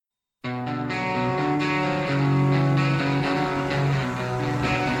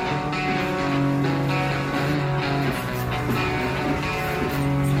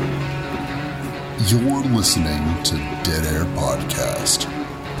You're listening to Dead Air Podcast,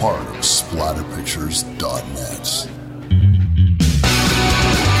 part of SplatterPictures.net.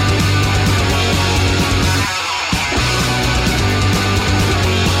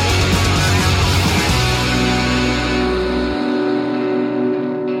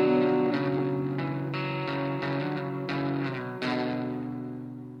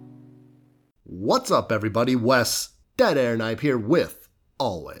 What's up, everybody? Wes, Dead Air Knife here with,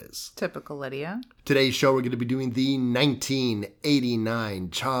 always, Typical Lydia. Today's show, we're going to be doing the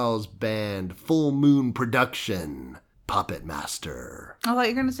 1989 Charles Band Full Moon production, Puppet Master. I thought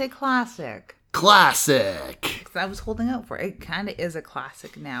you were going to say classic. Classic! 'Cause I was holding out for it. It kind of is a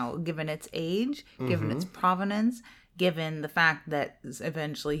classic now, given its age, given its provenance, given the fact that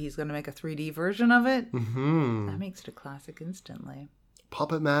eventually he's going to make a 3D version of it. That makes it a classic instantly.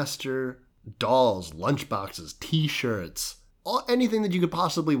 Puppet Master, dolls, lunchboxes, t-shirts, anything that you could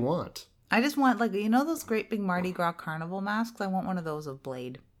possibly want. I just want, like, you know those great big Mardi Gras carnival masks? I want one of those of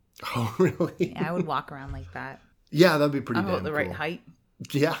Blade. Oh, really? Yeah, I would walk around like that. Yeah, that'd be pretty I'm damn about the cool. right height.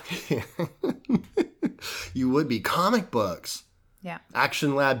 Yeah. You would be. Comic books. Yeah.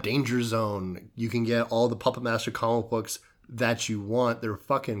 Action Lab, Danger Zone. You can get all the Puppet Master comic books that you want. They're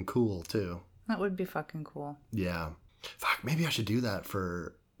fucking cool, too. That would be fucking cool. Yeah. Fuck, maybe I should do that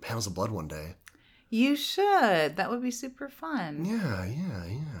for Panels of Blood one day. You should. That would be super fun. Yeah.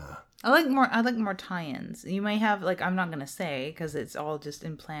 I like more tie-ins. You may have, like, I'm not going to say because it's all just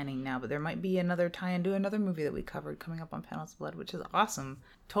in planning now, but there might be another tie-in to another movie that we covered coming up on Panels of Blood, which is awesome.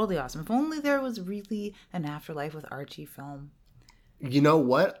 Totally awesome. If only there was really an afterlife with Archie film. You know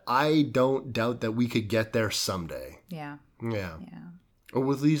what? I don't doubt that we could get there someday. Yeah. Yeah.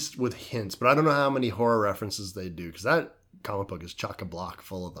 Or at least with hints. But I don't know how many horror references they do because that comic book is chock-a-block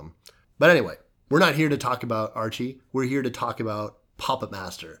full of them. But anyway, we're not here to talk about Archie. We're here to talk about Puppet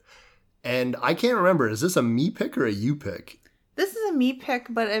Master. And I can't remember, is this a me pick or a you pick? This is a me pick,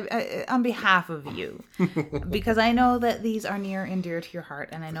 but on behalf of you. Because I know that these are near and dear to your heart,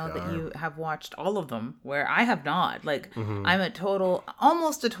 and I know that you have watched all of them, where I have not. Like, I'm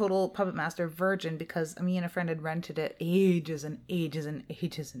almost a total Puppet Master virgin, because me and a friend had rented it ages and ages and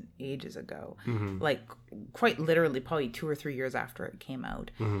ages and ages ago. Like, quite literally, probably 2 or 3 years after it came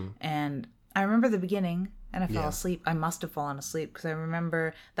out. And I remember the beginning, and I fell asleep. I must have fallen asleep because I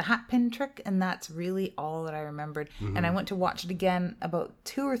remember the hat pin trick, and that's really all that I remembered. And I went to watch it again about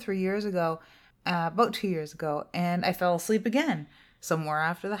 2 or 3 years ago, and I fell asleep again somewhere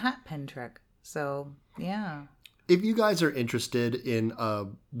after the hat pin trick. So, yeah. If you guys are interested in a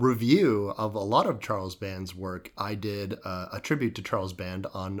review of a lot of Charles Band's work, I did a tribute to Charles Band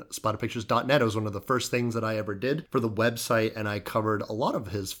on SplatterPictures.net. It was one of the first things that I ever did for the website, and I covered a lot of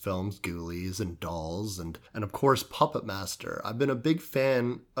his films, Ghoulies and Dolls, and of course Puppet Master. I've been a big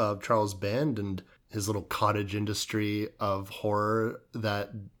fan of Charles Band and his little cottage industry of horror that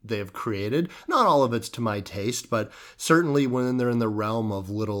they have created. Not all of it's to my taste, but certainly when they're in the realm of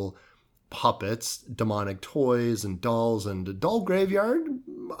little puppets, demonic toys, and dolls, and a doll graveyard,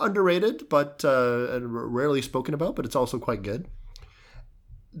 underrated, but rarely spoken about, but it's also quite good.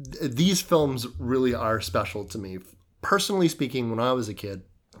 These films really are special to me. Personally speaking, when I was a kid,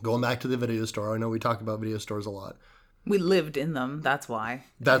 going back to the video store, I know we talk about video stores a lot. We lived in them, that's why.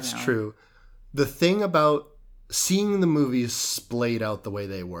 That's true. The thing about seeing the movies splayed out the way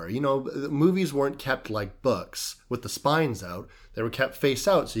they were. You know, movies weren't kept like books with the spines out. They were kept face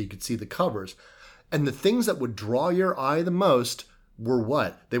out so you could see the covers. And the things that would draw your eye the most were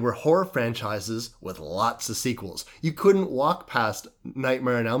what? They were horror franchises with lots of sequels. You couldn't walk past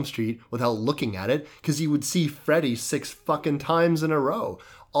Nightmare on Elm Street without looking at it because you would see Freddy 6 fucking times in a row,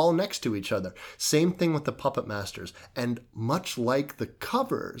 all next to each other. Same thing with the Puppet Masters. And much like the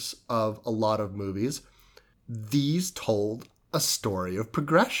covers of a lot of movies, these told a story of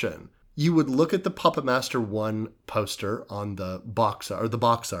progression. You would look at the Puppet Master 1 poster on the box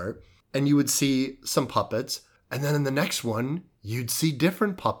art, and you would see some puppets, and then in the next one, you'd see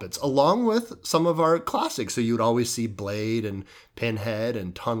different puppets, along with some of our classics. So you'd always see Blade and Pinhead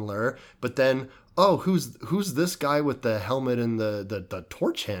and Tunneler, but then, oh, who's this guy with the helmet and the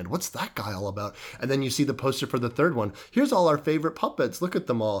torch hand? What's that guy all about? And then you see the poster for the third one. Here's all our favorite puppets. Look at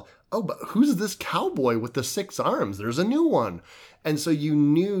them all. Oh, but who's this cowboy with the 6 arms? There's a new one. And so you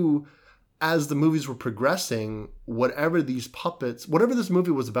knew as the movies were progressing, whatever this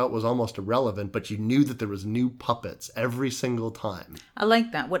movie was about was almost irrelevant, but you knew that there was new puppets every single time. I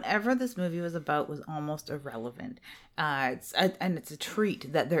like that. Whatever this movie was about was almost irrelevant. It's a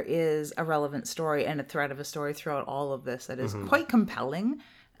treat that there is a relevant story and a thread of a story throughout all of this that is quite compelling.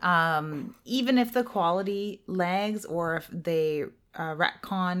 Even if the quality lags or if they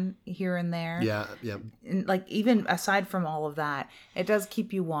retcon here and there. Yeah. And like, even aside from all of that, it does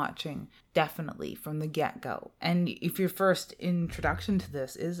keep you watching, definitely, from the get-go. And if your first introduction to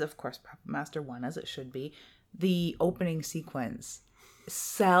this is, of course, Puppet Master 1, as it should be, the opening sequence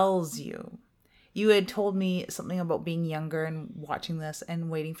sells you. You had told me something about being younger and watching this and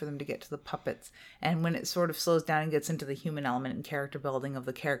waiting for them to get to the puppets. And when it sort of slows down and gets into the human element and character building of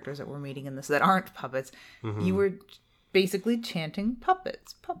the characters that we're meeting in this that aren't puppets, you were basically chanting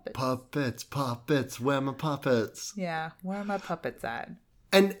puppets. Puppets, where are my puppets? Yeah, where are my puppets at?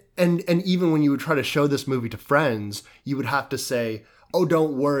 And even when you would try to show this movie to friends, you would have to say, oh,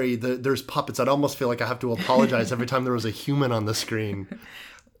 don't worry, there's puppets. I'd almost feel like I have to apologize every time there was a human on the screen.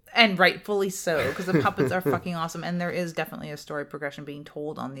 And rightfully so, because the puppets are fucking awesome. And there is definitely a story progression being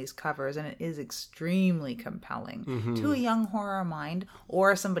told on these covers. And it is extremely compelling to a young horror mind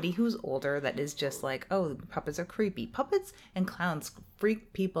or somebody who's older that is just like, oh, puppets are creepy. Puppets and clowns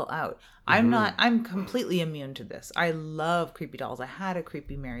freak people out. I'm completely immune to this. I love creepy dolls. I had a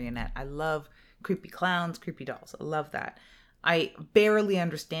creepy marionette. I love creepy clowns, creepy dolls. I love that. I barely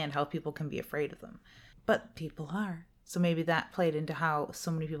understand how people can be afraid of them. But people are. So maybe that played into how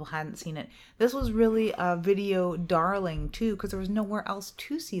so many people hadn't seen it. This was really a video darling, too, because there was nowhere else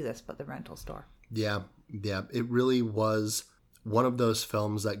to see this but the rental store. Yeah. It really was one of those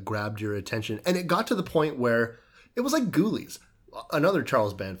films that grabbed your attention. And it got to the point where it was like Ghoulies, another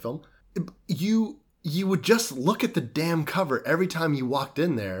Charles Band film. You would just look at the damn cover every time you walked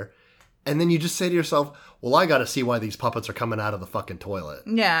in there. And then you just say to yourself, well, I got to see why these puppets are coming out of the fucking toilet.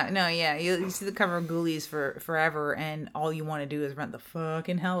 Yeah. You see the cover of Ghoulies for forever, and all you want to do is rent the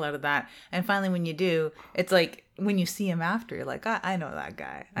fucking hell out of that. And finally, when you do, it's like, when you see him after, you're like, I know that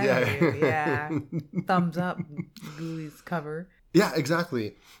guy. I know you. Yeah. Thumbs up, Ghoulies cover. Yeah,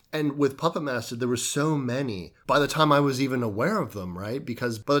 exactly. And with Puppet Master, there were so many. By the time I was even aware of them, right?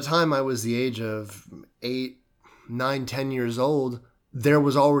 Because by the time I was the age of 8, 9, 10 years old, there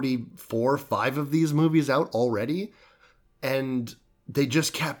was already 4 or 5 of these movies out already. And they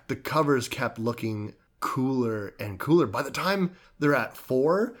just the covers kept looking cooler and cooler. By the time they're at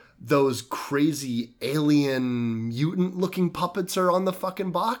 4, those crazy alien mutant looking puppets are on the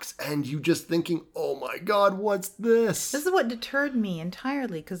fucking box. And you just thinking, oh my God, what's this? This is what deterred me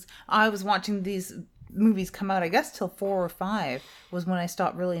entirely. Because I was watching these movies come out, I guess, till 4 or 5 was when I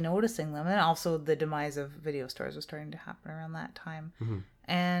stopped really noticing them. And also the demise of video stores was starting to happen around that time.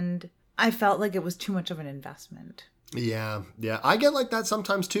 And I felt like it was too much of an investment. Yeah. I get like that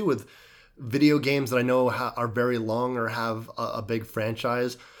sometimes too with video games that I know are very long or have a big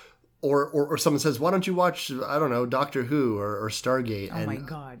franchise. Or someone says, why don't you watch, I don't know, Doctor Who or Stargate? Oh my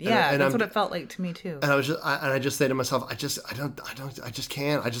God. Yeah, and that's what it felt like to me too. And I just say to myself, I just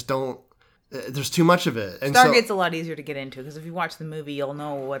can't. I just don't. There's too much of it. And Stargate's a lot easier to get into because if you watch the movie, you'll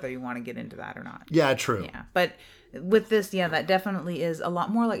know whether you want to get into that or not. Yeah, true. Yeah, but with this, that definitely is a lot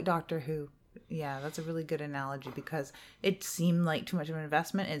more like Doctor Who. Yeah, that's a really good analogy because it seemed like too much of an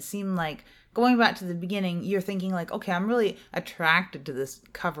investment. It seemed like, going back to the beginning, you're thinking like, okay, I'm really attracted to this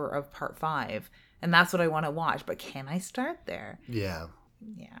cover of part 5, and that's what I want to watch, but can I start there? Yeah.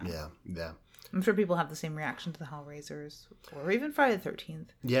 I'm sure people have the same reaction to the Hellraisers or even Friday the 13th.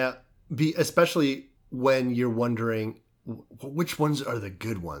 Yeah. Especially when you're wondering which ones are the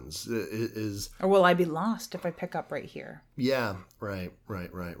good ones. Or will I be lost if I pick up right here? Yeah, right.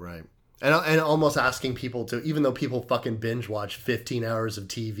 And almost asking people to, even though people fucking binge watch 15 hours of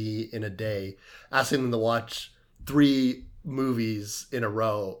TV in a day, asking them to watch 3 movies in a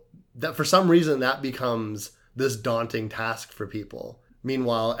row, that for some reason that becomes this daunting task for people.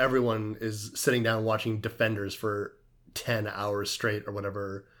 Meanwhile, everyone is sitting down watching Defenders for 10 hours straight or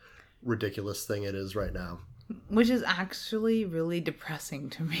whatever ridiculous thing it is right now. Which is actually really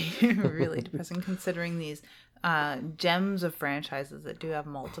depressing to me. Really depressing considering these gems of franchises that do have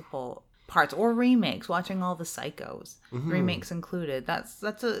multiple parts or remakes, watching all the Psychos, remakes included.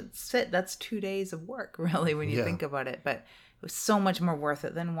 That's 2 days of work really when you think about it, but it was so much more worth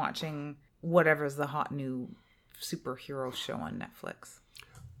it than watching whatever's the hot new superhero show on Netflix.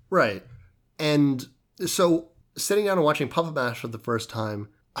 Right. And so sitting down and watching Puppet Master for the first time,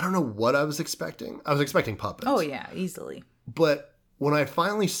 I don't know what I was expecting. I was expecting puppets. Oh, yeah, easily. But when I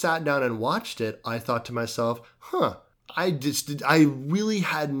finally sat down and watched it, I thought to myself, I really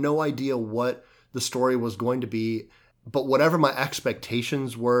had no idea what the story was going to be. But whatever my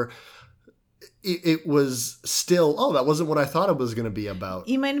expectations were, it was still, that wasn't what I thought it was going to be about.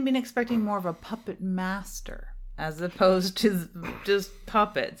 You might have been expecting more of a puppet master as opposed to just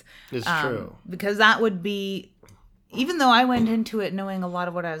puppets. It's true. Because that would be... Even though I went into it knowing a lot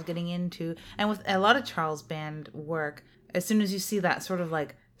of what I was getting into, and with a lot of Charles Band work, as soon as you see that sort of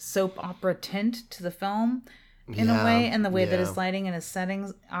like soap opera tint to the film in a way, and the way that his lighting and his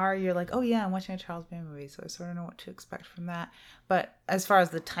settings are, you're like, oh yeah, I'm watching a Charles Bay movie, so I sort of know what to expect from that. But as far as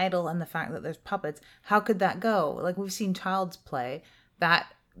the title and the fact that there's puppets, how could that go? Like, we've seen Child's Play. That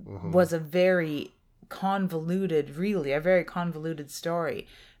was a very convoluted story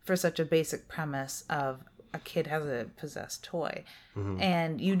for such a basic premise of a kid has a possessed toy.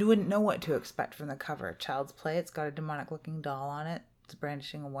 And you wouldn't know what to expect from the cover. Child's Play, it's got a demonic looking doll on it. It's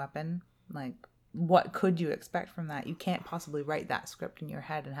brandishing a weapon. Like, what could you expect from that? You can't possibly write that script in your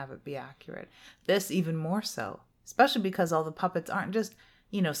head and have it be accurate. This even more so, especially because all the puppets aren't just,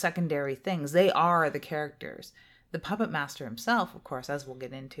 secondary things. They are the characters. The puppet master himself, of course, as we'll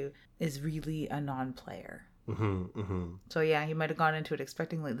get into, is really a non-player. So yeah, he might have gone into it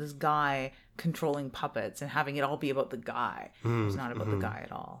expecting like this guy controlling puppets and having it all be about the guy. It's not about the guy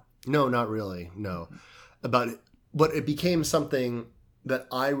at all. No, not really. No. But it became something that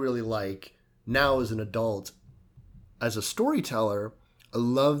I really like now as an adult. As a storyteller, I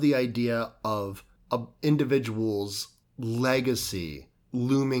love the idea of an individual's legacy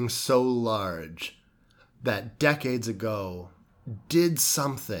looming so large that decades ago did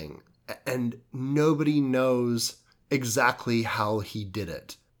something and nobody knows exactly how he did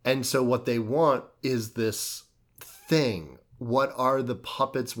it. And so what they want is this thing. What are the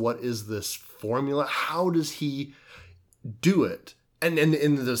puppets? What is this formula? How does he do it? And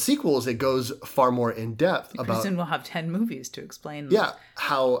in the sequels, it goes far more in depth about. Soon we'll have 10 movies to explain. Yeah,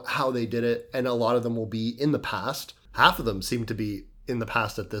 how they did it, and a lot of them will be in the past. Half of them seem to be in the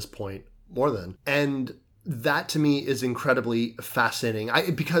past at this point, more than. And that to me is incredibly fascinating.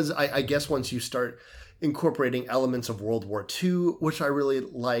 Because I guess once you start incorporating elements of World War II, which I really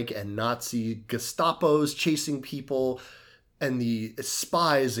like, and Nazi Gestapos chasing people, and the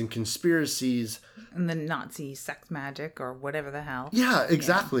spies and conspiracies. And the Nazi sex magic or whatever the hell. Yeah,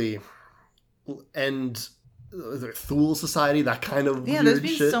 exactly. Yeah. And the Thule Society, that kind of weird there's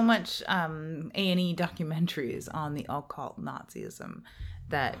been shit. So much A&E documentaries on the occult Nazism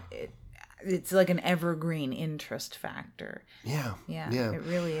that it's like an evergreen interest factor. Yeah. It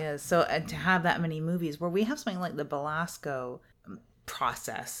really is. So to have that many movies where we have something like the Belasco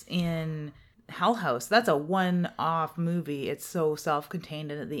process in Hell House, that's a one-off movie. It's so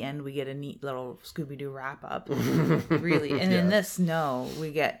self-contained, and at the end we get a neat little Scooby-Doo wrap-up. Really. And in this,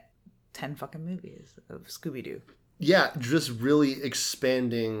 we get 10 fucking movies of Scooby-Doo. Yeah, just really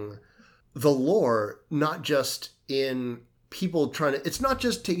expanding the lore, not just in people trying to... It's not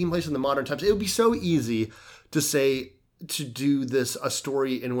just taking place in the modern times. It would be so easy to say, to do this, a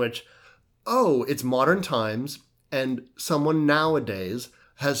story in which, it's modern times, and someone nowadays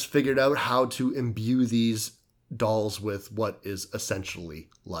has figured out how to imbue these dolls with what is essentially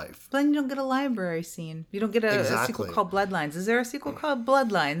life. But then you don't get a library scene. You don't get a sequel called Bloodlines. Is there a sequel called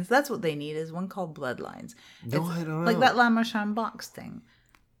Bloodlines? That's what they need, is one called Bloodlines. No, I don't know. Like that La Marchand box thing.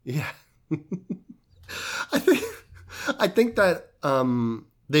 Yeah. I think that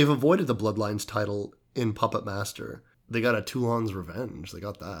they've avoided the Bloodlines title in Puppet Master. They got a Toulon's Revenge. They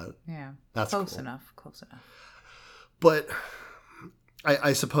got that. Yeah. That's close cool. enough. But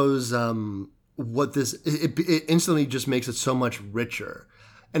I suppose what this... It instantly just makes it so much richer.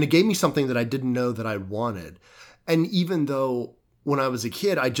 And it gave me something that I didn't know that I wanted. And even though when I was a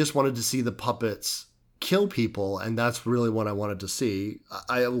kid, I just wanted to see the puppets kill people, and that's really what I wanted to see.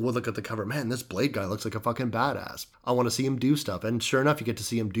 I would look at the cover, man, this Blade guy looks like a fucking badass. I want to see him do stuff. And sure enough, you get to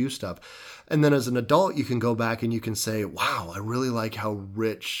see him do stuff. And then as an adult, you can go back and you can say, wow, I really like how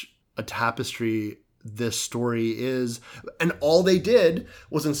rich a tapestry this story is. And all they did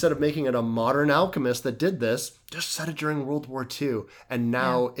was, instead of making it a modern alchemist that did this, just set it during World War II. And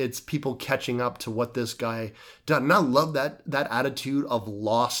now it's people catching up to what this guy done. And I love that attitude of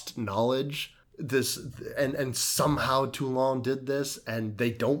lost knowledge. And somehow Toulon did this, and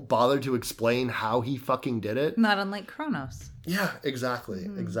they don't bother to explain how he fucking did it. Not unlike Kronos. Yeah, exactly.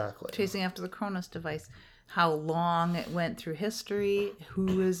 Chasing after the Kronos device. How long it went through history,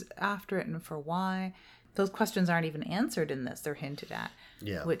 who is after it, and for why. Those questions aren't even answered in this. They're hinted at.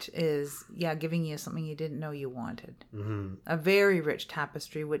 Yeah. Which is, giving you something you didn't know you wanted. Mm-hmm. A very rich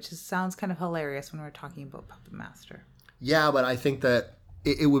tapestry, which sounds kind of hilarious when we're talking about Puppet Master. Yeah, but I think that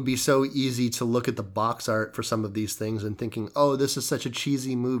it would be so easy to look at the box art for some of these things and thinking, oh, this is such a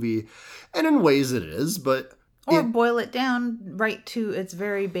cheesy movie. And in ways it is, but... Or boil it down right to its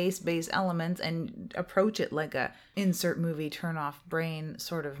very base elements and approach it like a insert movie, turn off brain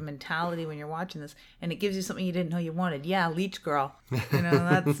sort of mentality when you're watching this. And it gives you something you didn't know you wanted. Yeah, Leech Girl.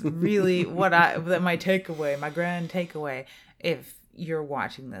 That's really my takeaway, my grand takeaway, if you're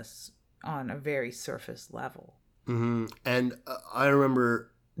watching this on a very surface level. And I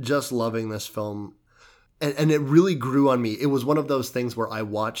remember just loving this film. And it really grew on me. It was one of those things where I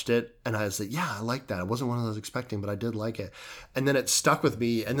watched it and I was like, yeah, I like that. It wasn't one of those expecting, but I did like it. And then it stuck with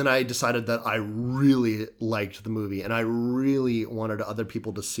me. And then I decided that I really liked the movie and I really wanted other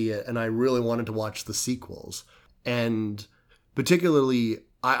people to see it. And I really wanted to watch the sequels. And particularly,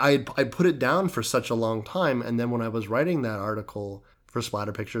 I put it down for such a long time. And then when I was writing that article for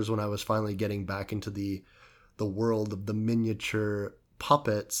Splatter Pictures, when I was finally getting back into the world of the miniature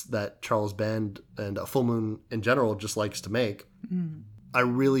puppets that Charles Band and Full Moon in general just likes to make, I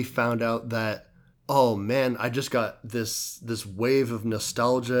really found out that, oh man, I just got this wave of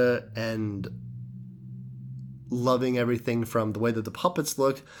nostalgia and loving everything from the way that the puppets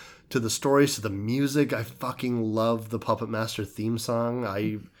looked to the stories to the music. I fucking love the Puppet Master theme song.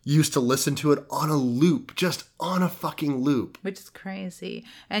 I used to listen to it on a loop, just on a fucking loop. Which is crazy.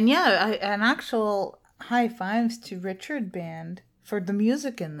 And yeah, an actual high fives to Richard Band for the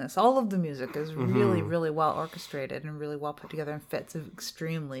music in this. All of the music is really, really well orchestrated and really well put together and fits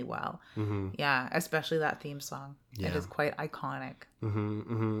extremely well. Yeah, especially that theme song. Yeah. It is quite iconic.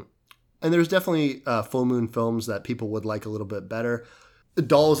 And there's definitely Full Moon films that people would like a little bit better.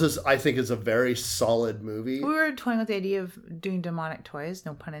 Dolls I think is a very solid movie. We were toying with the idea of doing Demonic Toys,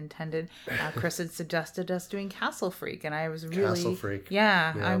 no pun intended. Chris had suggested us doing Castle Freak, and I was really Castle Freak.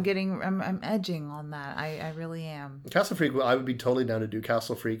 Yeah. I'm edging on that. I really am. Castle Freak, I would be totally down to do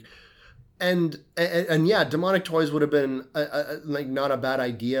Castle Freak, and yeah, Demonic Toys would have been like not a bad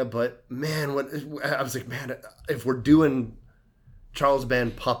idea. But man, I was like, man, if we're doing Charles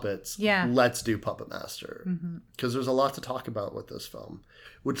Band puppets, let's do Puppet Master, because there's a lot to talk about with this film,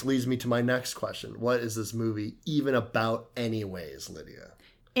 which leads me to my next question. What is this movie even about anyways, Lydia?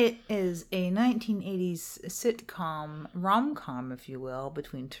 It is a 1980s sitcom, rom-com, if you will,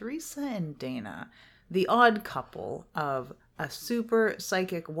 between Teresa and Dana, the odd couple of a super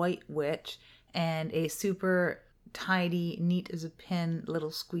psychic white witch and a super tidy, neat as a pin,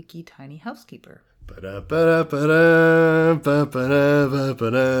 little squeaky tiny housekeeper. Yeah,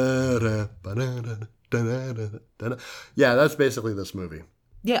 that's basically this movie.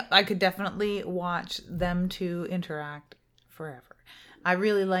 Yeah, I could definitely watch them two interact forever. I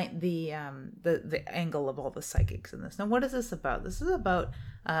really like the angle of all the psychics in this. Now, what is this about? This is about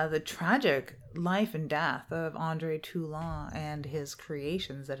the tragic life and death of Andre Toulon and his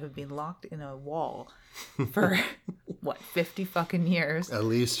creations that have been locked in a wall for, 50 fucking years? At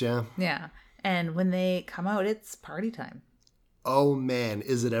least, yeah. Yeah. And when they come out, it's party time. Oh man,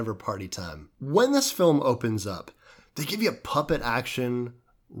 is it ever party time. When this film opens up, they give you puppet action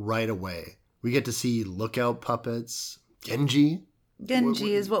right away. We get to see Lookout puppets, Genji.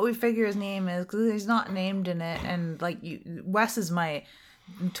 Genji is what we figure his name is, because he's not named in it. And Wes is my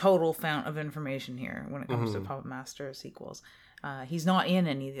total fount of information here when it comes to Puppet Master sequels. He's not in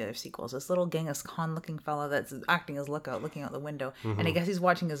any of the other sequels. This little Genghis Khan looking fella that's acting as Lookout, looking out the window. And I guess he's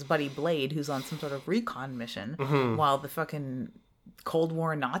watching his buddy Blade, who's on some sort of recon mission, while the fucking Cold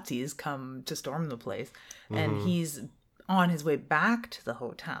War Nazis come to storm the place. And he's on his way back to the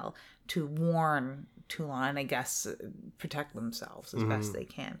hotel to warn Toulon, I guess, protect themselves as best they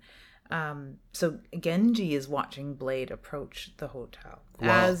can. So Genji is watching Blade approach the hotel,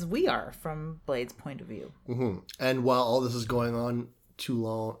 as we are from Blade's point of view. And while all this is going on,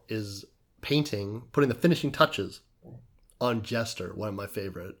 Toulon is putting the finishing touches on Jester, one of my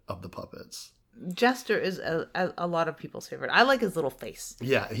favorite of the puppets. Jester is a lot of people's favorite. I like his little face.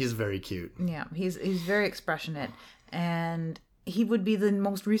 Yeah, he's very cute. Yeah, he's very expressionate, and he would be the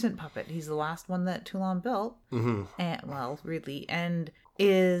most recent puppet. He's the last one that Toulon built, and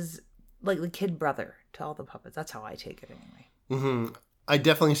is like the kid brother to all the puppets. That's how I take it anyway. I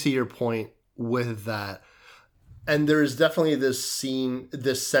definitely see your point with that. And there's definitely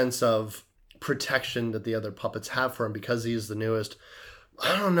this sense of protection that the other puppets have for him because he's the newest.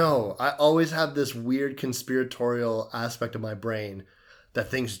 I don't know. I always have this weird conspiratorial aspect of my brain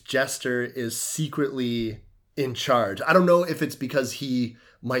that thinks Jester is secretly in charge. I don't know if it's because he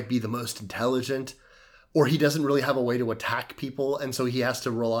might be the most intelligent, or he doesn't really have a way to attack people, and so he has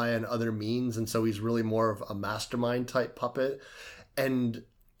to rely on other means, and so he's really more of a mastermind type puppet. And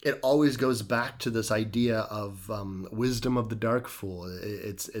it always goes back to this idea of wisdom of the Dark Fool.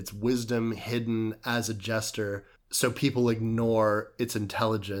 It's wisdom hidden as a jester, so people ignore its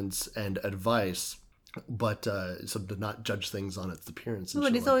intelligence and advice, but so to not judge things on its appearance.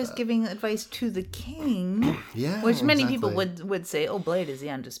 But he's always giving advice to the king, yeah, which many people would say, "Oh, Blade is the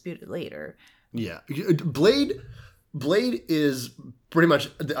undisputed leader." Yeah, Blade Blade is pretty much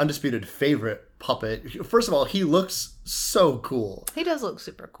the undisputed favorite puppet. First of all, he looks so cool. He does look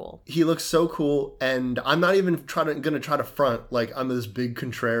super cool. He looks so cool, and I'm not even going to try to front like I'm this big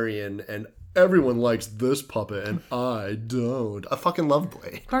contrarian and everyone likes this puppet and I don't. I fucking love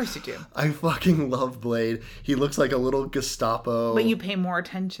Blade. Of course you do. I fucking love Blade. He looks like a little Gestapo. But you pay more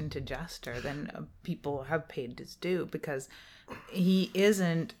attention to Jester than people have paid his due, because he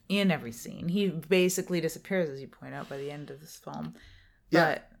isn't in every scene. He basically disappears, as you point out, by the end of this film.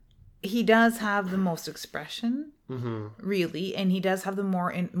 Yeah. But he does have the most expression, really, and he does have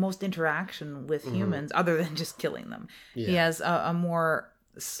the most interaction with humans, other than just killing them. Yeah. He has a more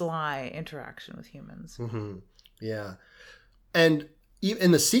sly interaction with humans. Yeah. And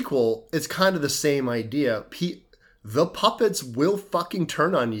in the sequel, it's kind of the same idea. The puppets will fucking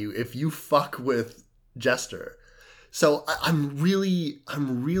turn on you if you fuck with Jester. So I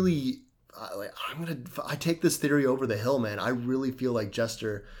take this theory over the hill, man. I really feel like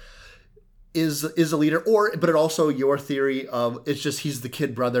Jester is a leader, but it also your theory of it's just he's the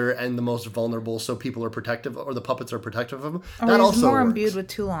kid brother and the most vulnerable, so people are protective, or the puppets are protective of him. Or that he's also more works. Imbued with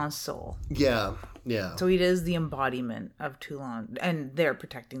Toulon's soul. Yeah. So he is the embodiment of Toulon, and they're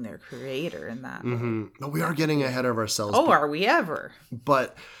protecting their creator in that way. But we are getting ahead of ourselves. Oh, are we ever?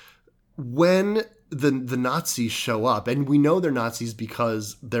 But when the Nazis show up, and we know they're Nazis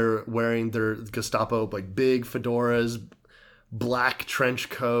because they're wearing their Gestapo like big fedoras, black trench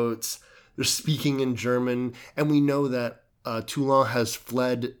coats. They're speaking in German, and we know that Toulon has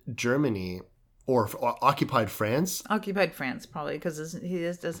fled Germany or occupied France. Occupied France, probably, because he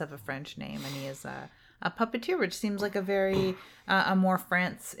does have a French name, and he is a puppeteer, which seems like a very a more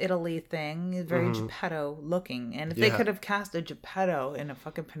France-Italy thing, very Geppetto looking. And if they could have cast a Geppetto in a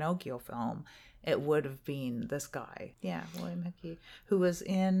fucking Pinocchio film, it would have been this guy. Yeah, William Hickey, who was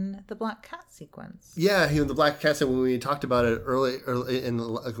in the Black Cat sequence. Yeah, he was the Black Cat sequence when we talked about it early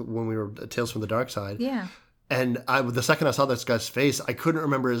when we were Tales from the Dark Side. Yeah. And the second I saw this guy's face, I couldn't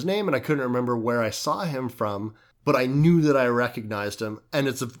remember his name and I couldn't remember where I saw him from, but I knew that I recognized him. And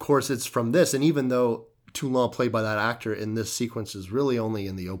it's from this. And even though Toulon, played by that actor in this sequence, is really only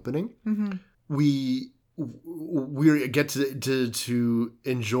in the opening, we get to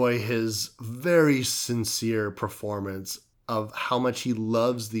enjoy his very sincere performance of how much he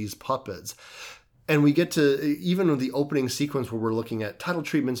loves these puppets. And we get to, even with the opening sequence where we're looking at title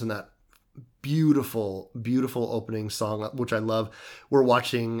treatments and that beautiful opening song, which I love. We're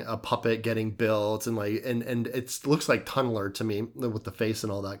watching a puppet getting built and it looks like Tunneler to me with the face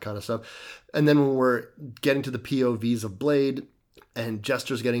and all that kind of stuff. And then when we're getting to the POVs of Blade and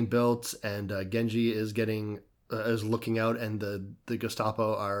Jester's getting built and Genji is looking out and the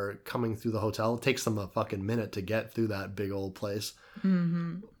Gestapo are coming through the hotel. It takes them a fucking minute to get through that big old place.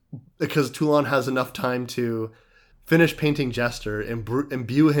 Because Toulon has enough time to finish painting Jester,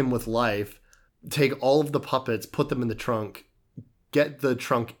 imbue him with life, take all of the puppets, put them in the trunk, get the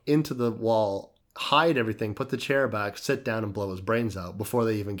trunk into the wall, hide everything, put the chair back, sit down and blow his brains out before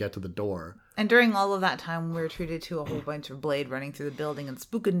they even get to the door. And during all of that time, we were treated to a whole bunch of Blade running through the building and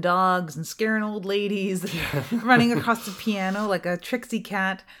spooking dogs and scaring old ladies and running across the piano like a tricksy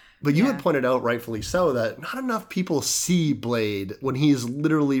cat. But you had pointed out, rightfully so, that not enough people see Blade when he's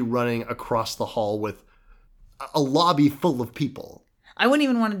literally running across the hall with a lobby full of people. I wouldn't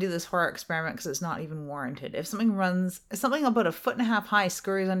even want to do this horror experiment because it's not even warranted. If something about 1.5 feet high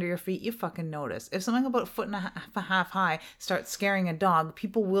scurries under your feet, you fucking notice. If something about 1.5 feet high starts scaring a dog,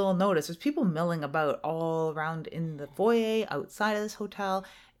 people will notice. There's people milling about all around in the foyer, outside of this hotel,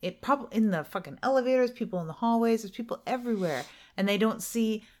 in the fucking elevators, people in the hallways, there's people everywhere. And they don't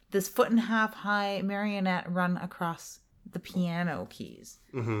see this 1.5 feet high marionette run across the piano keys,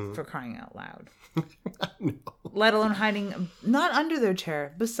 for crying out loud. No. Let alone hiding, not under their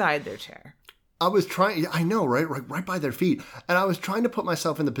chair, beside their chair. I was trying, I know, right by their feet. And I was trying to put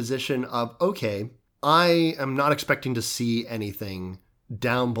myself in the position of, okay, I am not expecting to see anything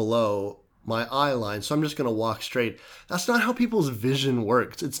down below my eye line, so I'm just going to walk straight. That's not how people's vision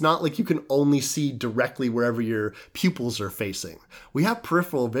works. It's not like you can only see directly wherever your pupils are facing. We have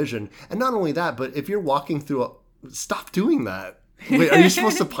peripheral vision. And not only that, but if you're walking through stop doing that. Wait, are you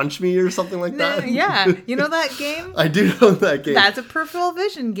supposed to punch me or something like that? Yeah. You know that game? I do know that game. That's a peripheral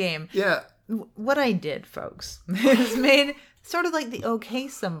vision game. Yeah. What I did, folks, is made sort of like the OK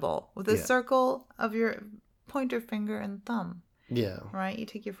symbol with a circle of your pointer finger and thumb. Yeah. Right? You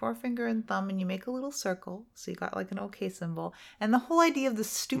take your forefinger and thumb and you make a little circle. So you got like an OK symbol. And the whole idea of the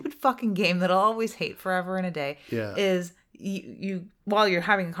stupid fucking game that I'll always hate forever and a day is you while you're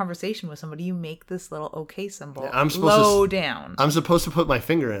having a conversation with somebody, you make this little okay symbol. I'm supposed down. I'm supposed to put my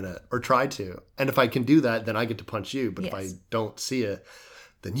finger in it, or try to. And if I can do that, then I get to punch you. But if I don't see it,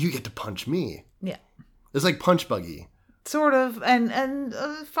 then you get to punch me. Yeah. It's like Punch Buggy. Sort of, and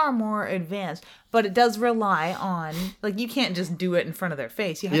far more advanced, but it does rely on, like, you can't just do it in front of their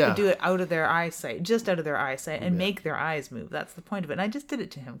face. You have to do it out of their eyesight, just out of their eyesight, and make their eyes move. That's the point of it. And I just did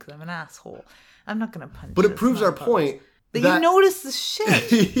it to him because I'm an asshole. I'm not going to punch. But it proves our point that you notice the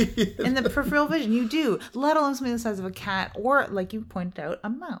shit in the peripheral vision. You do, let alone something the size of a cat, or, like you pointed out, a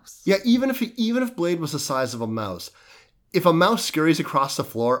mouse. Yeah, even if Blade was the size of a mouse, if a mouse scurries across the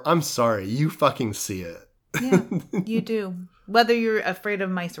floor, I'm sorry, you fucking see it. Yeah, you do. Whether you're afraid of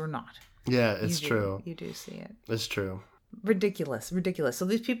mice or not. Yeah, it's true. You do see it. It's true. Ridiculous. So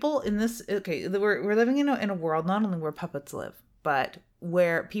these people in this, we're living in a world not only where puppets live, but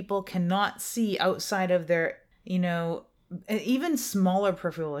where people cannot see outside of their, even smaller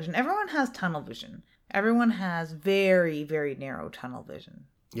peripheral vision. Everyone has tunnel vision. Everyone has very, very narrow tunnel vision.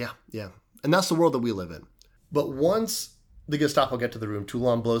 Yeah. And that's the world that we live in. But once the Gestapo get to the room,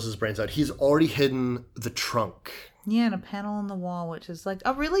 Toulon blows his brains out. He's already hidden the trunk. Yeah, and a panel on the wall, which is like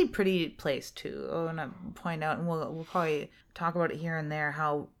a really pretty place too. I want to point out, and we'll probably talk about it here and there,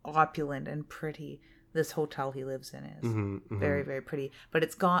 how opulent and pretty this hotel he lives in is. Very, very pretty. But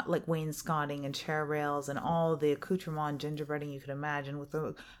it's got like wainscoting and chair rails and all the accoutrement and gingerbreading you could imagine, with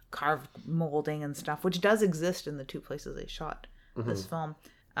the carved molding and stuff, which does exist in the two places they shot this film.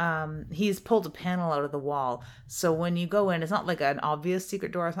 He's pulled a panel out of the wall, so when you go in, it's not like an obvious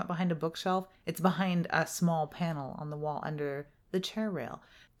secret door. It's not behind a bookshelf. It's behind a small panel on the wall under the chair rail,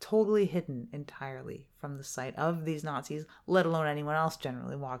 totally hidden entirely from the sight of these Nazis, let alone anyone else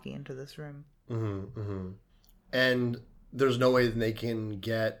generally walking into this room. And there's no way that they can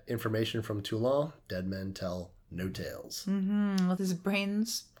get information from Toulon. Dead men tell no tales. With his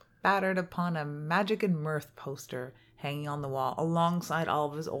brains battered upon a Magic and Mirth poster hanging on the wall, alongside all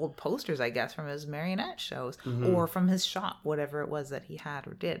of his old posters, I guess, from his marionette shows, or from his shop, whatever it was that he had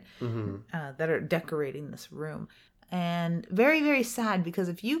or did, that are decorating this room. And very, very sad, because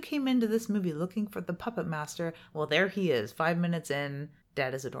if you came into this movie looking for the puppet master, well, there he is, 5 minutes in,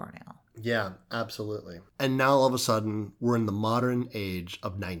 dead as a doornail. Yeah, absolutely. And now all of a sudden, we're in the modern age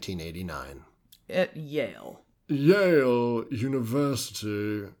of 1989. At Yale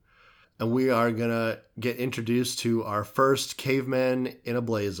University. And we are going to get introduced to our first caveman in a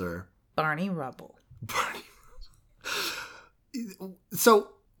blazer. Barney Rubble. So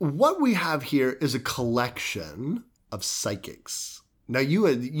what we have here is a collection of psychics. Now,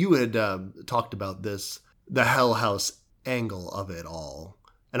 you had talked about this, the Hell House angle of it all.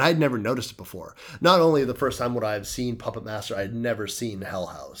 And I had never noticed it before. Not only the first time would I have seen Puppet Master, I had never seen Hell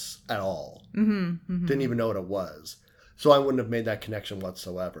House at all. Didn't even know what it was. So I wouldn't have made that connection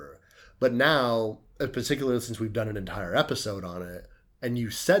whatsoever. But now, particularly since we've done an entire episode on it, and you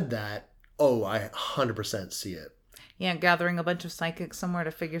said that, I 100% see it. Yeah, gathering a bunch of psychics somewhere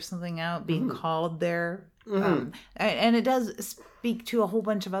to figure something out, being called there. And it does speak to a whole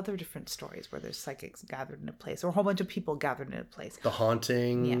bunch of other different stories where there's psychics gathered in a place, or a whole bunch of people gathered in a place. The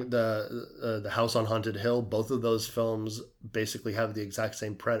Haunting, the House on Haunted Hill, both of those films basically have the exact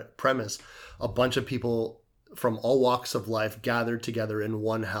same premise. A bunch of people from all walks of life gathered together in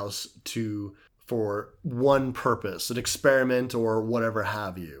one house for one purpose, an experiment or whatever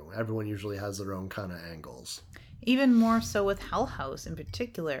have you. Everyone usually has their own kind of angles. Even more so with Hell House in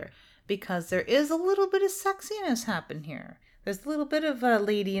particular, because there is a little bit of sexiness happen here. There's a little bit of a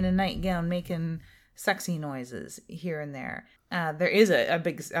lady in a nightgown making sexy noises here and there. There is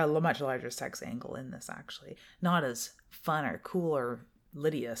a much larger sex angle in this, actually. Not as fun or cool or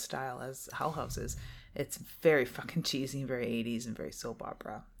Lydia style as Hell House is. It's very fucking cheesy, very 80s, and very soap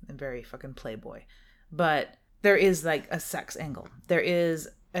opera, and very fucking Playboy. But there is like a sex angle. There's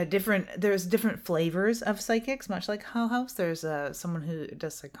different flavors of psychics, much like Hell House. There's someone who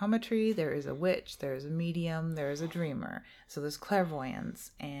does psychometry, there is a witch, there is a medium, there is a dreamer. So there's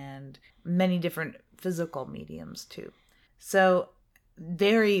clairvoyance and many different physical mediums too. So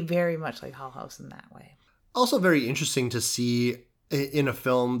very, very much like Hell House in that way. Also very interesting to see in a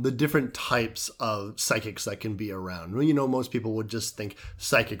film the different types of psychics that can be around. Most people would just think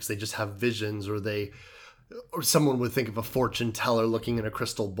psychics, they just have visions, or someone would think of a fortune teller looking in a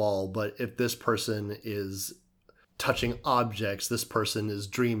crystal ball. But if this person is touching objects, this person is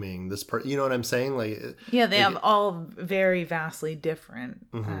dreaming, you know what I'm saying? They have all very vastly different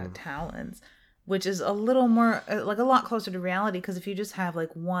talents, which is a little more a lot closer to reality. Because if you just have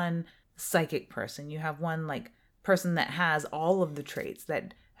like one psychic person, you have one like person that has all of the traits,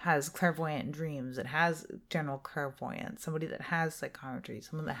 that has clairvoyant dreams, that has general clairvoyance, somebody that has psychometry,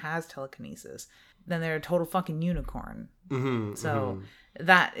 someone that has telekinesis, then they're a total fucking unicorn.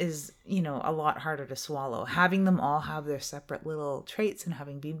 That is, a lot harder to swallow. Having them all have their separate little traits and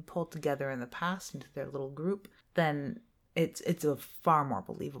having been pulled together in the past into their little group, then it's a far more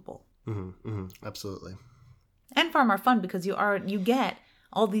believable. Absolutely. And far more fun, because you get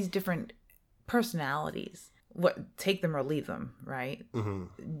all these different personalities. Take them or leave them, right?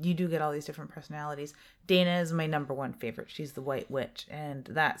 You do get all these different personalities. Dana is my number one favorite. She's the White Witch, and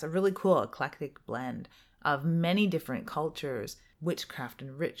that's a really cool eclectic blend of many different cultures. Witchcraft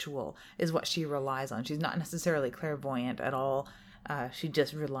and ritual is what she relies on. She's not necessarily clairvoyant at all. She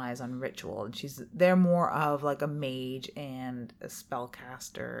just relies on ritual, and they're more of like a mage and a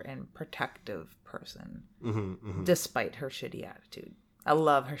spellcaster and protective person, despite her shitty attitude. I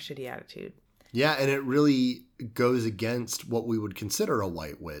love her shitty attitude. Yeah, and it really goes against what we would consider a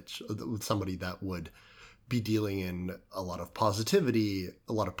white witch, somebody that would be dealing in a lot of positivity,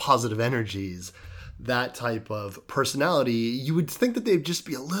 a lot of positive energies, that type of personality. You would think that they'd just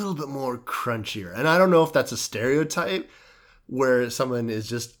be a little bit more crunchier. And I don't know if that's a stereotype where someone is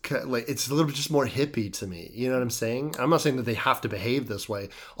just like, it's a little bit just more hippie to me. You know what I'm saying? I'm not saying that they have to behave this way.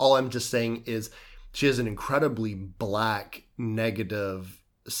 All I'm just saying is she has an incredibly black, negative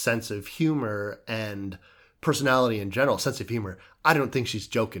sense of humor and personality in general. Sense of humor. I don't think she's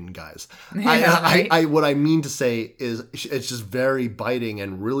joking, guys. I what I mean to say is it's just very biting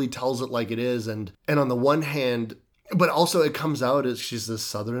and really tells it like it is. And on the one hand, but also it comes out as she's this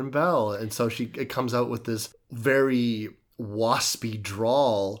Southern belle, and so it comes out with this very waspy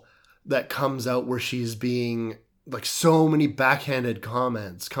drawl that comes out where she's being like so many backhanded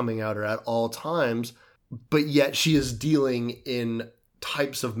comments coming at her at all times, but yet she is dealing in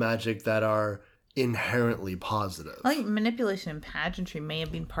types of magic that are inherently positive. I think manipulation and pageantry may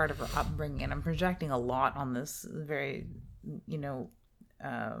have been part of her upbringing, and I'm projecting a lot on this very,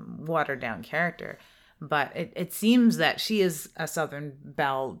 watered down character. But it seems that she is a Southern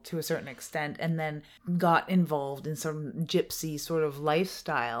belle to a certain extent, and then got involved in some gypsy sort of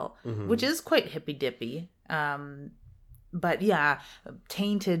lifestyle, which is quite hippy-dippy. But yeah,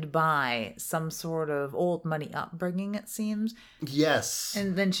 tainted by some sort of old money upbringing, it seems. Yes.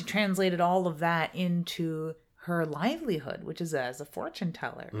 And then she translated all of that into her livelihood, which is as a fortune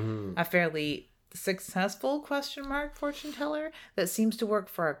teller. A fairly successful fortune teller that seems to work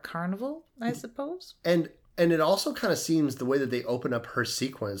for a carnival, I suppose. And it also kind of seems the way that they open up her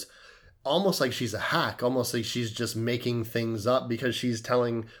sequence almost like she's a hack, almost like she's just making things up, because she's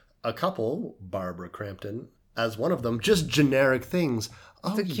telling a couple, Barbara Crampton as one of them, just generic things.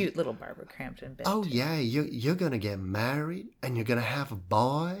 It's a cute little Barbara Crampton bit. Oh, yeah, you're going to get married, and you're going to have a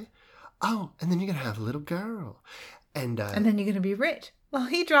boy. Oh, and then you're going to have a little girl. And then you're going to be rich. Well,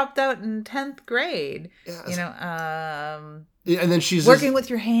 he dropped out in 10th grade. Yeah, and then she's working with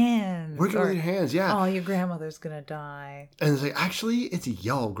your hands. With your hands, yeah. Oh, your grandmother's going to die. And it's like, actually, it's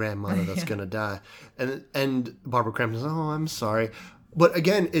your grandmother that's going to die. And Barbara Crampton's, oh, I'm sorry. But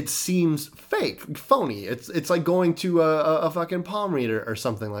again, it seems fake, phony. It's like going to a fucking palm reader or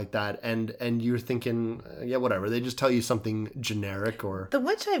something like that, and you're thinking, yeah, whatever. They just tell you something generic. Or the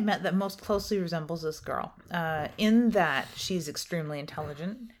witch I've met that most closely resembles this girl, in that she's extremely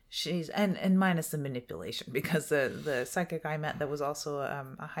intelligent. She's and minus the manipulation, because the psychic I met that was also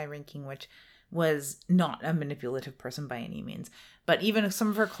a high-ranking witch was not a manipulative person by any means. But even some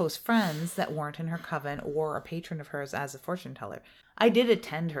of her close friends that weren't in her coven or a patron of hers as a fortune teller. I did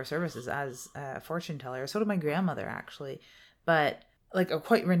attend her services as a fortune teller. So did my grandmother, actually. But like a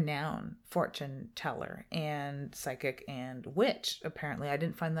quite renowned fortune teller and psychic and witch, apparently. I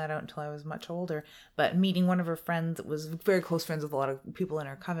didn't find that out until I was much older. But meeting one of her friends that was very close friends with a lot of people in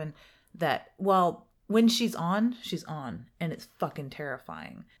her coven, that, well, when she's on, and it's fucking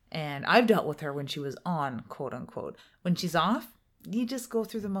terrifying. And I've dealt with her when she was on, quote unquote. When she's off, you just go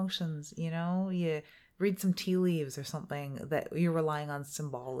through the motions, you read some tea leaves or something, that you're relying on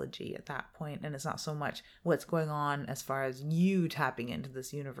symbology at that point. And it's not so much what's going on as far as you tapping into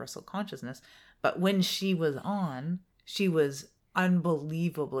this universal consciousness. But when she was on, she was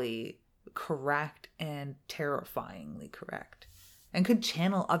unbelievably correct and terrifyingly correct. And could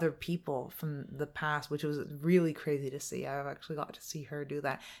channel other people from the past, which was really crazy to see. I've actually got to see her do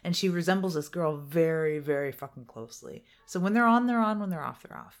that. And she resembles this girl very, very fucking closely. So when they're on, they're on. When they're off,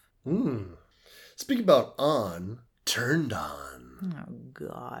 they're off. Speaking about on, turned on. Oh,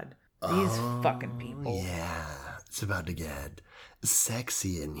 God. These fucking people. Yeah. It's about to get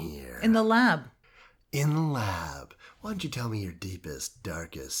sexy in here. In the lab. In the lab. Why don't you tell me your deepest,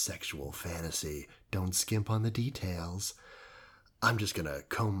 darkest sexual fantasy Don't skimp on the details. I'm just gonna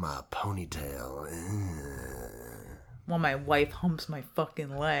comb my ponytail. While my wife humps my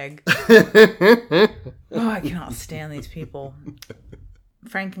fucking leg. Oh, I cannot stand these people.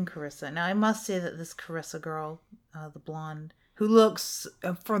 Frank and Carissa. Now, I must say that this Carissa girl, the blonde, who looks,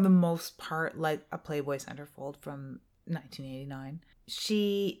 for the most part, like a Playboy centerfold from 1989.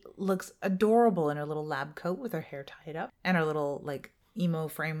 She looks adorable in her little lab coat with her hair tied up and her little, like, emo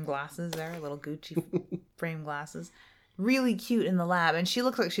frame glasses there, little Gucci frame glasses. Really cute in the lab. And she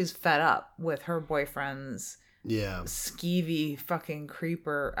looks like she's fed up with her boyfriend's skeevy fucking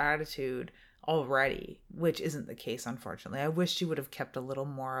creeper attitude already, which isn't the case, unfortunately. I wish she would have kept a little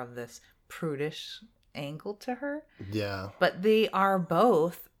more of this prudish angle to her. Yeah. But they are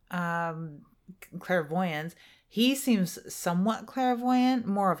both clairvoyants. He seems somewhat clairvoyant,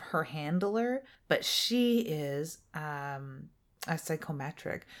 more of her handler, but she is a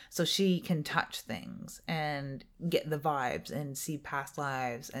psychometric. So she can touch things and get the vibes and see past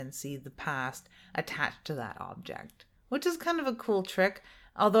lives and see the past attached to that object, which is kind of a cool trick.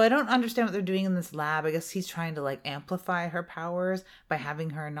 Although I don't understand what they're doing in this lab. I guess he's trying to, like, amplify her powers by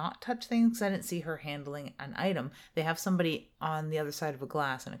having her not touch things. I didn't see her handling an item. They have somebody on the other side of a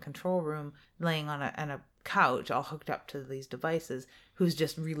glass in a control room laying on a couch all hooked up to these devices who's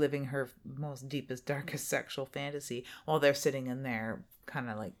just reliving her most deepest, darkest sexual fantasy while they're sitting in there kind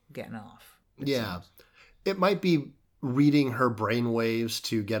of, like, getting off. Yeah. It might be reading her brain waves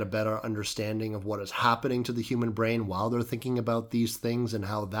to get a better understanding of what is happening to the human brain while they're thinking about these things and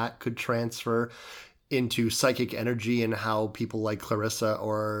how that could transfer into psychic energy and how people like Clarissa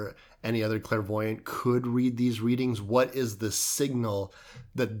or any other clairvoyant could read these readings. What is the signal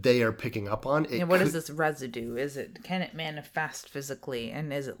that they are picking up on? What is this residue? Can it manifest physically,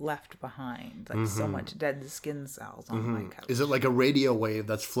 and is it left behind? Like so much dead skin cells on my couch. Is it like a radio wave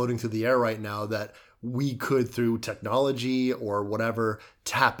that's floating through the air right now that we could, through technology or whatever,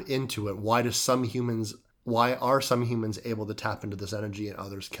 tap into it? Why are some humans able to tap into this energy and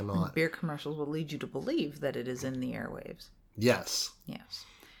others cannot? Beer commercials will lead you to believe that it is in the airwaves. Yes.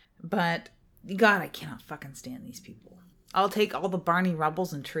 But, God, I cannot fucking stand these people. I'll take all the Barney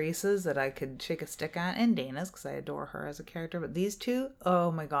Rubbles and Teresa's that I could shake a stick at, and Dana's, because I adore her as a character. But these two,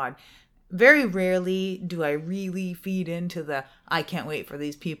 oh my God. Very rarely do I really feed into the I can't wait for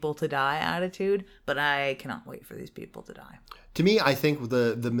these people to die attitude, but I cannot wait for these people to die. To me, I think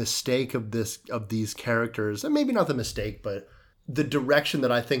the mistake of these characters, and maybe not the mistake, but the direction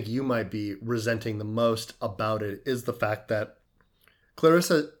that I think you might be resenting the most about it is the fact that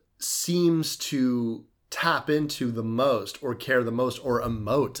Clarissa seems to tap into the most, or care the most, or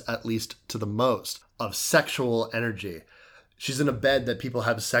emote at least to the most of sexual energy. She's in a bed that people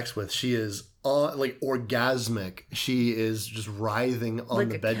have sex with. She is orgasmic. She is just writhing on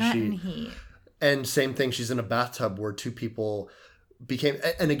the bed sheet. And same thing, she's in a bathtub where two people became.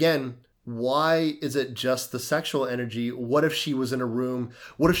 And again, why is it just the sexual energy? What if she was in a room?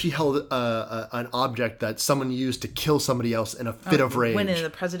 What if she held an object that someone used to kill somebody else in a fit of rage? Went in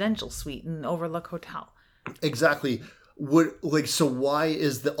the presidential suite in Overlook Hotel. Exactly. So why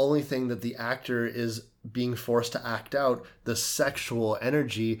is the only thing that the actor is being forced to act out the sexual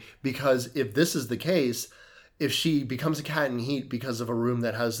energy? Because if this is the case, if she becomes a cat in heat because of a room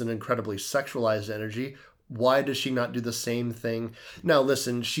that has an incredibly sexualized energy, why does she not do the same thing? Now,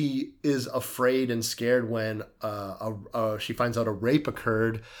 listen, she is afraid and scared when she finds out a rape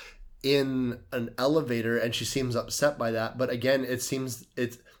occurred in an elevator, and she seems upset by that. But again,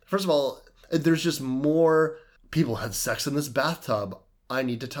 first of all, there's just more. People had sex in this bathtub. I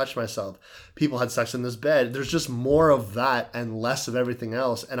need to touch myself. People had sex in this bed. There's just more of that and less of everything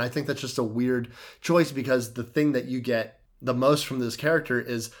else. And I think that's just a weird choice, because the thing that you get the most from this character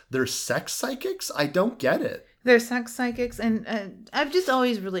is they're sex psychics. I don't get it. They're sex psychics, and I've just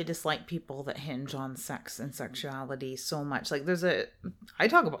always really disliked people that hinge on sex and sexuality so much. Like, I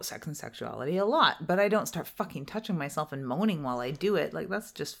talk about sex and sexuality a lot, but I don't start fucking touching myself and moaning while I do it. Like,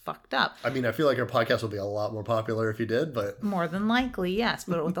 that's just fucked up. I mean, I feel like our podcast would be a lot more popular if you did, but... More than likely, yes,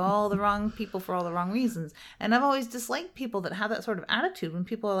 but with all the wrong people for all the wrong reasons. And I've always disliked people that have that sort of attitude when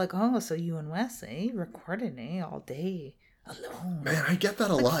people are like, oh, so you and Wes, recording, all day. Alone. Man, I get that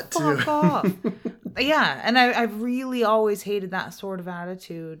a lot too. Fuck off. Yeah, and I've really always hated that sort of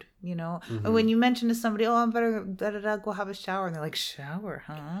attitude, you know. Mm-hmm. When you mention to somebody, oh, I'm better go have a shower, and they're like, shower,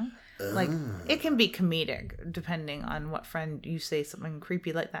 huh? Like, it can be comedic depending on what friend you say something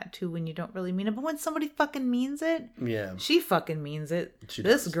creepy like that to when you don't really mean it. But when somebody fucking means it, yeah, she fucking means it.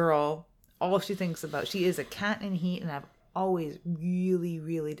 This girl, all she thinks about, she is a cat in heat, and I've always really,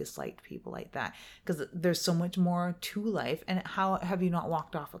 really disliked people like that, because there's so much more to life. And how have you not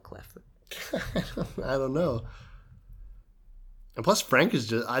walked off a cliff? I don't know. And plus, Frank is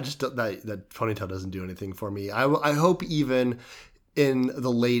that ponytail doesn't do anything for me. I hope even in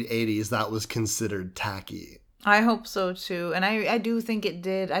the late 80s that was considered tacky. I hope so too. And I do think it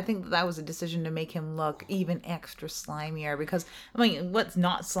did. I think that was a decision to make him look even extra slimier because, I mean, what's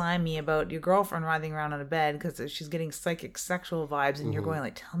not slimy about your girlfriend writhing around on a bed because she's getting psychic sexual vibes and you're going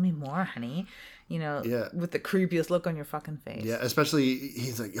like, tell me more, honey. You know, with the creepiest look on your fucking face. Yeah, especially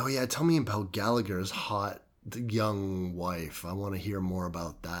he's like, oh yeah, tell me about Gallagher's hot young wife. I want to hear more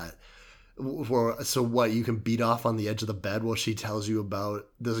about that. So what, you can beat off on the edge of the bed while she tells you about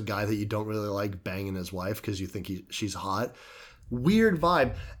this guy that you don't really like banging his wife because you think she's hot? Weird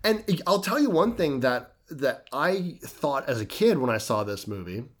vibe. And I'll tell you one thing that I thought as a kid when I saw this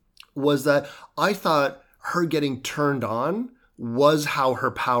movie was that I thought her getting turned on was how her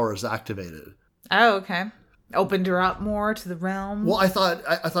powers activated. Oh, okay. Opened her up more to the realm. Well, I thought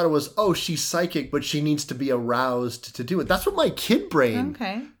it was, oh, she's psychic, but she needs to be aroused to do it. That's what my kid brain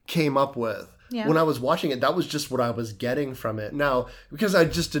came up with. Yeah. When I was watching it, that was just what I was getting from it. Now, because I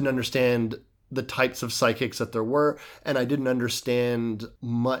just didn't understand the types of psychics that there were, and I didn't understand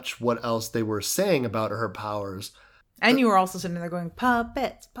much what else they were saying about her powers. And you were also sitting there going,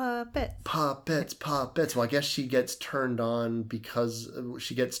 puppets, puppets. Puppets, puppets. Well, I guess she gets turned on because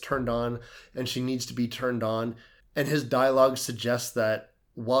she gets turned on and she needs to be turned on. And his dialogue suggests that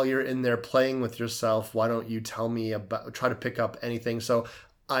while you're in there playing with yourself, why don't you try to pick up anything? So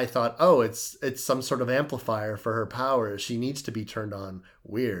I thought, oh, it's some sort of amplifier for her powers. She needs to be turned on.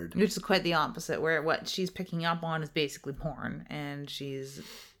 Weird. Which is quite the opposite, where what she's picking up on is basically porn. And she's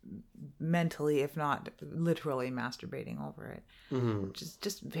mentally, if not literally, masturbating over it, which is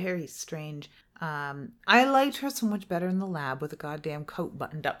just very strange. I liked her so much better in the lab with a goddamn coat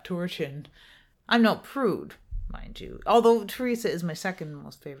buttoned up to her chin. I'm no prude, mind you, although Teresa is my second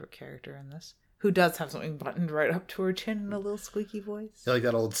most favorite character in this, who does have something buttoned right up to her chin in a little squeaky voice. You like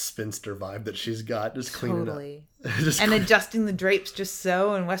that old spinster vibe that she's got, just cleaning it up. And adjusting the drapes just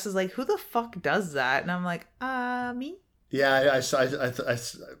so, and Wes is like, who the fuck does that? And I'm like, me? Yeah, I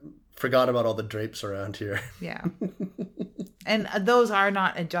forgot about all the drapes around here. Yeah. And those are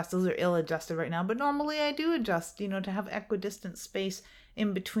not adjusted. Those are ill-adjusted right now. But normally I do adjust, to have equidistant space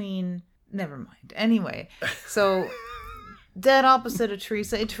in between. Never mind. Anyway, so dead opposite of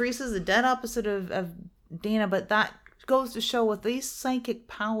Teresa. Teresa's the dead opposite of Dana, but that goes to show with these psychic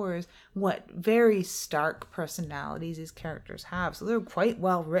powers what very stark personalities these characters have. So they're quite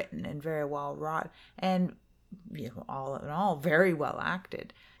well written and very well wrought. And all in all, very well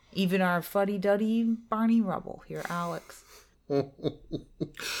acted. Even our fuddy-duddy Barney Rubble here, Alex.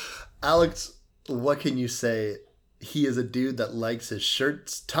 Alex, what can you say? He is a dude that likes his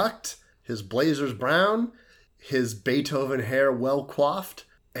shirts tucked, his blazers brown, his Beethoven hair well coiffed,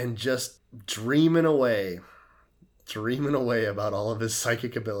 and just dreaming away about all of his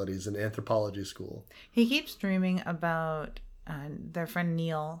psychic abilities in anthropology school. He keeps dreaming about their friend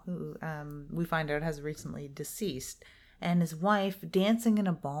Neil, who we find out has recently deceased, and his wife dancing in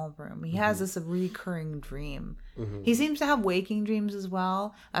a ballroom. He has this recurring dream. He seems to have waking dreams as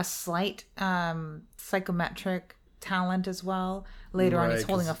well, a slight psychometric talent as well. Later on, he's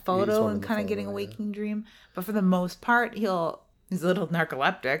holding a photo and kind of getting a waking dream. But for the most part, he's a little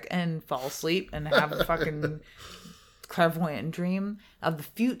narcoleptic and fall asleep and have a fucking clairvoyant dream of the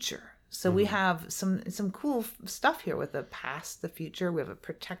future. So we have some cool stuff here with the past, the future. We have a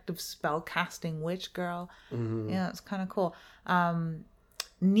protective spell casting witch girl. Yeah, it's kind of cool.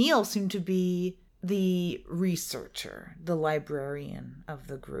 Neil seemed to be the researcher, the librarian of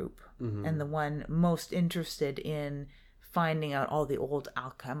the group, and the one most interested in finding out all the old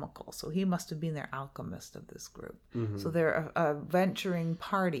alchemical. So he must have been their alchemist of this group. So they're a venturing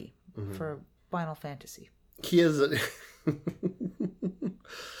party for Final Fantasy. He is a...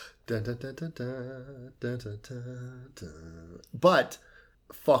 But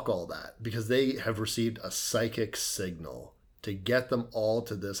fuck all that, because they have received a psychic signal to get them all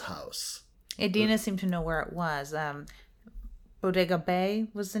to this house. Dina seemed to know where it was. Bodega Bay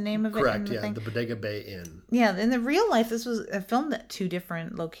was the name of it. Correct, the Bodega Bay Inn. Yeah, in the real life, this was filmed at two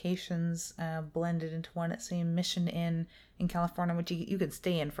different locations, blended into one. It's the Mission Inn in California, which you could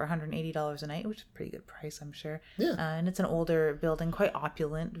stay in for $180 a night, which is a pretty good price, I'm sure. Yeah. And it's an older building, quite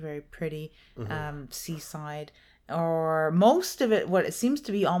opulent, very pretty, seaside. Or most of it, what it seems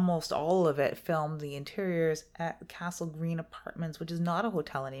to be almost all of it, filmed the interiors at Castle Green Apartments, which is not a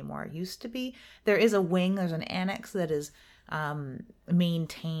hotel anymore. It used to be. There is a wing, there's an annex that is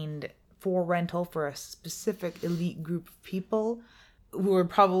maintained for rental for a specific elite group of people who are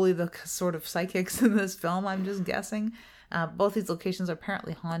probably the sort of psychics in this film, I'm just guessing. Both these locations are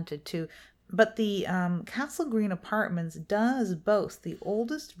apparently haunted too. But the Castle Green Apartments does boast the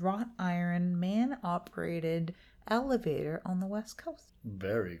oldest wrought iron man-operated elevator on the West Coast.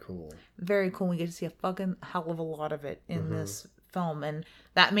 Very cool. Very cool. We get to see a fucking hell of a lot of it in this film, and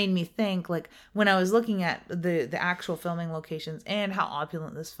that made me think, like, when I was looking at the actual filming locations and how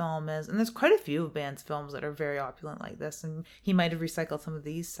opulent this film is, and there's quite a few of Band's films that are very opulent like this, and he might have recycled some of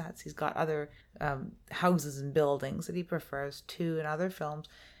these sets. He's got other houses and buildings that he prefers to in other films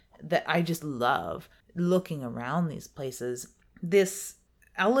that I just love looking around these places. This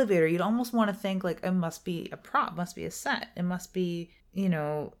elevator, you'd almost want to think like it must be a prop, must be a set, it must be, you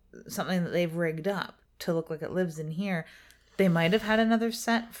know, something that they've rigged up to look like it lives in here. They might have had another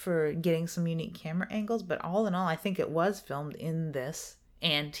set for getting some unique camera angles, but all in all, I think it was filmed in this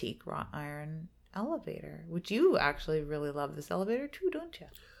antique wrought iron elevator, which you actually really love this elevator too, don't you?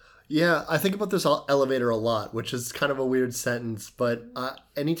 Yeah, I think about this elevator a lot, which is kind of a weird sentence, but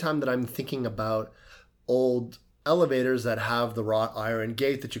anytime that I'm thinking about old elevators that have the wrought iron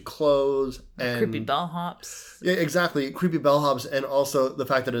gate that you close and creepy bellhops. Yeah, exactly, creepy bellhops, and also the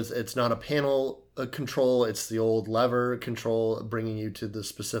fact that it's not a panel control, it's the old lever control bringing you to the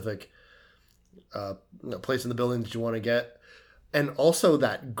specific place in the building that you want to get, and also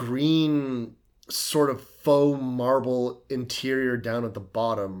that green sort of faux marble interior down at the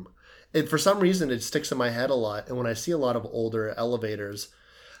bottom. For some reason, it sticks in my head a lot. And when I see a lot of older elevators,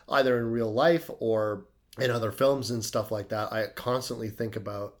 either in real life or in other films and stuff like that, I constantly think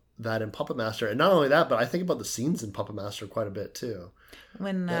about that in Puppet Master. And not only that, but I think about the scenes in Puppet Master quite a bit too.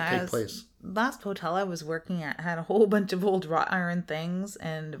 When that take place. Last hotel I was working at had a whole bunch of old wrought iron things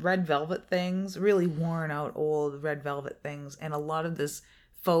and red velvet things, really worn out old red velvet things, and a lot of this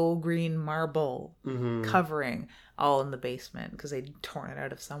faux green marble covering all in the basement because they'd torn it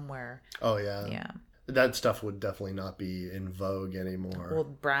out of somewhere. Oh, yeah. Yeah. That stuff would definitely not be in vogue anymore.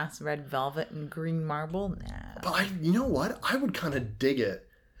 Old brass, red velvet, and green marble? Nah. But you know what? I would kind of dig it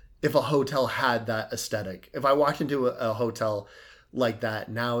if a hotel had that aesthetic. If I walked into a hotel like that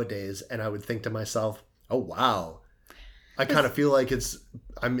nowadays and I would think to myself, oh, wow. I kind of feel like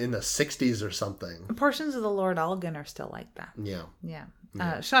I'm in the 60s or something. Portions of the Lord Elgin are still like that. Yeah. Yeah.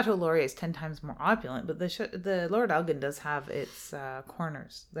 Chateau Laurier is 10 times more opulent, but the Lord Elgin does have its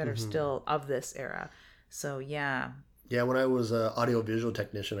corners that are still of this era. So, yeah. Yeah, when I was an audiovisual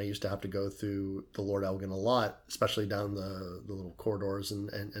technician, I used to have to go through the Lord Elgin a lot, especially down the little corridors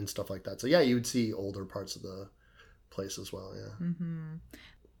and stuff like that. So, yeah, you would see older parts of the place as well, yeah. Mm-hmm.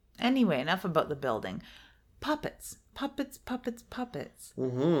 Anyway, enough about the building. Puppets. Puppets, puppets, puppets.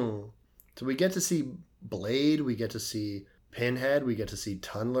 Mm-hmm. So we get to see Blade, we get to see Pinhead, we get to see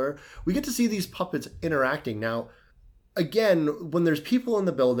Tunneler. We get to see these puppets interacting. Now, again, when there's people in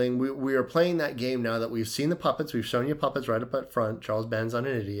the building, we are playing that game now that we've seen the puppets. We've shown you puppets right up at front. Charles Band's not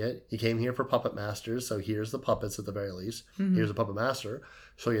an idiot. He came here for Puppet Masters, so here's the puppets at the very least. Mm-hmm. Here's a Puppet Master.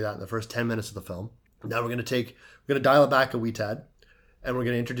 Show you that in the first 10 minutes of the film. Now we're going to dial it back a wee tad, and we're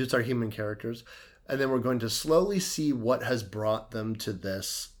going to introduce our human characters. And then we're going to slowly see what has brought them to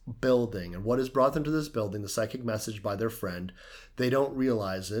this building. And what has brought them to this building, the psychic message by their friend. They don't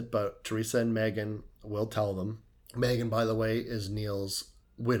realize it, but Teresa and Megan will tell them. Megan, by the way, is Neil's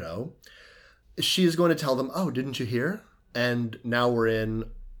widow. She is going to tell them, oh, didn't you hear? And now we're in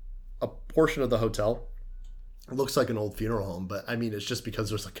a portion of the hotel. It looks like an old funeral home, but I mean, it's just because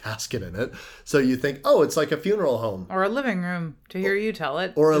there's a casket in it. So you think, oh, it's like a funeral home. Or a living room, to hear you tell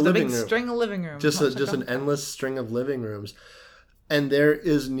it. Or there's a living big room. String of living rooms. Just an endless string of living rooms. And there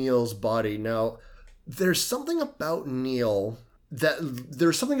is Neil's body. Now, there's something about Neil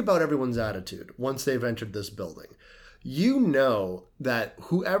there's something about everyone's attitude once they've entered this building. You know that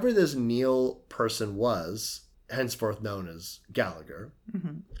whoever this Neil person was, henceforth known as Gallagher,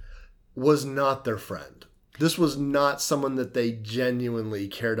 was not their friend. This was not someone that they genuinely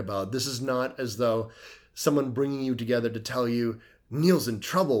cared about. This is not as though someone bringing you together to tell you, Neil's in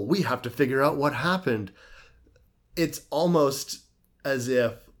trouble. We have to figure out what happened. It's almost as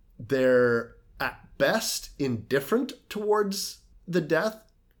if they're at best indifferent towards the death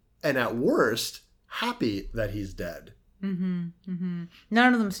and at worst happy that he's dead. None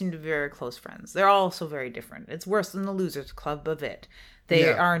of them seem to be very close friends. They're all so very different. It's worse than the Losers Club of it. They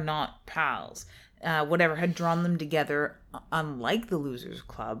are not pals. Whatever had drawn them together, unlike the Losers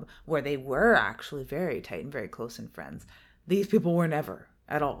Club, where they were actually very tight and very close and friends, these people were never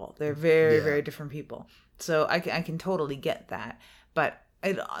at all. They're very, very different people. So I can totally get that. But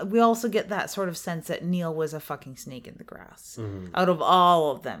we also get that sort of sense that Neil was a fucking snake in the grass. Out of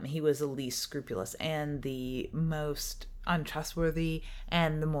all of them, he was the least scrupulous and the most untrustworthy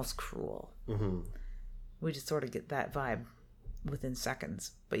and the most cruel. We just sort of get that vibe within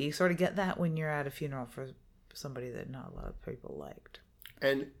seconds. But you sort of get that when you're at a funeral for somebody that not a lot of people liked.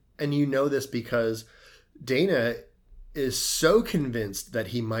 And you know this because Dana is so convinced that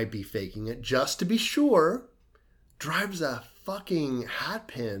he might be faking it, just to be sure, drives a fucking hat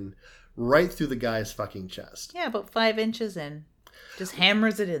pin right through the guy's fucking chest. Yeah, about 5 inches in. Just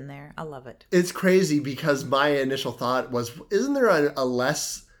hammers it in there. I love it. It's crazy because my initial thought was, isn't there a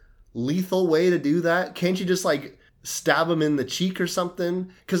less lethal way to do that? Can't you just like stab him in the cheek or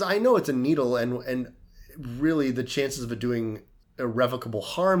something? Because I know it's a needle and really the chances of it doing irrevocable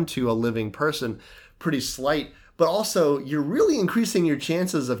harm to a living person pretty slight. But also, you're really increasing your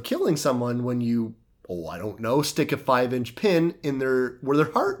chances of killing someone when you, I don't know, stick a 5-inch pin in where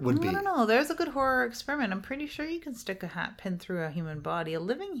their heart would be. I don't know. There's a good horror experiment. I'm pretty sure you can stick a hat pin through a human body, a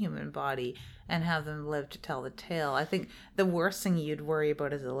living human body, and have them live to tell the tale. I think the worst thing you'd worry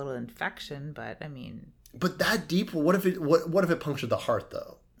about is a little infection, but I mean... But that deep, what if it punctured the heart,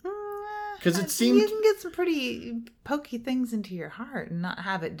 though? Because it seemed... You can get some pretty pokey things into your heart and not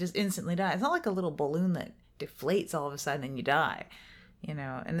have it just instantly die. It's not like a little balloon that deflates all of a sudden and you die, you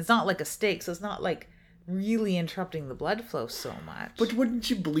know? And it's not like a stake, so it's not like really interrupting the blood flow so much. But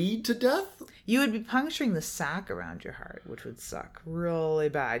wouldn't you bleed to death? You would be puncturing the sac around your heart, which would suck really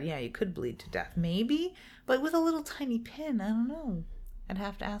bad. Yeah, you could bleed to death, maybe. But with a little tiny pin, I don't know. I'd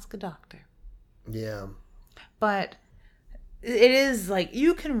have to ask a doctor. Yeah. But... it is like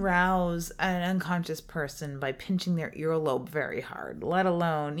you can rouse an unconscious person by pinching their earlobe very hard, let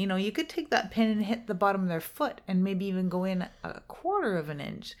alone, you could take that pin and hit the bottom of their foot and maybe even go in a quarter of an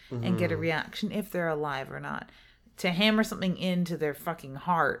inch and get a reaction if they're alive or not. To hammer something into their fucking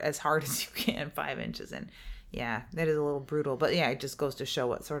heart as hard as you can, 5 inches in. Yeah, that is a little brutal. But yeah, it just goes to show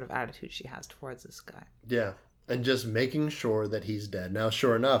what sort of attitude she has towards this guy. Yeah, and just making sure that he's dead. Now,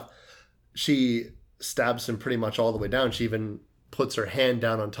 sure enough, she... stabs him pretty much all the way down. She even puts her hand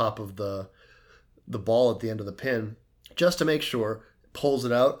down on top of the ball at the end of the pin just to make sure, pulls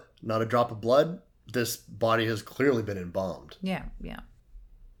it out, not a drop of blood. This body has clearly been embalmed. Yeah.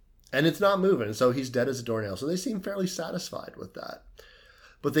 And it's not moving, so he's dead as a doornail. So they seem fairly satisfied with that.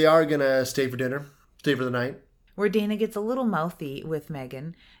 But they are going to stay for dinner, stay for the night. Where Dana gets a little mouthy with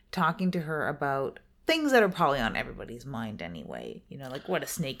Megan, talking to her about things that are probably on everybody's mind anyway. Like what a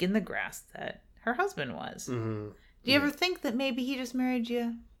snake in the grass that her husband was. Mm-hmm. Do you ever think that maybe he just married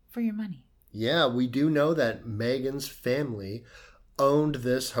you for your money? Yeah, we do know that Megan's family owned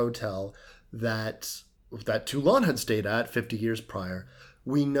this hotel that Toulon had stayed at 50 years prior.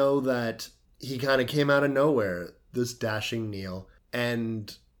 We know that he kind of came out of nowhere, this dashing Neil.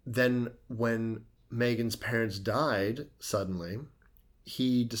 And then when Megan's parents died suddenly,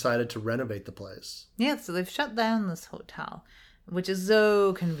 he decided to renovate the place. Yeah, so they've shut down this hotel. Which is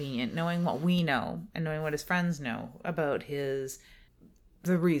so convenient, knowing what we know and knowing what his friends know about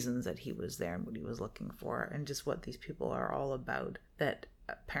the reasons that he was there and what he was looking for and just what these people are all about that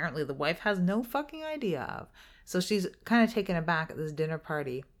apparently the wife has no fucking idea of. So she's kind of taken aback at this dinner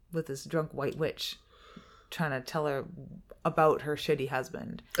party with this drunk white witch trying to tell her about her shitty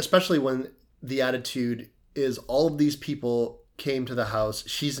husband. Especially when the attitude is all of these people came to the house.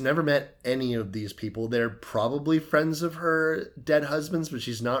 She's never met any of these people. They're probably friends of her dead husband's, but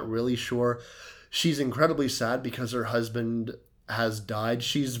she's not really sure. She's incredibly sad because her husband has died.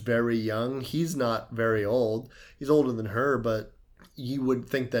 She's very young. He's not very old. He's older than her, but you would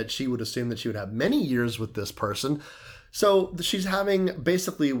think that she would assume that she would have many years with this person. So she's having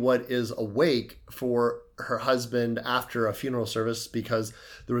basically what is a wake for her husband after a funeral service because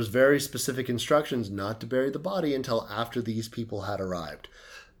there was very specific instructions not to bury the body until after these people had arrived.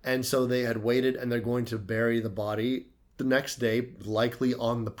 And so they had waited and they're going to bury the body the next day, likely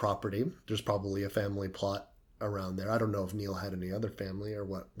on the property. There's probably a family plot around there. I don't know if Neil had any other family or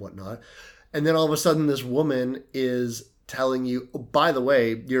whatnot. And then all of a sudden this woman is telling you, oh, by the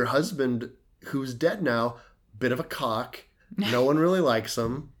way, your husband who's dead now, bit of a cock. No one really likes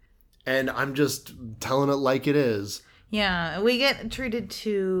him. And I'm just telling it like it is. Yeah, we get treated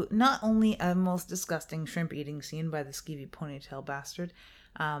to not only a most disgusting shrimp eating scene by the skeevy ponytail bastard.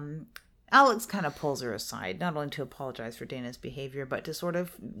 Alex kind of pulls her aside, not only to apologize for Dana's behavior, but to sort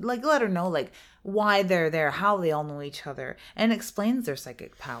of let her know why they're there, how they all know each other, and explains their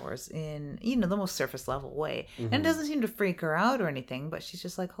psychic powers in the most surface level way. Mm-hmm. And it doesn't seem to freak her out or anything, but she's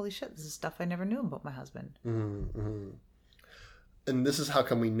just like, holy shit, this is stuff I never knew about my husband. Mm-hmm. And this is how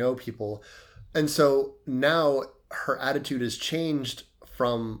come we know people. And so now her attitude has changed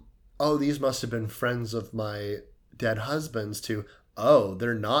from, oh, these must have been friends of my dead husband's to, oh,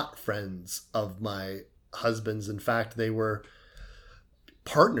 they're not friends of my husband's. In fact, they were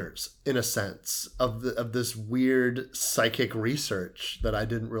partners in a sense of this weird psychic research that I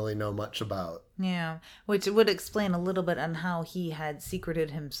didn't really know much about. Yeah, which would explain a little bit on how he had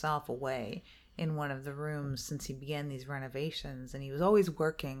secreted himself away in one of the rooms since he began these renovations, and he was always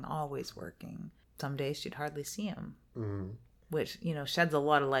working, always working. Some days she'd hardly see him, which, you know, sheds a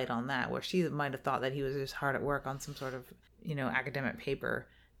lot of light on that, where she might have thought that he was just hard at work on some sort of, you know, academic paper.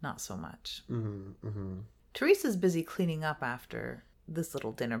 Not so much. Teresa's busy cleaning up after this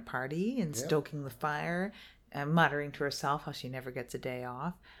little dinner party and stoking the fire and muttering to herself how she never gets a day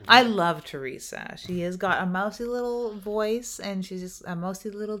off. I love Teresa. She has got a mousy little voice and she's just a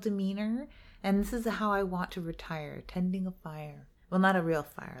mousy little demeanor. And this is how I want to retire, tending a fire. Well, not a real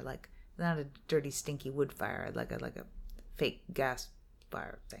fire, like not a dirty, stinky wood fire, like a fake gas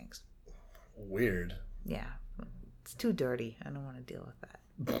fire. Thanks. Weird. Yeah, it's too dirty. I don't want to deal with that.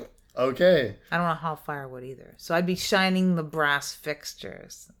 Okay. I don't want to haul firewood either. So I'd be shining the brass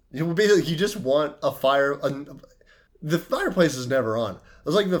fixtures. It would be like you just want a fire. The fireplace is never on. It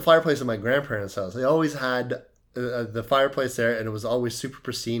was like the fireplace at my grandparents' house. They always had the fireplace there, and it was always super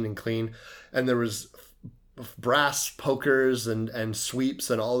pristine and clean. And there was brass pokers and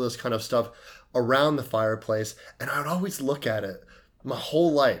sweeps and all this kind of stuff around the fireplace. And I would always look at it my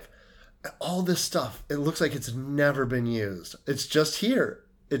whole life. All this stuff, it looks like it's never been used. It's just here.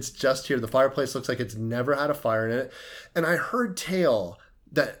 It's just here. The fireplace looks like it's never had a fire in it. And I heard tale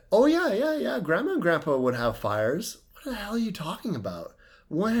that, oh yeah, Grandma and Grandpa would have fires. What the hell are you talking about?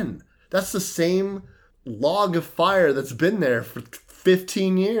 When? That's the same log of fire that's been there for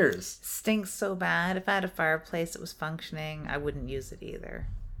 15 years. Stinks so bad. If I had a fireplace that was functioning, I wouldn't use it either.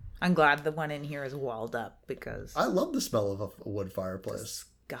 I'm glad the one in here is walled up because... I love the smell of a wood fireplace.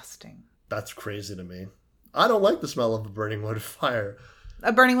 Disgusting. That's crazy to me. I don't like the smell of a burning wood fire.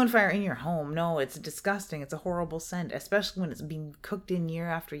 A burning wood fire in your home. No, it's disgusting. It's a horrible scent, especially when it's being cooked in year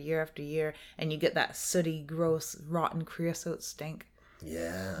after year after year and you get that sooty, gross, rotten creosote stink.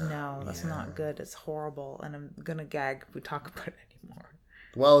 Yeah. No, that's not good. It's horrible. And I'm going to gag if we talk about it anymore.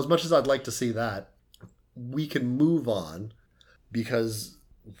 Well, as much as I'd like to see that, we can move on because,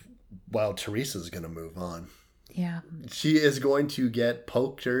 well, Teresa's going to move on. Yeah. She is going to get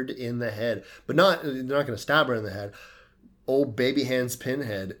poked in the head. But they're not going to stab her in the head. Old baby hands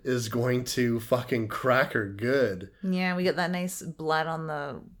Pinhead is going to fucking crack her good. Yeah, we get that nice blood on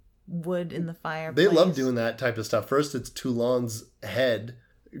the wood in the fireplace. They love doing that type of stuff. First, it's Toulon's head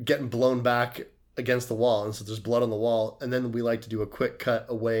getting blown back against the wall, and so there's blood on the wall. And then we like to do a quick cut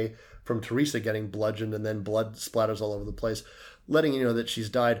away from Teresa getting bludgeoned, and then blood splatters all over the place, letting you know that she's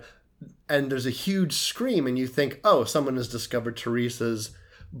died. And there's a huge scream, and you think, oh, someone has discovered Teresa's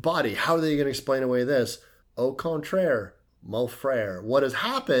body. How are they going to explain away this? Au contraire. Mon frere. What has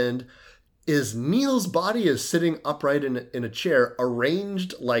happened is Neil's body is sitting upright in a chair,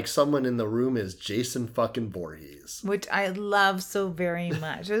 arranged like someone in the room is Jason fucking Voorhees. Which I love so very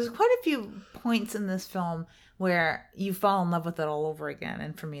much. There's quite a few points in this film where you fall in love with it all over again.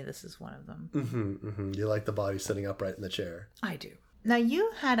 And for me, this is one of them. You like the body sitting upright in the chair. I do. Now,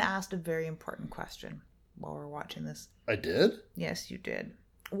 you had asked a very important question while we were watching this. I did? Yes, you did.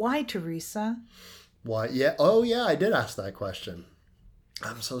 Why Teresa? Why? Yeah. Oh, yeah, I did ask that question.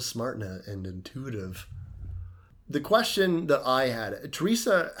 I'm so smart and intuitive. The question that I had,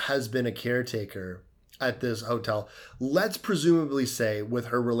 Teresa has been a caretaker at this hotel. Let's presumably say with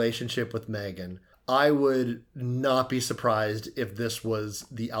her relationship with Megan, I would not be surprised if this was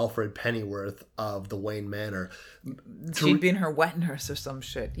the Alfred Pennyworth of the Wayne Manor. She'd been her wet nurse or some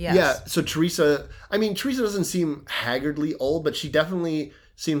shit. Yes. Yeah. So Teresa doesn't seem haggardly old, but she definitely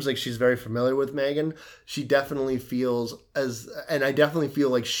seems like she's very familiar with Megan. She definitely feels and I definitely feel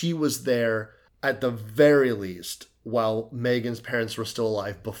like she was there at the very least while Megan's parents were still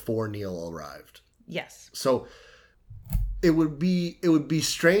alive before Neil arrived. Yes. So it would be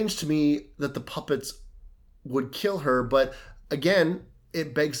strange to me that the puppets would kill her, but again,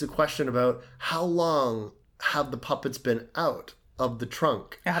 it begs the question about how long have the puppets been out of the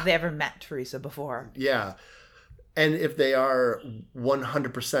trunk? Have they ever met Teresa before? Yeah. And if they are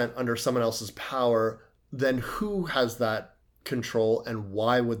 100% under someone else's power, then who has that control and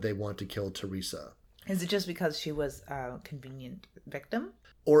why would they want to kill Teresa? Is it just because she was a convenient victim?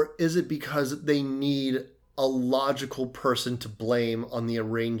 Or is it because they need a logical person to blame on the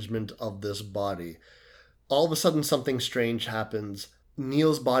arrangement of this body? All of a sudden something strange happens.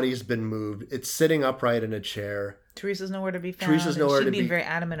 Neil's body's been moved. It's sitting upright in a chair. Teresa's nowhere to be found. She'd been very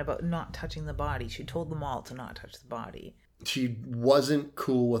adamant about not touching the body. She told them all to not touch the body. She wasn't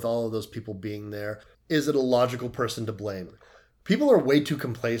cool with all of those people being there. Is it a logical person to blame? People are way too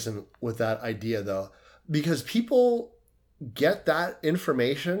complacent with that idea, though, because people get that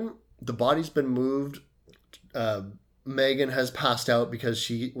information. The body's been moved. Megan has passed out because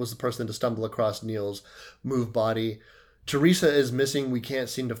she was the person to stumble across Neil's moved body. Teresa is missing. We can't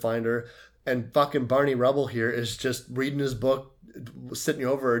seem to find her. And fucking Barney Rubble here is just reading his book, sitting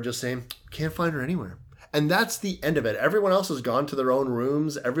over her, just saying, can't find her anywhere. And that's the end of it. Everyone else has gone to their own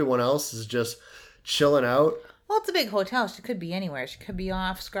rooms. Everyone else is just chilling out. Well, it's a big hotel. She could be anywhere. She could be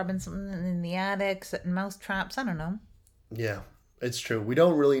off scrubbing something in the attic, setting mouse traps. I don't know. Yeah, it's true. We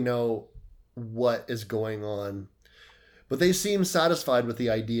don't really know what is going on. But they seem satisfied with the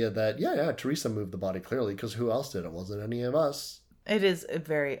idea that, yeah, Teresa moved the body clearly, because who else did? It wasn't any of us. It is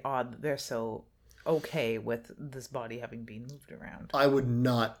very odd that they're so okay with this body having been moved around. I would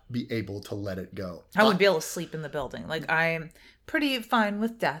not be able to let it go. I wouldn't be able to sleep in the building. Like, I'm pretty fine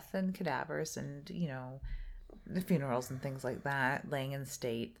with death and cadavers and, the funerals and things like that, laying in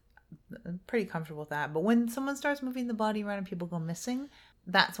state. I'm pretty comfortable with that. But when someone starts moving the body around and people go missing,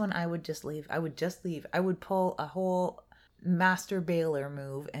 that's when I would just leave. I would pull a whole master bailer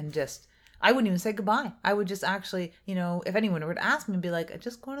move and I wouldn't even say goodbye. I would just actually, if anyone were to ask me, be like,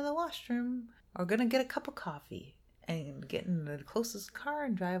 just going to the washroom or going to get a cup of coffee and get in the closest car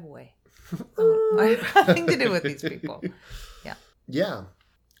and drive away. I have nothing to do with these people. Yeah. Yeah.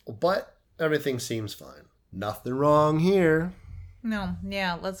 But everything seems fine. Nothing wrong here. No.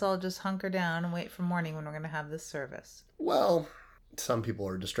 Yeah. Let's all just hunker down and wait for morning when we're going to have this service. Well, some people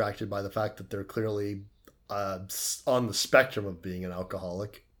are distracted by the fact that they're clearly on the spectrum of being an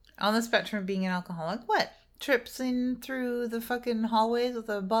alcoholic. On the spectrum of being an alcoholic? What? Trips in through the fucking hallways with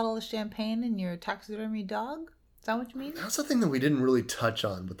a bottle of champagne and your taxidermy dog? Is that what you mean? That's the thing that we didn't really touch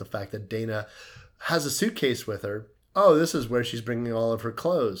on, with the fact that Dana has a suitcase with her. Oh, this is where she's bringing all of her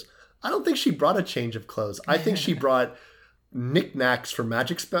clothes. I don't think she brought a change of clothes. I think she brought knickknacks for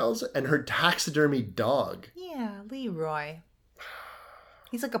magic spells and her taxidermy dog. Yeah, Leroy.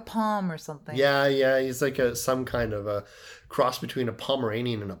 He's like a Pom or something. Yeah. He's like some kind of a cross between a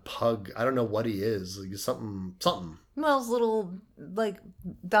Pomeranian and a pug. I don't know what he is. Like something. Well, those little, like,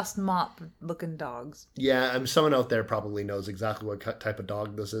 dust mop looking dogs. Yeah, someone out there probably knows exactly what type of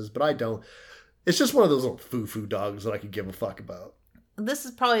dog this is, but I don't. It's just one of those little foo-foo dogs that I could give a fuck about. This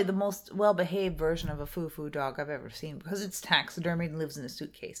is probably the most well-behaved version of a foo-foo dog I've ever seen, because it's taxidermied and lives in a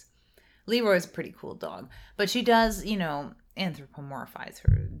suitcase. Leroy's a pretty cool dog, but she does, anthropomorphize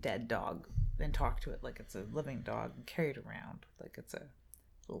her dead dog and talk to it like it's a living dog and carry it around like it's a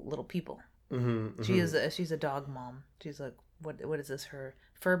little people. Mm-hmm. She's a dog mom. She's like, what is this, her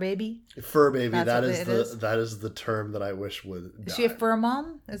fur baby? Fur baby. That is the term that I wish would die. Is she a fur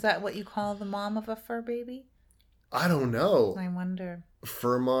mom? Is that what you call the mom of a fur baby? I don't know. I wonder.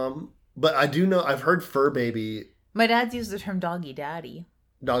 Fur mom, but I do know. I've heard fur baby. My dad's used the term doggy daddy.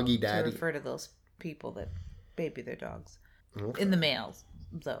 Doggy daddy. To refer to those people that baby their dogs. Okay. In the males,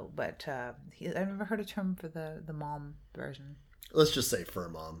 though. But I've never heard a term for the mom version. Let's just say fur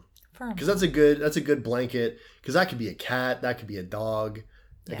mom. Fur mom. Because that's a good blanket. Because that could be a cat. That could be a dog.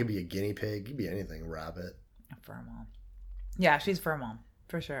 That could be a guinea pig. It could be anything. Rabbit. A fur mom. Yeah, she's fur mom.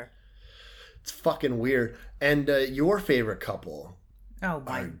 For sure. It's fucking weird. And your favorite couple. Oh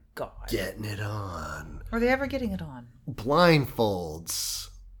my God. Getting it on. Are they ever getting it on? Blindfolds.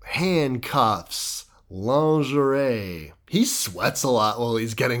 Handcuffs. Lingerie. He sweats a lot while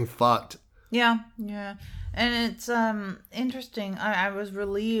he's getting fucked. Yeah. And it's interesting. I was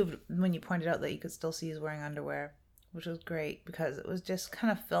relieved when you pointed out that you could still see he's wearing underwear, which was great, because it was just kind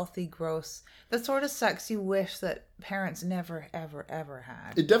of filthy, gross. The sort of sex you wish that parents never, ever, ever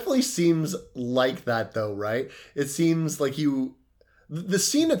had. It definitely seems like that, though, right? It seems like the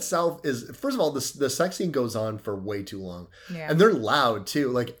scene itself is, first of all, the sex scene goes on for way too long. Yeah. And they're loud, too.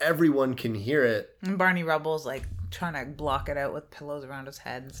 Like, everyone can hear it. And Barney Rubble's, like, trying to block it out with pillows around his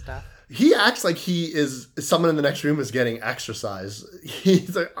head and stuff. He acts like he is, someone in the next room is getting exercise.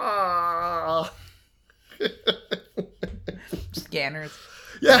 He's like, ah. Scanners.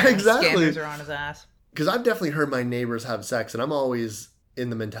 Yeah, exactly. Scanners are on his ass. Because I've definitely heard my neighbors have sex, and I'm always in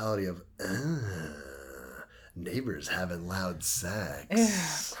the mentality of, neighbors having loud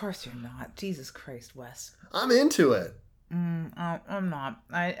sex. Of course you're not. Jesus Christ, Wes. I'm into it. I'm not.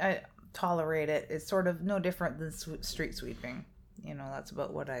 I tolerate it. It's sort of no different than street sweeping. That's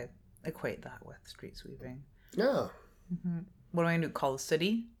about what I equate that with, street sweeping. Yeah. Mm-hmm. What am I going to do, call the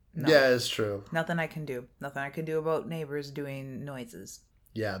city? No. Yeah, it's true. Nothing I can do. Nothing I can do about neighbors doing noises.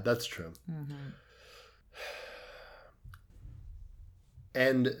 Yeah, that's true. Mm-hmm.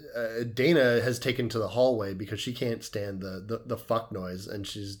 And Dana has taken to the hallway because she can't stand the fuck noise. And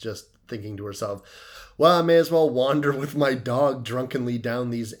she's just thinking to herself, well, I may as well wander with my dog drunkenly down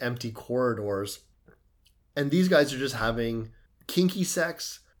these empty corridors. and these guys are just having kinky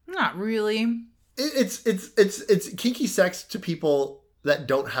sex. Not really. It's kinky sex to people that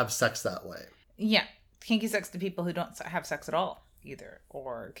don't have sex that way. Yeah. Kinky sex to people who don't have sex at all either.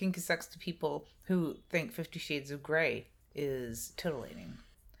 Or kinky sex to people who think 50 Shades of Grey is titillating.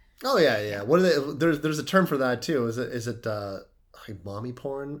 Oh, yeah. What are they? There's a term for that, too. Is it like mommy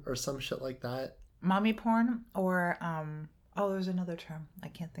porn or some shit like that? Mommy porn? Or, there's another term I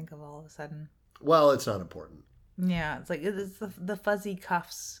can't think of all of a sudden. Well, it's not important. Yeah, it's like it's the fuzzy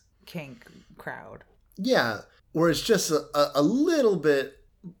cuffs kink crowd. Yeah, where it's just a little bit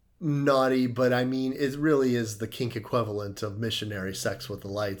naughty, but I mean, it really is the kink equivalent of missionary sex with the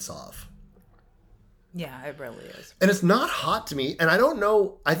lights off. Yeah, it really is. And it's not hot to me, and I don't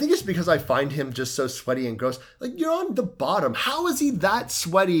know, I think it's because I find him just so sweaty and gross. Like, you're on the bottom. How is he that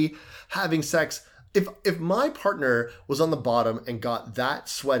sweaty having sex? If my partner was on the bottom and got that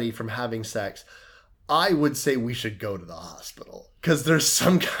sweaty from having sex, I would say we should go to the hospital because there's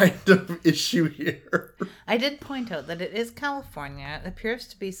some kind of issue here. I did point out that it is California. It appears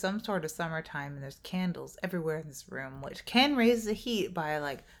to be some sort of summertime, and there's candles everywhere in this room, which can raise the heat by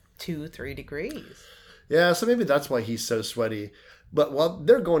like 2-3 degrees. Yeah, so maybe that's why he's so sweaty. But while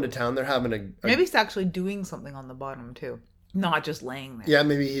they're going to town, they're having a maybe he's actually doing something on the bottom too, not just laying there. Yeah,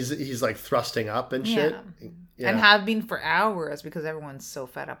 maybe he's like thrusting up and shit. Yeah. And have been for hours because everyone's so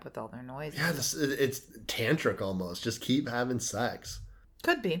fed up with all their noises. Yeah, it's tantric almost. Just keep having sex.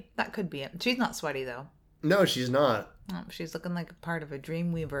 Could be. That could be it. She's not sweaty though. No, she's not. Oh, she's looking like a part of a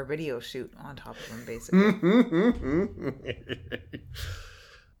Dreamweaver video shoot on top of him, basically.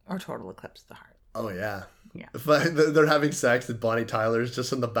 Or Total Eclipse of the Heart. Oh, yeah. Yeah. They're having sex and Bonnie Tyler's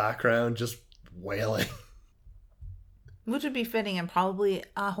just in the background, just wailing. Which would be fitting and probably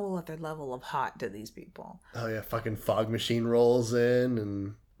a whole other level of hot to these people. Oh, yeah. Fucking fog machine rolls in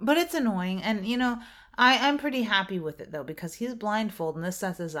and... But it's annoying. And, you know, I'm pretty happy with it, though, because he's blindfolded and this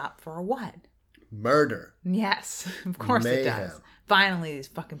sets us up for what? Murder. Yes. Of course Mayhem. It does. Finally, these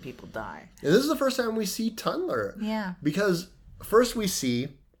fucking people die. And this is the first time we see Tundler. Yeah. Because first we see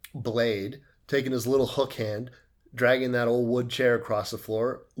Blade taking his little hook hand, dragging that old wood chair across the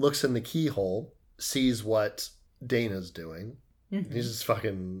floor, looks in the keyhole, sees what Dana's doing. Mm-hmm. He's just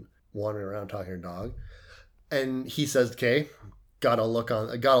fucking wandering around talking to her dog. And he says, okay, got a lock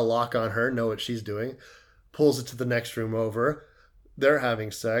on her, know what she's doing. Pulls it to the next room over. They're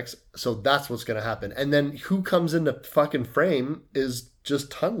having sex. So that's what's going to happen. And then who comes into fucking frame is just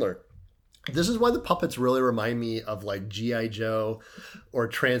Tundler. This is why the puppets really remind me of like G.I. Joe or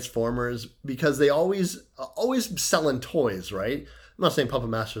Transformers, because they always selling toys, right? I'm not saying Puppet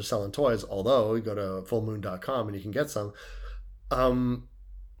Master is selling toys, although you go to fullmoon.com and you can get some.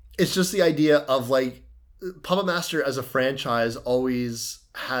 It's just the idea of like Puppet Master as a franchise always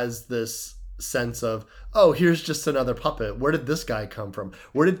has this sense of, oh, here's just another puppet. Where did this guy come from?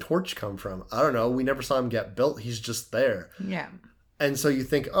 Where did Torch come from? I don't know. We never saw him get built. He's just there. Yeah. And so you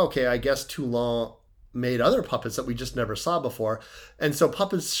think, okay, I guess Toulon made other puppets that we just never saw before. And so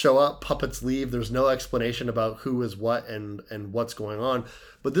puppets show up, puppets leave. There's no explanation about who is what and what's going on.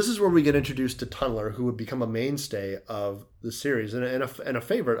 But this is where we get introduced to Tundler, who would become a mainstay of the series and a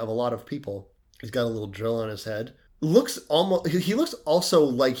favorite of a lot of people. He's got a little drill on his head. He looks also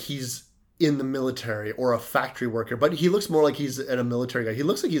like he's in the military or a factory worker, but he looks more like he's a military guy. He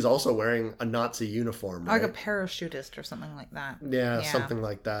looks like he's also wearing a Nazi uniform, right? Like a parachutist or something like that. Yeah, something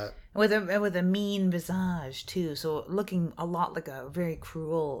like that. With a mean visage too, so looking a lot like a very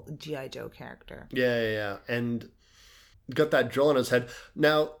cruel G.I. Joe character. Yeah. And got that drill on his head.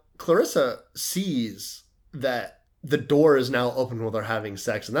 Now, Clarissa sees that the door is now open while they're having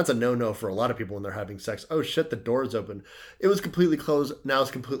sex, and that's a no-no for a lot of people when they're having sex. Oh shit, the door is open. It was completely closed, now it's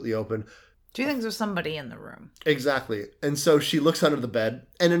completely open. She thinks there's somebody in the room. Exactly. And so she looks under the bed,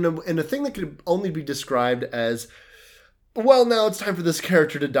 and in a thing that could only be described as, well, now it's time for this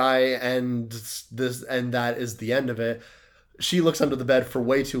character to die, and that is the end of it. She looks under the bed for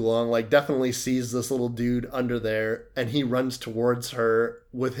way too long, like definitely sees this little dude under there, and he runs towards her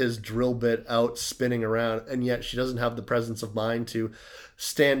with his drill bit out spinning around, and yet she doesn't have the presence of mind to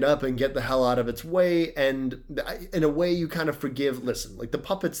stand up and get the hell out of its way. And in a way you kind of forgive, listen, like the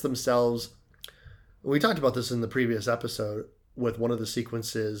puppets themselves, we talked about this in the previous episode with one of the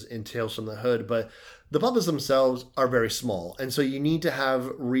sequences in Tales from the Hood, but the puppets themselves are very small, and so you need to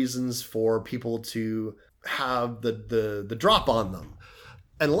have reasons for people to have the drop on them.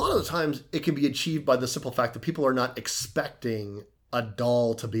 And a lot of the times it can be achieved by the simple fact that people are not expecting a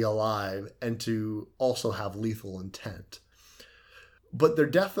doll to be alive and to also have lethal intent. but they're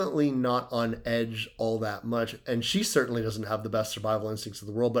definitely not on edge all that much. And she certainly doesn't have the best survival instincts in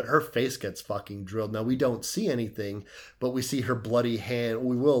the world, but her face gets fucking drilled. Now, we don't see anything, but we see her bloody hand.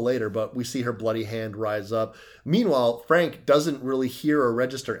 We will later, but we see her bloody hand rise up. Meanwhile, Frank doesn't really hear or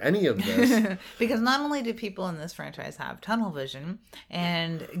register any of this. Because not only do people in this franchise have tunnel vision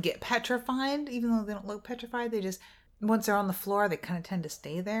and get petrified, even though they don't look petrified, they just, once they're on the floor, they kind of tend to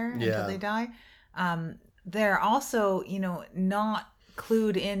stay there until they die. They're also, not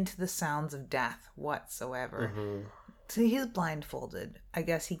clued into the sounds of death whatsoever. So he's blindfolded. I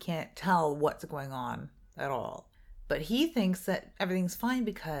guess he can't tell what's going on at all. But he thinks that everything's fine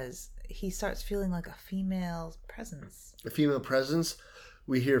because he starts feeling like a female presence. A female presence.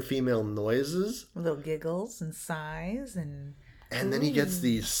 We hear female noises. Little giggles and sighs and then he gets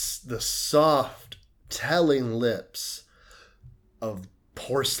the soft, telling lips of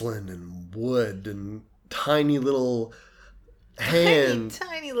porcelain and wood and tiny little hands.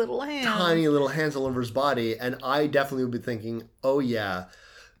 Tiny little hands. Tiny little hands all over his body. And I definitely would be thinking, oh yeah,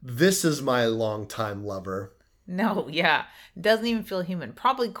 this is my longtime lover. No, yeah. Doesn't even feel human.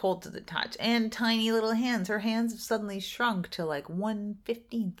 Probably cold to the touch. And tiny little hands. Her hands have suddenly shrunk to like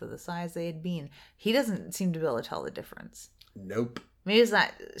 1/15 of the size they had been. He doesn't seem to be able to tell the difference. Nope. Maybe it's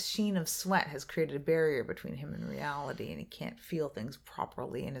that sheen of sweat has created a barrier between him and reality, and he can't feel things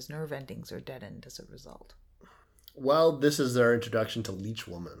properly, and his nerve endings are deadened as a result. Well, this is their introduction to Leech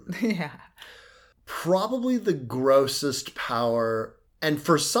Woman. Yeah. Probably the grossest power. And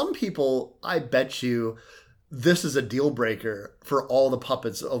for some people, I bet you this is a deal breaker for all the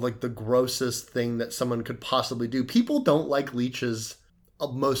puppets of like the grossest thing that someone could possibly do. People don't like leeches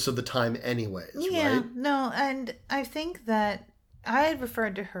most of the time anyways, right? No, and I think that I had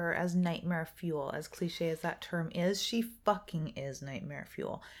referred to her as nightmare fuel, as cliche as that term is. She fucking is nightmare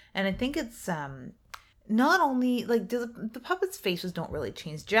fuel. And I think it's not only like the puppet's faces don't really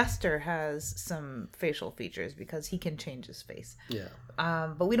change. Jester has some facial features because he can change his face. Yeah.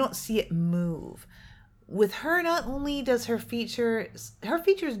 But we don't see it move. With her, not only does her features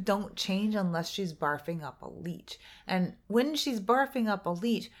don't change unless she's barfing up a leech. And when she's barfing up a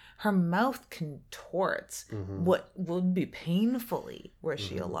leech, her mouth contorts what would be painfully were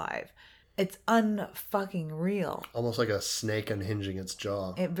she alive. It's unfucking real. Almost like a snake unhinging its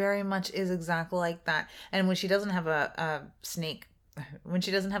jaw. It very much is exactly like that. And when she doesn't have a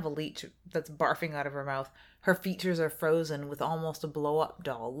leech that's barfing out of her mouth, her features are frozen with almost a blow-up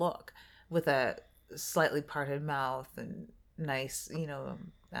doll look, with a slightly parted mouth and nice,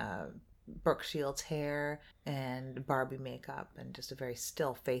 Brooke Shields hair and Barbie makeup and just a very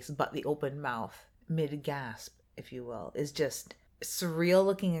still face, but the open mouth, mid-gasp, if you will, is just surreal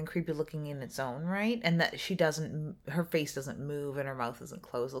looking and creepy looking in its own right. And that her face doesn't move and her mouth isn't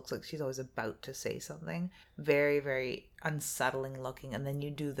closed. Looks like she's always about to say something. Very, very unsettling looking. And then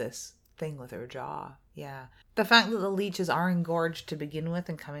you do this thing with her jaw. Yeah. The fact that the leeches are engorged to begin with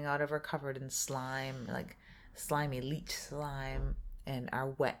and coming out of her covered in slime, like slimy leech slime, and are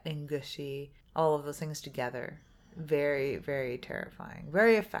wet and gushy, all of those things together. Very, very terrifying.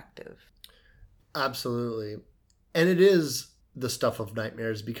 Very effective. Absolutely. And it is the stuff of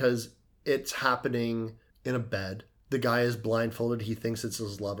nightmares because it's happening in a bed. The guy is blindfolded. He thinks it's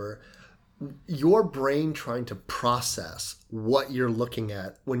his lover. Your brain trying to process what you're looking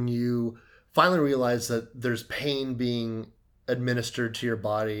at when you finally realize that there's pain being administered to your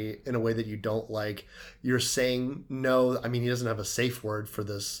body in a way that you don't like. You're saying no. I mean, he doesn't have a safe word for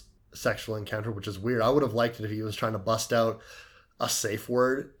this sexual encounter, which is weird. I would have liked it if he was trying to bust out a safe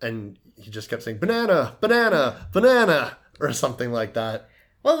word and he just kept saying banana, banana, banana, or something like that.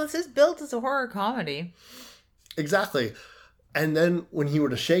 Well, this is built as a horror comedy. Exactly. And then when he were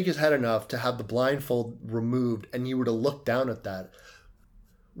to shake his head enough to have the blindfold removed and you were to look down at that,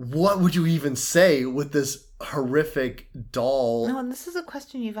 what would you even say with this horrific doll? No, and this is a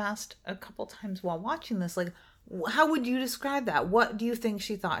question you've asked a couple times while watching this. Like, how would you describe that? What do you think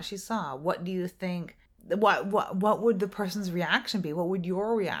she thought she saw? What do you think? What would the person's reaction be? What would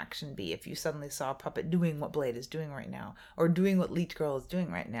your reaction be if you suddenly saw a puppet doing what Blade is doing right now, or doing what Leech Girl is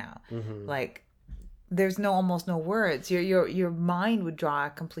doing right now? Mm-hmm. Like, there's almost no words. Your mind would draw a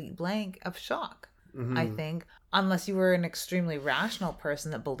complete blank of shock. Mm-hmm. I think, unless you were an extremely rational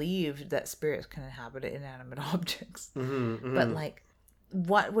person that believed that spirits can inhabit inanimate objects. Mm-hmm, mm-hmm. But like,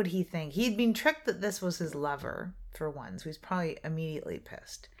 what would he think? He'd been tricked that this was his lover for one, so he's probably immediately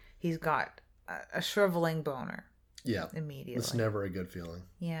pissed. He's got a shriveling boner. Yeah, immediately. It's never a good feeling.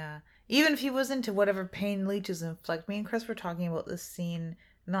 Yeah, even if he was into whatever pain leeches inflict. Me and Chris were talking about this scene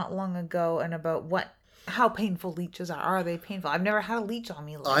not long ago and about how painful leeches are. Are they painful? I've never had a leech on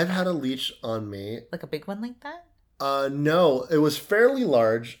me. I've had a leech on me. Like a big one like that? No, it was fairly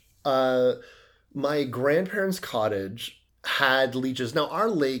large. My grandparents' cottage had leeches. Now, our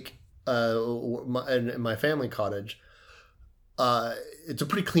lake and my family cottage, it's a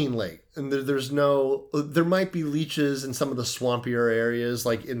pretty clean lake. And there might be leeches in some of the swampier areas,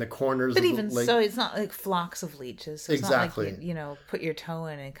 like in the corners But of even the lake. so, it's not like flocks of leeches. So it's Exactly. not like you put your toe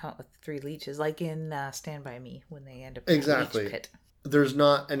in and come up with 3 leeches, like in Stand By Me when they end up Exactly. in a leech pit. There's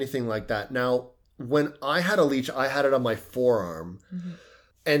not anything like that. Now, when I had a leech, I had it on my forearm. Mm-hmm.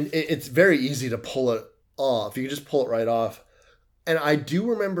 And it's very easy to pull it off. You can just pull it right off. And I do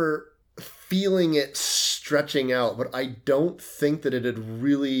remember feeling it stretching out, but I don't think that it had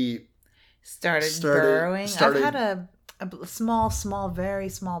really started burrowing. I've had a small, very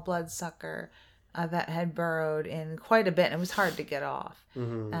small bloodsucker that had burrowed in quite a bit, and it was hard to get off.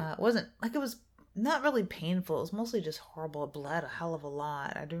 Mm-hmm. It wasn't like it was not really painful. It was mostly just horrible. It bled a hell of a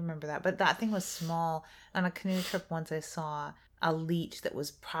lot. I do remember that. But that thing was small. On a canoe trip once, I saw a leech that was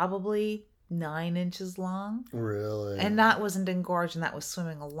probably 9 inches long. Really? And that wasn't engorged, and that was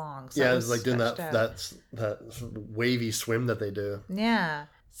swimming along. So yeah, it was like doing stretched that wavy swim that they do. Yeah.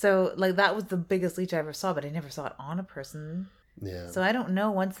 So, like, that was the biggest leech I ever saw, but I never saw it on a person. Yeah. So I don't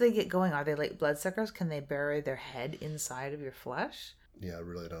know. Once they get going, are they like bloodsuckers? Can they bury their head inside of your flesh? Yeah, I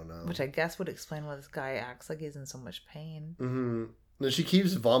really don't know. Which I guess would explain why this guy acts like he's in so much pain. Mm-hmm. And she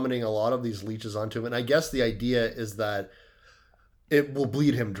keeps vomiting a lot of these leeches onto him, and I guess the idea is that it will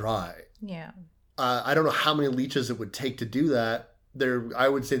bleed him dry. Yeah. I don't know how many leeches it would take to do that. I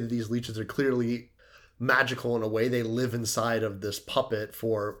would say that these leeches are clearly magical in a way. They live inside of this puppet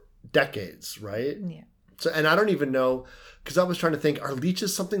for decades, right? Yeah. So, and I don't even know, because I was trying to think, are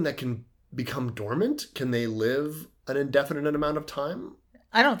leeches something that can become dormant? Can they live an indefinite amount of time?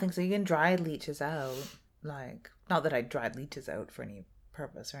 I don't think so. You can dry leeches out. Like, not that I dried leeches out for any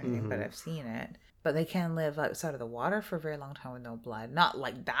purpose or anything, but I've seen it. But they can live outside of the water for a very long time with no blood. Not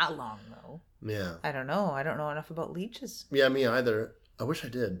like that long, though. Yeah. I don't know. I don't know enough about leeches. Yeah, me either. I wish I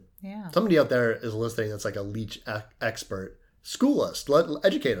did. Yeah. Somebody out there is listening that's like a leech expert. School us.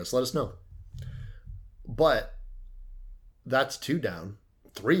 Educate us. Let us know. But that's 2 down.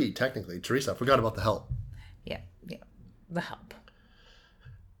 3, technically. Teresa, I forgot about the help. Yeah. Yeah. The help.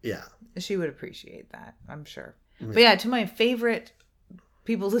 Yeah. She would appreciate that, I'm sure. But yeah, to my favorite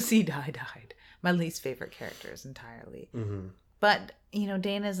people to see died. My least favorite characters entirely. Mm-hmm. But,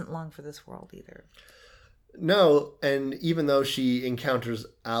 Dana isn't long for this world either. No, and even though she encounters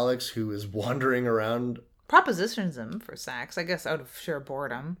Alex, who is wandering around, propositions him for sex, I guess, out of sheer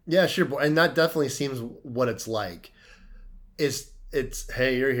boredom. Yeah, sure, and that definitely seems what it's like. It's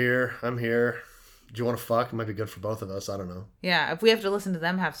hey, you're here, I'm here. Do you want to fuck? It might be good for both of us. I don't know. Yeah, if we have to listen to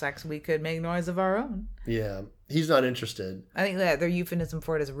them have sex, we could make noise of our own. Yeah, he's not interested. I think that their euphemism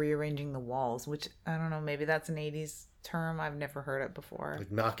for it is rearranging the walls, which, I don't know, maybe that's an 80s term. I've never heard it before.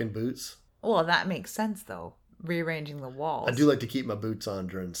 Like knocking boots? Well, that makes sense, though. Rearranging the walls. I do like to keep my boots on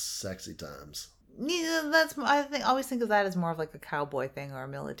during sexy times. Yeah, I always think of that as more of like a cowboy thing or a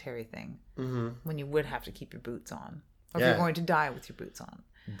military thing. Mm-hmm. When you would have to keep your boots on. Or if you're going to die with your boots on.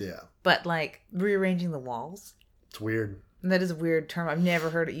 Yeah. But like rearranging the walls. It's weird. And that is a weird term. I've never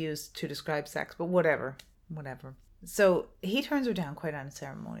heard it used to describe sex, but whatever. So he turns her down quite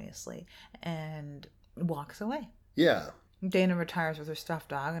unceremoniously and walks away. Yeah. Dana retires with her stuffed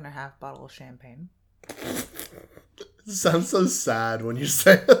dog and her half bottle of champagne. It sounds so sad when you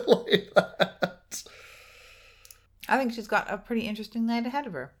say it like that. I think she's got a pretty interesting night ahead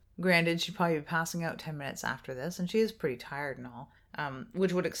of her. Granted, she'd probably be passing out 10 minutes after this, and she is pretty tired and all.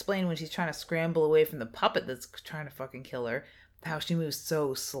 Which would explain when she's trying to scramble away from the puppet that's trying to fucking kill her, how she moves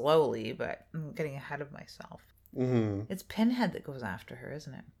so slowly, but I'm getting ahead of myself. Mm-hmm. It's Pinhead that goes after her,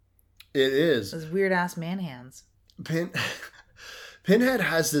 isn't it? It is. Those weird-ass man hands. Pinhead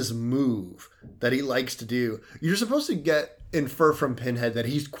has this move that he likes to do. You're supposed to infer from Pinhead that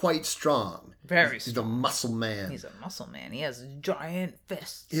he's quite strong. Very He's strong. a muscle man. He's a muscle man. He has giant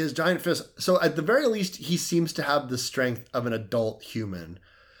fists. He has giant fists. So at the very least, he seems to have the strength of an adult human.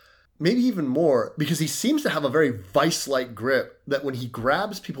 Maybe even more, because he seems to have a very vice-like grip that when he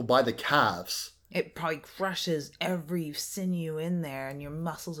grabs people by the calves... It probably crushes every sinew in there and your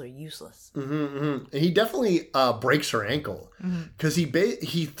muscles are useless. Mm-hmm, mm-hmm. And he definitely breaks her ankle. Because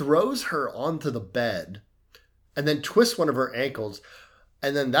he throws her onto the bed and then twists one of her ankles.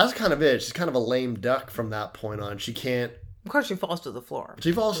 And then that's kind of it. She's kind of a lame duck from that point on. She can't... Of course she falls to the floor.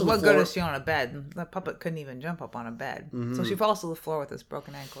 She falls to the floor. What good is she on a bed? The puppet couldn't even jump up on a bed. Mm-hmm. So she falls to the floor with this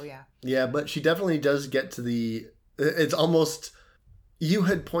broken ankle, yeah. Yeah, but she definitely does get to the... It's almost... You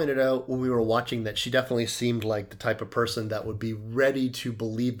had pointed out when we were watching that she definitely seemed like the type of person that would be ready to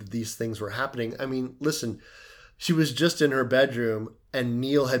believe that these things were happening. I mean, listen, she was just in her bedroom and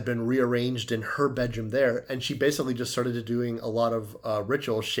Neil had been rearranged in her bedroom there. And she basically just started doing a lot of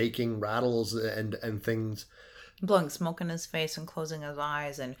rituals, shaking rattles and things. Blowing smoke in his face and closing his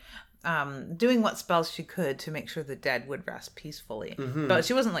eyes and doing what spells she could to make sure the dead would rest peacefully. Mm-hmm. But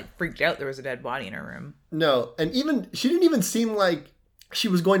she wasn't like freaked out there was a dead body in her room. No. And she didn't even seem like she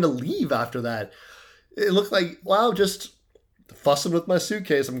was going to leave after that. It looked like, wow, just fussing with my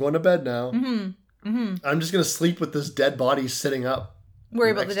suitcase. I'm going to bed now. Mm-hmm. Mm-hmm. I'm just going to sleep with this dead body sitting up. Worry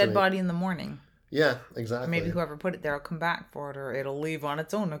about the dead body in the morning. Yeah, exactly. Maybe whoever put it there will come back for it, or it'll leave on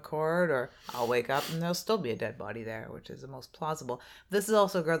its own accord, or I'll wake up and there'll still be a dead body there, which is the most plausible. This is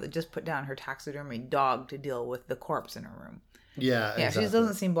also a girl that just put down her taxidermy dog to deal with the corpse in her room. Yeah, exactly. She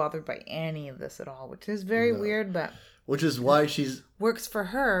doesn't seem bothered by any of this at all, which is very weird, but... Which is why she's... Works for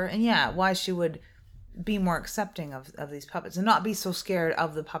her, and why she would be more accepting of these puppets and not be so scared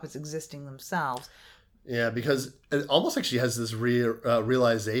of the puppets existing themselves. Yeah, because it almost like she has this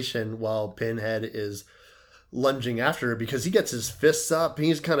realization while Pinhead is lunging after her, because he gets his fists up and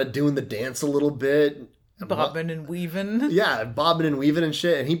he's kind of doing the dance a little bit. Bobbing and weaving. Yeah, bobbing and weaving and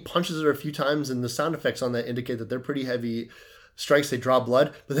shit. And he punches her a few times, and the sound effects on that indicate that they're pretty heavy strikes. They draw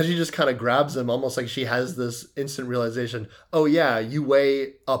blood, but then she just kind of grabs him almost like she has this instant realization, oh yeah, you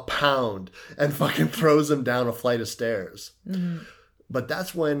weigh a pound, and fucking throws him down a flight of stairs. Mm-hmm. But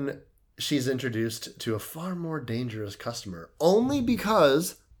that's when she's introduced to a far more dangerous customer, only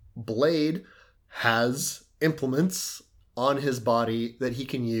because Blade has implements on his body that he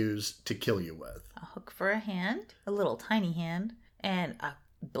can use to kill you with. A hook for a hand, a little tiny hand, and a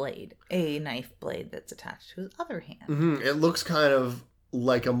blade, a knife blade that's attached to his other hand. Mm-hmm. It looks kind of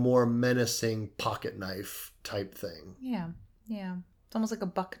like a more menacing pocket knife type thing. Yeah. It's almost like a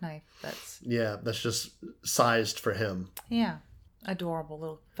buck knife that's just sized for him. Yeah. Adorable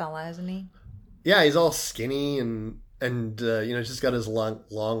little fella, isn't he? Yeah, he's all skinny and he's just got his long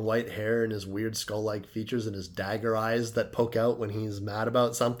white hair and his weird skull-like features and his dagger eyes that poke out when he's mad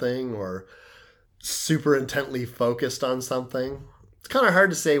about something or super intently focused on something. It's kind of hard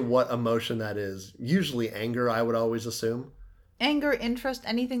to say what emotion that is. Usually anger, I would always assume. Anger, interest,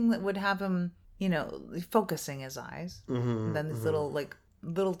 anything that would have him, focusing his eyes. Mm-hmm, and then these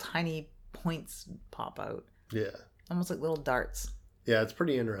little tiny points pop out. Yeah. Almost like little darts. Yeah, it's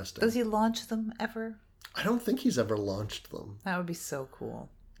pretty interesting. Does he launch them ever? I don't think he's ever launched them. That would be so cool.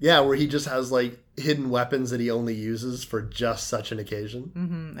 Yeah, where he just has hidden weapons that he only uses for just such an occasion.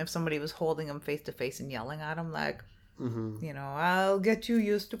 Mm-hmm. If somebody was holding him face to face and yelling at him I'll get you,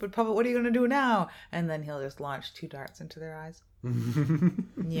 you stupid puppet. What are you going to do now? And then he'll just launch 2 darts into their eyes.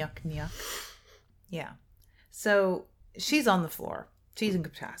 Nyuk, nyuk. Yeah. So she's on the floor. She's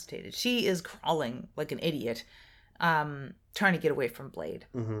incapacitated. She is crawling like an idiot. Trying to get away from Blade.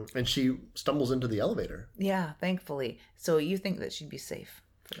 Mm-hmm. And she stumbles into the elevator. Yeah, thankfully. So you think that she'd be safe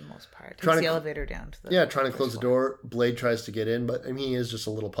for the most part. Takes the elevator down to the trying to close the door. Blade tries to get in, but he is just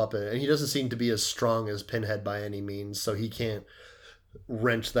a little puppet. And he doesn't seem to be as strong as Pinhead by any means, so he can't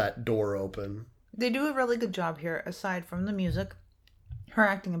wrench that door open. They do a really good job here, aside from the music, her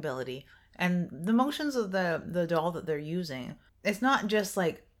acting ability, and the motions of the doll that they're using. It's not just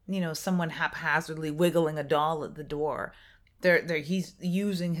someone haphazardly wiggling a doll at the door. He's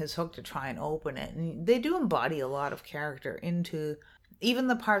using his hook to try and open it. And they do embody a lot of character into even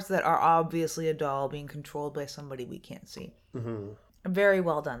the parts that are obviously a doll being controlled by somebody we can't see. Mm-hmm. A very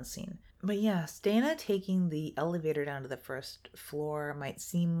well done scene. But yes, Dana taking the elevator down to the first floor might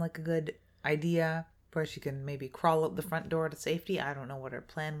seem like a good idea, where she can maybe crawl up the front door to safety. I don't know what her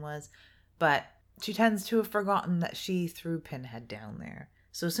plan was. But she tends to have forgotten that she threw Pinhead down there.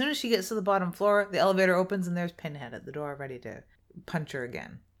 So as soon as she gets to the bottom floor, the elevator opens and there's Pinhead at the door ready to punch her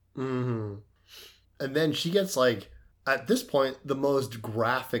again. Mm-hmm. And then she gets, at this point, the most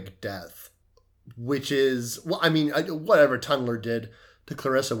graphic death, which is, whatever Tunneler did to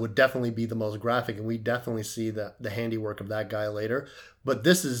Clarissa would definitely be the most graphic, and we definitely see the handiwork of that guy later. But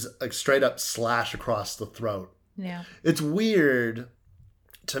this is a straight up slash across the throat. Yeah. It's weird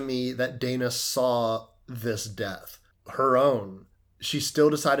to me that Dana saw this death, her own. She still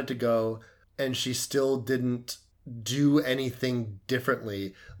decided to go, and she still didn't do anything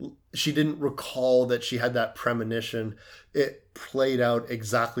differently. She didn't recall that she had that premonition. It played out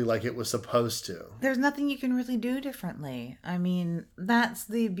exactly like it was supposed to. There's nothing you can really do differently. That's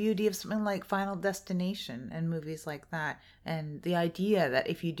the beauty of something like Final Destination and movies like that. And the idea that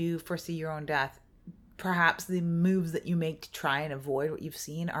if you do foresee your own death, perhaps the moves that you make to try and avoid what you've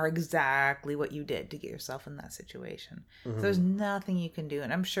seen are exactly what you did to get yourself in that situation. Mm-hmm. So there's nothing you can do.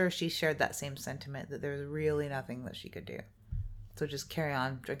 And I'm sure she shared that same sentiment, that there's really nothing that she could do. So just carry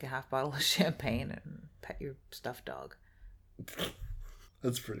on, drink a half bottle of champagne, and pet your stuffed dog.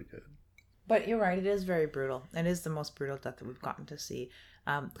 That's pretty good. But you're right, it is very brutal. It is the most brutal death that we've gotten to see.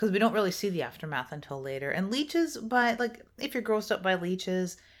 Because we don't really see the aftermath until later. And leeches, if you're grossed up by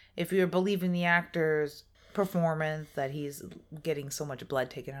leeches, if you're believing the actor's performance that he's getting so much blood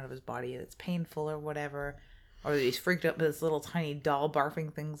taken out of his body that's painful or whatever, or that he's freaked out by this little tiny doll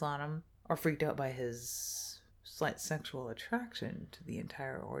barfing things on him, or freaked out by his slight sexual attraction to the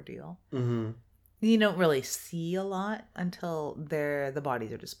entire ordeal. Mm-hmm. You don't really see a lot until the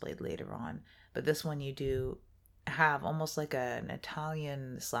bodies are displayed later on. But this one you do have almost like an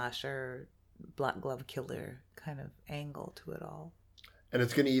Italian slasher, black glove killer kind of angle to it all. And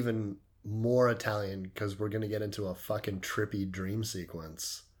it's going to even more Italian because we're going to get into a fucking trippy dream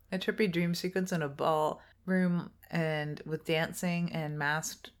sequence. A trippy dream sequence in a ballroom and with dancing and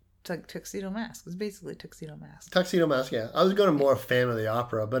masked tuxedo mask. It's basically tuxedo mask. Tuxedo Mask, yeah. I was going to more Phantom of the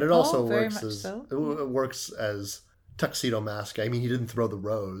Opera, but it also works as so. it works as Tuxedo Mask. I mean, he didn't throw the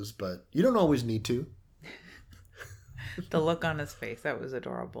rose, but you don't always need to. The look on his face, that was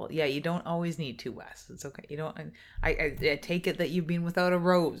adorable. Yeah, you don't always need to, Wes. It's okay. You don't. I take it that you've been without a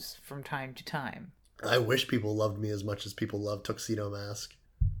rose from time to time. I wish people loved me as much as people love Tuxedo Mask.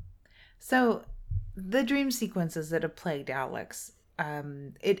 So, the dream sequences that have plagued Alex.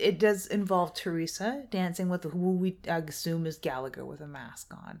 It does involve Teresa dancing with who we assume is Gallagher with a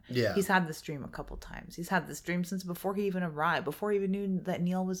mask on. Yeah. He's had this dream a couple times. He's had this dream since before he even arrived, before he even knew that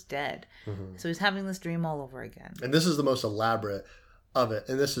Neil was dead. Mm-hmm. So he's having this dream all over again. And this is the most elaborate of it.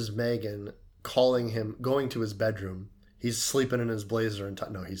 And this is Megan calling him, going to his bedroom. He's sleeping in his blazer and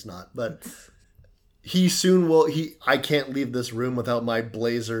no, he's not. But he soon will. I can't leave this room without my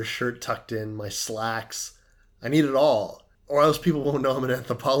blazer, shirt tucked in, my slacks. I need it all. Or else people won't know I'm an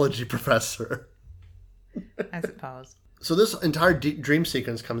anthropology professor. I suppose. So this entire dream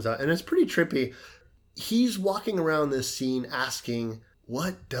sequence comes out, and it's pretty trippy. He's walking around this scene asking,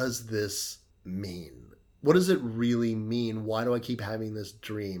 what does this mean? What does it really mean? Why do I keep having this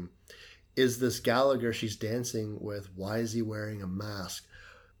dream? Is this Gallagher she's dancing with? Why is he wearing a mask?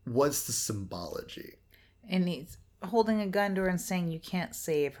 What's the symbology? And he's holding a gun to her and saying you can't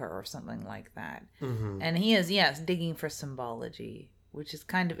save her or something like that. Mm-hmm. And he is, yes, digging for symbology, which is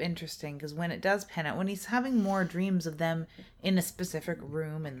kind of interesting because when it does pan out, when he's having more dreams of them in a specific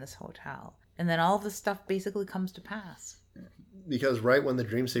room in this hotel, and then all this stuff basically comes to pass. Because right when the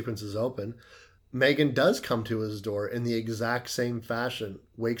dream sequence is open, Megan does come to his door in the exact same fashion,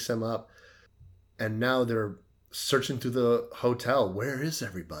 wakes him up, and now they're searching through the hotel. Where is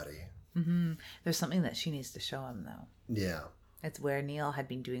everybody? Mm-hmm. There's something that she needs to show him, though. Yeah. It's where Neil had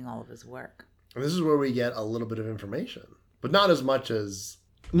been doing all of his work. And this is where we get a little bit of information. But not as much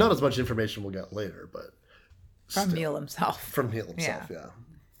information we'll get later, but From Neil himself. From Neil himself, yeah.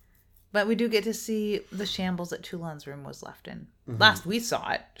 But we do get to see the shambles that Toulon's room was left in. Mm-hmm. Last we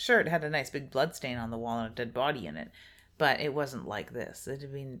saw it, sure, it had a nice big blood stain on the wall and a dead body in it. But it wasn't like this. It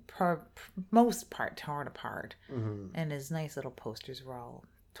had been most part torn apart. Mm-hmm. And his nice little posters were all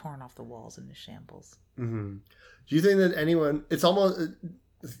torn off the walls in his shambles. Mm-hmm. Do you think that it's almost,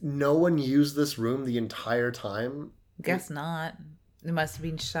 no one used this room the entire time? Guess not. It must have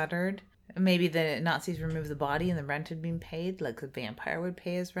been shuttered. Maybe the Nazis removed the body and the rent had been paid, like the vampire would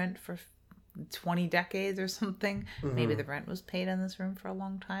pay his rent for 20 decades or something. Mm-hmm. Maybe the rent was paid on this room for a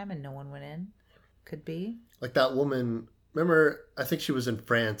long time and no one went in. Could be. Like that woman, remember, I think she was in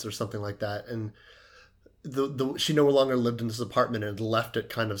France or something like that, and she no longer lived in this apartment and left it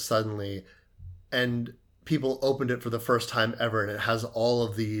kind of suddenly, and people opened it for the first time ever, and it has all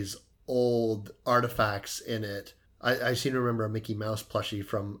of these old artifacts in it. I seem to remember a Mickey Mouse plushie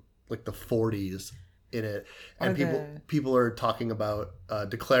from like the 40s in it, and people are talking about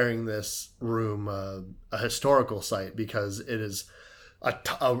declaring this room a historical site because it is a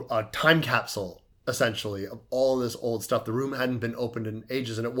time capsule essentially of all this old stuff. The room hadn't been opened in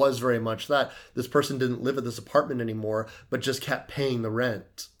ages, and it was very much that this person didn't live at this apartment anymore but just kept paying the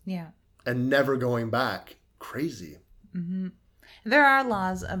rent and never going back. Crazy. Mm-hmm. There are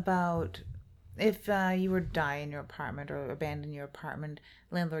laws about if you were to die in your apartment or abandon your apartment,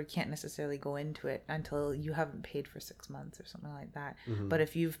 landlord can't necessarily go into it until you haven't paid for 6 months or something like that. Mm-hmm. But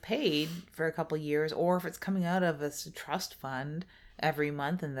if you've paid for a couple of years, or if it's coming out of a trust fund every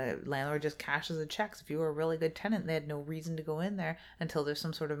month and the landlord just cashes the checks, if you were a really good tenant, they had no reason to go in there until there's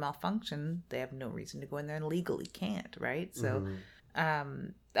some sort of malfunction. They have no reason to go in there and legally can't, right? So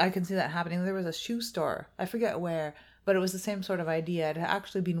I can see that happening. There was a shoe store, I forget where, but it was the same sort of idea. It had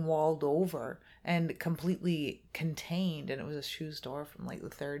actually been walled over and completely contained, and it was a shoe store from like the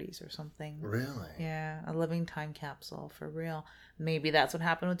 30s or something. Really? Yeah, a living time capsule for real. Maybe that's what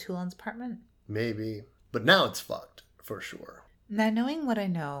happened with Toulon's apartment. Maybe. But now it's fucked, for sure. Now, knowing what I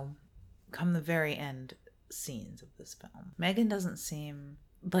know, come the very end scenes of this film, Megan doesn't seem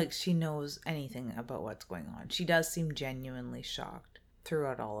like she knows anything about what's going on. She does seem genuinely shocked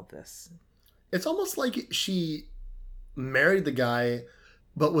throughout all of this. It's almost like she married the guy,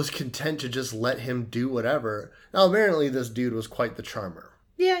 but was content to just let him do whatever. Now, apparently this dude was quite the charmer.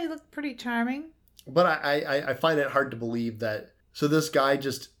 Yeah, he looked pretty charming. But I find it hard to believe that... So this guy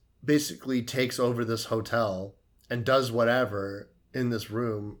just basically takes over this hotel and does whatever in this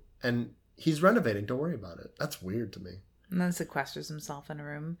room, and he's renovating. Don't worry about it. That's weird to me. And then sequesters himself in a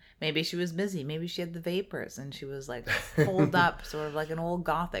room. Maybe she was busy. Maybe she had the vapors and she was like holed up, sort of like an old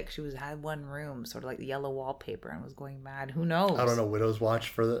Gothic. She had one room, sort of like the yellow wallpaper, and was going mad. Who knows? I don't know. Widow's Watch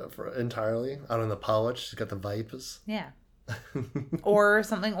for entirely. Out on the pouch, she's got the vapors. Yeah. Or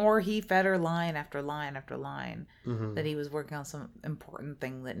something. Or he fed her line after line after line that he was working on some important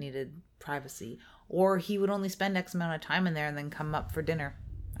thing that needed privacy. Or he would only spend X amount of time in there and then come up for dinner.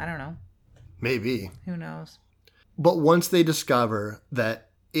 I don't know. Maybe. Who knows? But once they discover that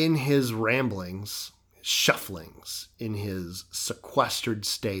in his ramblings, shufflings, in his sequestered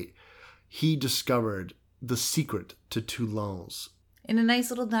state, he discovered the secret to Toulon's. In a nice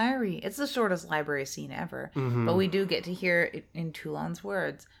little diary. It's the shortest library scene ever. But we do get to hear, in Toulon's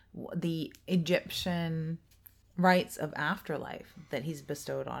words, the Egyptian rites of afterlife that he's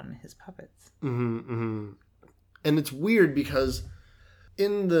bestowed on his puppets. And it's weird because...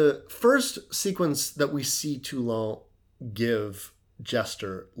 in the first sequence that we see Toulon give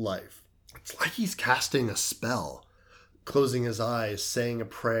Jester life, it's like he's casting a spell, closing his eyes, saying a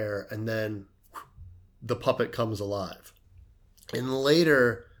prayer, and then the puppet comes alive. In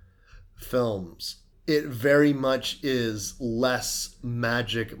later films, it very much is less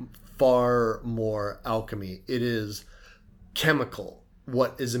magic, far more alchemy. It is chemical,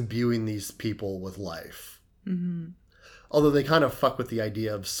 what is imbuing these people with life. Although they kind of fuck with the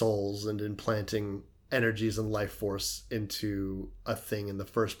idea of souls and implanting energies and life force into a thing in the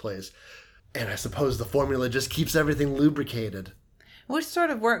first place. And I suppose the formula just keeps everything lubricated. Which sort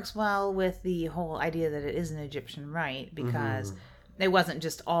of works well with the whole idea that it is an Egyptian rite, because it wasn't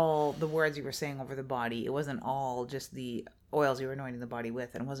just all the words you were saying over the body. It wasn't all just the oils you were anointing the body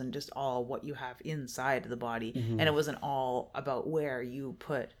with. And it wasn't just all what you have inside the body. And it wasn't all about where you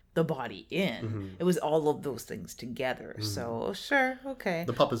put the body in. It was all of those things together. So sure, okay.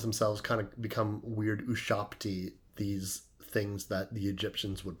 The puppets themselves kind of become weird Ushapti, these things that the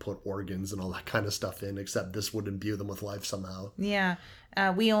Egyptians would put organs and all that kind of stuff in, except this would imbue them with life somehow. Yeah.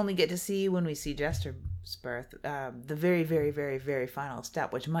 We only get to see, when we see Jester's birth, the very, very, very, very final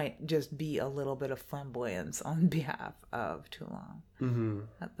step, which might just be a little bit of flamboyance on behalf of Toulon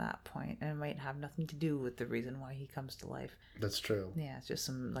at that point. And it might have nothing to do with the reason why he comes to life. That's true. Yeah, it's just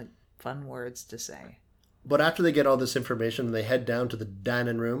some like fun words to say. But after they get all this information and they head down to the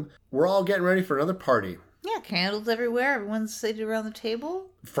dining room, we're all getting ready for another party. Yeah, candles everywhere. Everyone's seated around the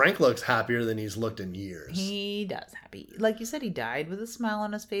table. Frank looks happier than he's looked in years. He does happy. Like you said, he died with a smile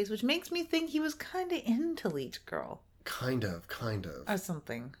on his face, which makes me think he was kind of into Leech Girl. Kind of. Or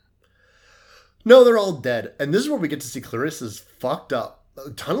something. No, they're all dead. And this is where we get to see Clarissa's fucked up.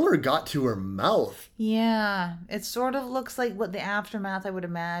 Tunneler got to her mouth. Yeah, it sort of looks like what the aftermath I would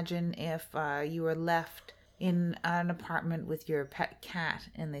imagine if you were left in an apartment with your pet cat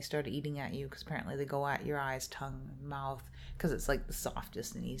and they started eating at you, because apparently they go at your eyes, tongue, and mouth, because it's like the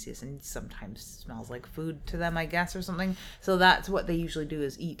softest and easiest and sometimes smells like food to them, I guess, or something. So that's what they usually do,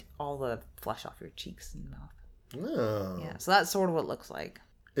 is eat all the flesh off your cheeks and mouth. Oh. Yeah, so that's sort of what it looks like.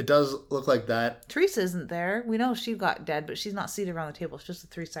 It does look like that. Teresa isn't there. We know she got dead, but she's not seated around the table. It's just the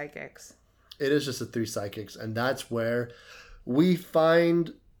three psychics. It is just the three psychics, and that's where we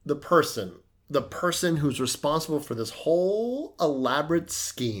find the person who's responsible for this whole elaborate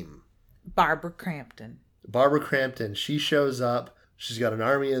scheme. Barbara Crampton. Barbara Crampton. She shows up. She's got an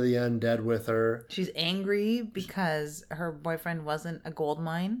army of the undead with her. She's angry because her boyfriend wasn't a gold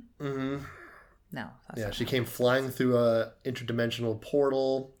mine. Mm-hmm. No. Yeah, she came flying through a interdimensional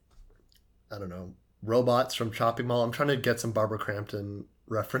portal. I don't know. Robots from Chopping Mall. I'm trying to get some Barbara Crampton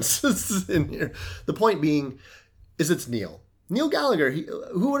references in here. The point being is it's Neil. Neil Gallagher.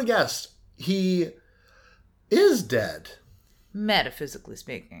 Who would have guessed? He is dead. Metaphysically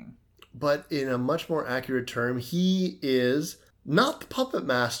speaking. But in a much more accurate term, he is not the puppet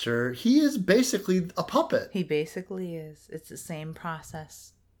master. He is basically a puppet. He basically is. It's the same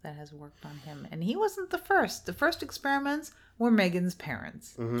process that has worked on him. And he wasn't the first. The first experiments were Megan's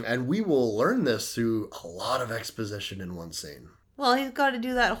parents. Mm-hmm. And we will learn this through a lot of exposition in one scene. Well, he's got to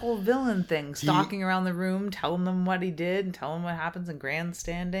do that whole villain thing, stalking around the room, telling them what he did, and telling what happens, and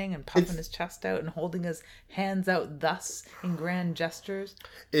grandstanding, and puffing his chest out, and holding his hands out thus in grand gestures.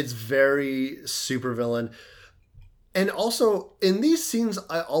 It's very super villain. And also, in these scenes,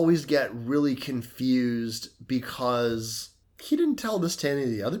 I always get really confused because he didn't tell this to any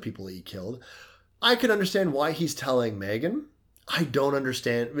of the other people he killed. I can understand why he's telling Megan. I don't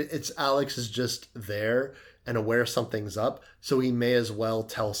understand. It's Alex is just there and aware something's up, so he may as well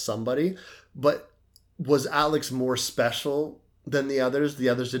tell somebody. But was Alex more special than the others? The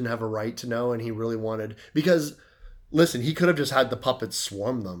others didn't have a right to know, and he really wanted... Because, listen, he could have just had the puppets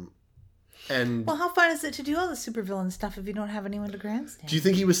swarm them. And well, how fun is it to do all the supervillain stuff if you don't have anyone to grandstand? Do you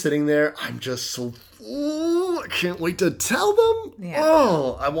think he was sitting there? I'm just so... I can't wait to tell them. Yeah.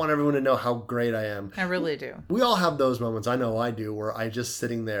 Oh, I want everyone to know how great I am. I really do. We all have those moments. I know I do, where I just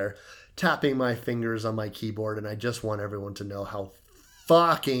sitting there tapping my fingers on my keyboard, and I just want everyone to know how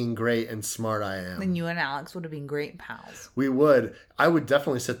fucking great and smart I am. Then you and Alex would have been great pals. We would. I would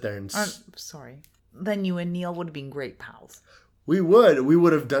definitely sit there and... sorry. Then you and Neil would have been great pals. We would. We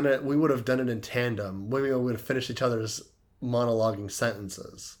would have done it. We would have done it in tandem. We would have finished each other's monologuing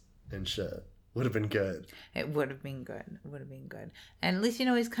sentences and shit. Would have been good. It would have been good. It would have been good. And at least,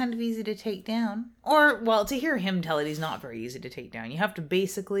 he's kind of easy to take down. Or, well, to hear him tell it, he's not very easy to take down. You have to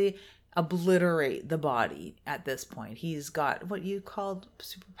basically obliterate the body at this point. He's got what you called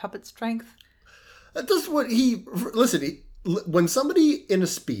super puppet strength. That's what he... Listen, when somebody in a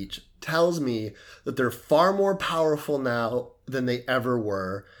speech tells me that they're far more powerful now than they ever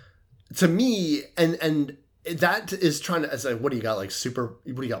were, to me, and that is trying to... It's like, what do you got, like super...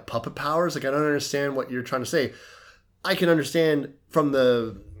 What do you got, puppet powers? Like, I don't understand what you're trying to say. I can understand from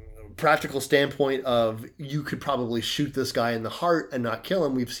the practical standpoint of you could probably shoot this guy in the heart and not kill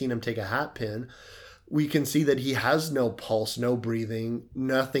him. We've seen him take a hat pin. We can see that he has no pulse, no breathing,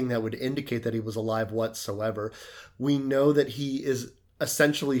 nothing that would indicate that he was alive whatsoever. We know that he is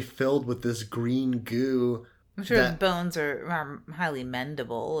essentially filled with this green goo. I'm sure his bones are highly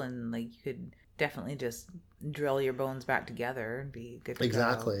mendable, and like you could definitely just drill your bones back together and be good to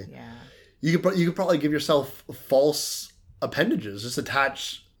exactly. go. Yeah. You could probably give yourself false appendages, just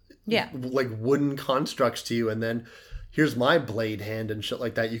attach like wooden constructs to you, and then here's my blade hand and shit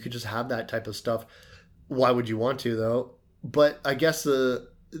like that. You could just have that type of stuff. Why would you want to, though? But I guess the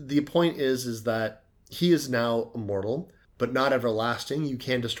point is that he is now immortal, but not everlasting. You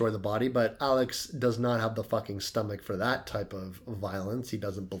can destroy the body, but Alex does not have the fucking stomach for that type of violence. He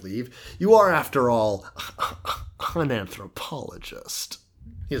doesn't believe. You are, after all, an anthropologist.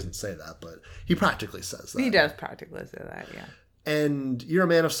 He doesn't say that, but he practically says that. He does practically say that, yeah. And you're a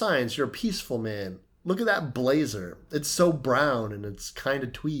man of science. You're a peaceful man. Look at that blazer. It's so brown, and it's kind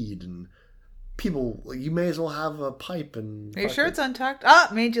of tweed, and... People, you may as well have a pipe and... Are you sure it's untucked? Oh,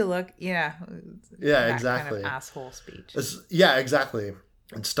 made you look. Yeah. Yeah, exactly. Kind of asshole speech. Yeah, exactly.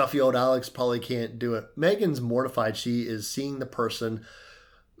 And stuffy old Alex probably can't do it. Megan's mortified. She is seeing the person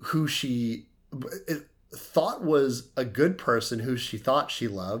who she thought was a good person, who she thought she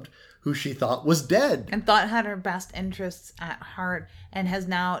loved, who she thought was dead. And thought had her best interests at heart, and has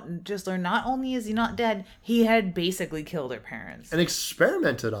now just learned not only is he not dead, he had basically killed her parents. And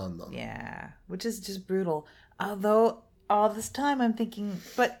experimented on them. Yeah, which is just brutal. Although, all this time I'm thinking,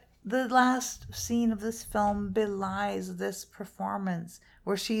 but the last scene of this film belies this performance,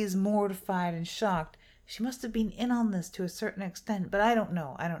 where she is mortified and shocked. She must have been in on this to a certain extent, but I don't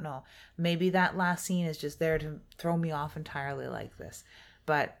know. Maybe that last scene is just there to throw me off entirely like this.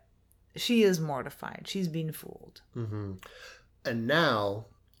 But... she is mortified. She's been fooled. Mm-hmm. And now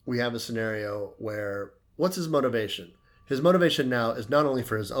we have a scenario where what's his motivation? His motivation now is not only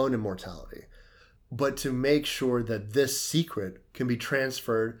for his own immortality, but to make sure that this secret can be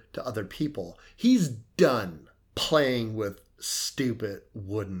transferred to other people. He's done playing with stupid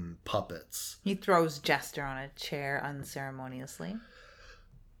wooden puppets. He throws Jester on a chair unceremoniously.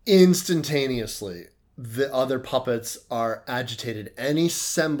 Instantaneously. The other puppets are agitated. Any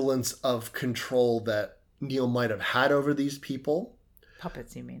semblance of control that Neil might have had over these people.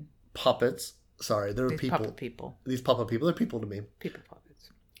 Puppets, you mean? Puppets. Sorry, they're people. Puppet people. These puppet people. They're people to me. People puppets.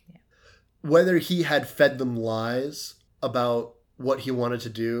 Yeah. Whether he had fed them lies about what he wanted to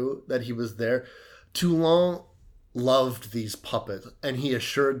do, that he was there. Toulon loved these puppets, and he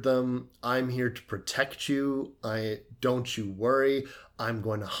assured them, I'm here to protect you. Don't you worry. I'm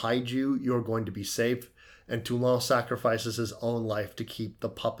going to hide you. You're going to be safe. And Toulon sacrifices his own life to keep the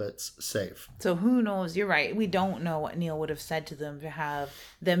puppets safe. So who knows? You're right. We don't know what Neil would have said to them to have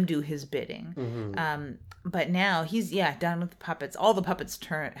them do his bidding. Mm-hmm. But now he's, done with the puppets. All the puppets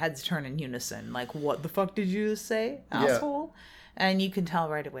heads turn in unison. Like, what the fuck did you say, asshole? And you can tell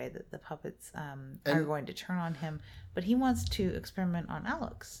right away that the puppets are going to turn on him. But he wants to experiment on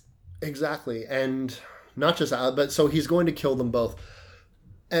Alex. Exactly. And not just Alex, but so he's going to kill them both.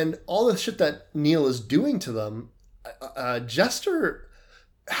 And all the shit that Neil is doing to them, Jester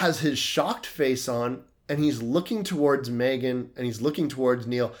has his shocked face on, and he's looking towards Megan, and he's looking towards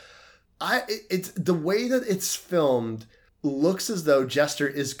Neil. It's the way that it's filmed looks as though Jester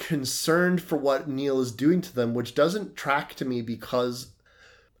is concerned for what Neil is doing to them, which doesn't track to me because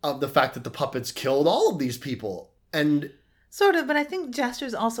of the fact that the puppets killed all of these people. And sort of, but I think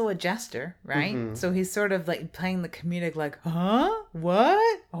Jester's also a jester, right? Mm-hmm. So he's sort of like playing the comedic, like, huh?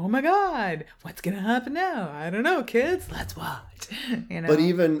 What? Oh my God. What's going to happen now? I don't know, kids. Let's watch. You know?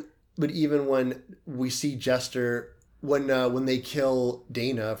 But even when we see Jester, when they kill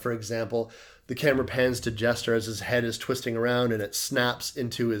Dana, for example, the camera pans to Jester as his head is twisting around and it snaps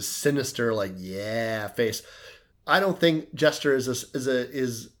into his sinister, like, yeah, face. I don't think Jester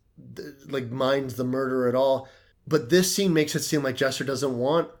is like minds the murder at all. But this scene makes it seem like Jester doesn't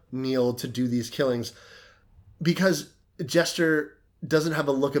want Neil to do these killings because Jester doesn't have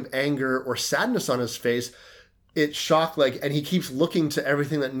a look of anger or sadness on his face. It's shock, and he keeps looking to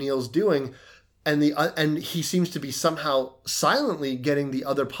everything that Neil's doing, and he seems to be somehow silently getting the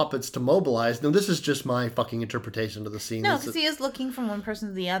other puppets to mobilize. Now, this is just my fucking interpretation of the scene. No, because he is looking from one person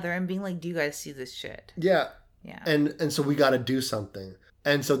to the other and being like, "Do you guys see this shit?" Yeah. And so we got to do something.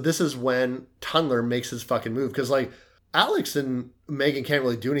 And so this is when Tunneler makes his fucking move. Because, Alex and Megan can't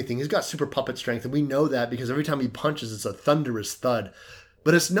really do anything. He's got super puppet strength. And we know that because every time he punches, it's a thunderous thud.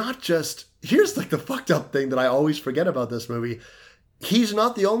 But it's not just... Here's, the fucked up thing that I always forget about this movie. He's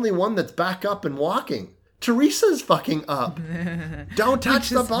not the only one that's back up and walking. Teresa's fucking up. Don't touch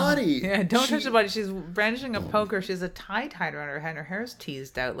the body. Yeah, don't touch the body. She's brandishing a poker. She has a tie tied around her head. Her hair's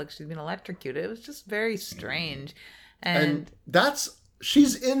teased out like she's been electrocuted. It was just very strange. And that's...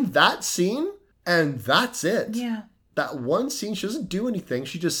 She's in that scene, and that's it. Yeah. That one scene, she doesn't do anything.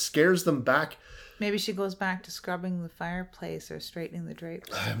 She just scares them back. Maybe she goes back to scrubbing the fireplace or straightening the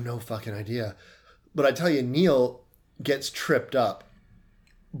drapes. I have no fucking idea. But I tell you, Neil gets tripped up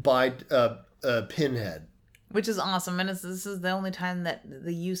by Pinhead. Which is awesome. And this is the only time that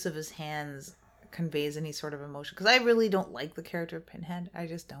the use of his hands conveys any sort of emotion. Because I really don't like the character of Pinhead. I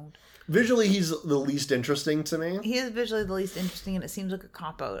just don't. Visually, he's the least interesting to me. He is visually the least interesting, and it seems like a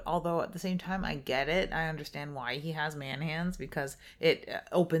cop-out. Although, at the same time, I get it. I understand why he has man hands, because it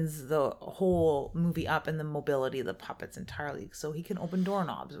opens the whole movie up in the mobility of the puppets entirely. So he can open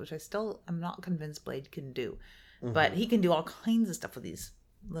doorknobs, which I'm not convinced Blade can do. Mm-hmm. But he can do all kinds of stuff with these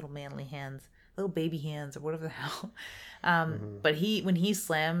little manly hands. Little baby hands, or whatever the hell. But when he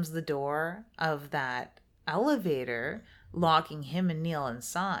slams the door of that elevator, locking him and Neil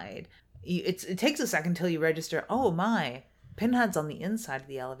inside, it takes a second till you register, oh my, Pinhead's on the inside of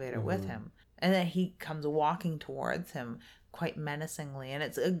the elevator with him. And then he comes walking towards him quite menacingly. And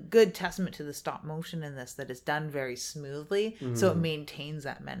it's a good testament to the stop motion in this, that it's done very smoothly. So it maintains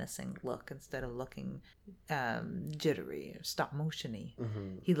that menacing look instead of looking jittery or stop motion-y.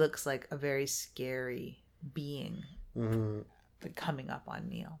 He looks like a very scary being coming up on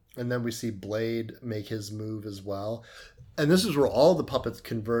Neil. And then we see Blade make his move as well. And this is where all the puppets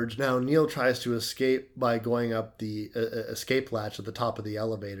converge. Now, Neil tries to escape by going up the escape latch at the top of the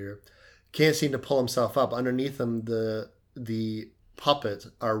elevator. Can't seem to pull himself up. Underneath him, the puppets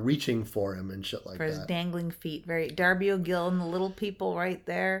are reaching for him and shit like that. For his dangling feet. Very Darby O'Gill and the little people right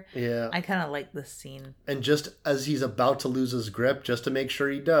there. Yeah. I kind of like this scene. And just as he's about to lose his grip, just to make sure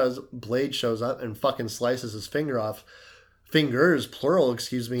he does, Blade shows up and fucking slices his finger off. Fingers, plural,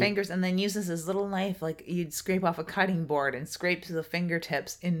 excuse me. Fingers, and then uses his little knife like you'd scrape off a cutting board and scrapes the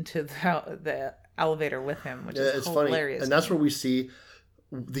fingertips into the elevator with him, which is hilarious. Funny. And that's where we see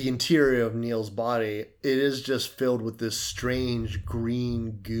the interior of Neil's body. It is just filled with this strange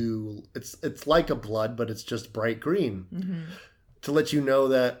green goo. It's like a blood, but it's just bright green. To let you know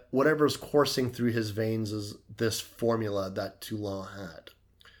that whatever's coursing through his veins is this formula that Toulon had.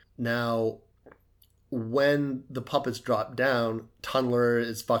 Now, when the puppets drop down, Tunneler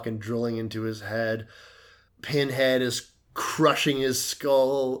is fucking drilling into his head. Pinhead is crushing his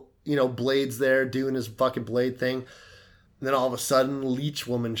skull. Blade's there doing his fucking Blade thing. And then all of a sudden, Leech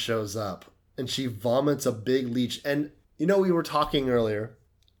Woman shows up. And she vomits a big leech. And, we were talking earlier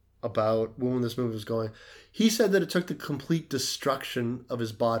about when this movie was going. He said that it took the complete destruction of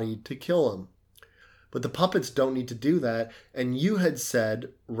his body to kill him. But the puppets don't need to do that. And you had said,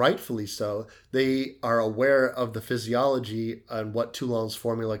 rightfully so, they are aware of the physiology and what Toulon's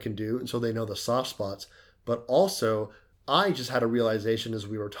formula can do. And so they know the soft spots. But also, I just had a realization as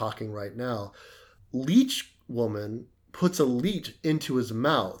we were talking right now. Leech Woman puts a leech into his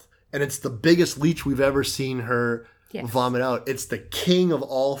mouth, and it's the biggest leech we've ever seen her vomit out. It's the king of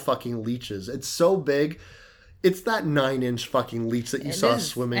all fucking leeches. It's so big. It's that 9-inch fucking leech that you saw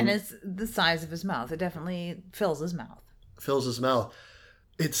swimming. And it's the size of his mouth. It definitely fills his mouth. Fills his mouth.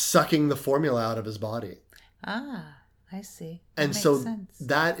 It's sucking the formula out of his body. Ah, I see. That makes sense.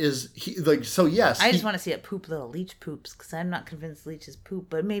 That is, yes. I just want to see it poop little leech poops, because I'm not convinced leeches poop,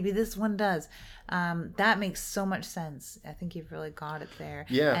 but maybe this one does. That makes so much sense. I think you've really got it there.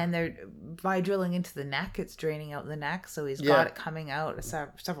 Yeah. And by drilling into the neck, it's draining out the neck, so he's got it coming out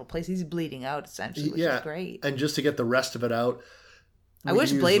several places. He's bleeding out, essentially, which is great. And just to get the rest of it out, I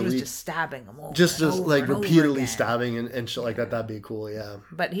wish Blade was just stabbing him over. Just like repeatedly stabbing and shit like that. That'd be cool, yeah.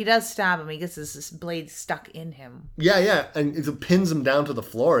 But he does stab him. He gets this blade stuck in him. Yeah. And it pins him down to the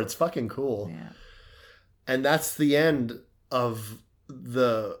floor. It's fucking cool. Yeah. And that's the end of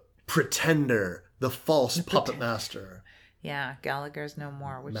the Pretender, the false puppet master. Yeah, Gallagher's no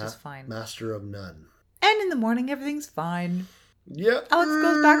more, which is fine. Master of none. And in the morning, everything's fine. Yep. Alex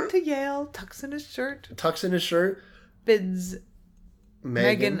goes back to Yale, tucks in his shirt. Bids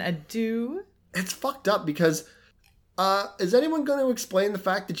Megan adieu. It's fucked up because is anyone going to explain the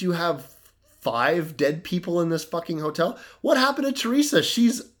fact that you have 5 dead people in this fucking hotel? What happened to Teresa?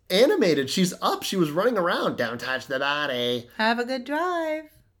 She's animated. She's up. She was running around. Don't touch the body. Have a good drive.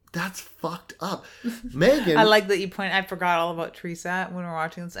 That's fucked up. Megan. I like that you point. I forgot all about Teresa when we were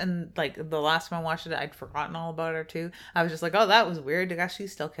watching this. And like the last time I watched it, I'd forgotten all about her too. I was just like, oh, that was weird. I guess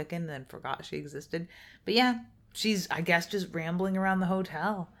she's still kicking, and then forgot she existed. But yeah. She's, I guess, just rambling around the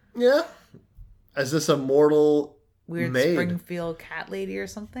hotel. Yeah. As this immortal weird maid. Springfield cat lady or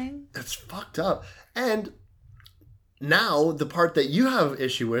something. It's fucked up. And now the part that you have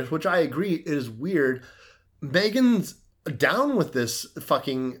issue with, which I agree is weird, Megan's down with this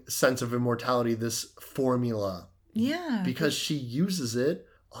fucking sense of immortality, this formula. Yeah. Because she uses it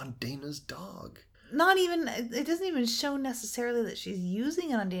on Dana's dog. Not even, it doesn't even show necessarily that she's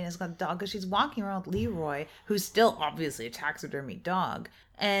using it on Dana's dog, because she's walking around with Leroy, who's still obviously a taxidermy dog,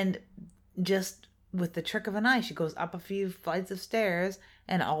 and just with the trick of an eye, she goes up a few flights of stairs,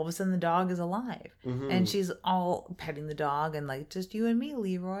 and all of a sudden the dog is alive. Mm-hmm. And she's all petting the dog, and like, just you and me,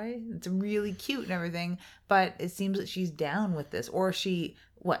 Leroy. It's really cute and everything, but it seems that she's down with this. Or she,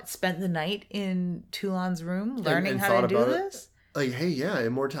 spent the night in Toulon's room learning how to do this? Like, hey, yeah,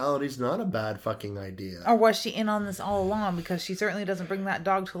 immortality's not a bad fucking idea. Or was she in on this all along? Because she certainly doesn't bring that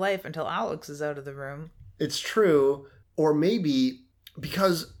dog to life until Alex is out of the room. It's true. Or maybe,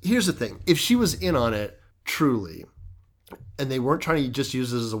 because here's the thing. If she was in on it, truly, and they weren't trying to just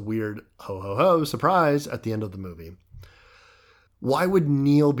use this as a weird ho-ho-ho surprise at the end of the movie, why would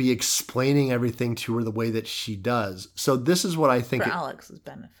Neil be explaining everything to her the way that she does? So this is what I think. For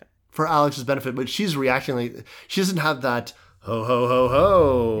Alex's benefit. But she's reacting like, she doesn't have that... ho, ho, ho,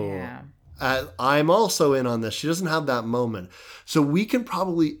 ho. Yeah. I'm also in on this. She doesn't have that moment. So we can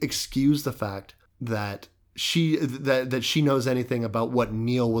probably excuse the fact that she knows anything about what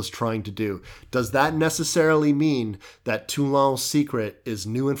Neil was trying to do. Does that necessarily mean that Toulon's secret is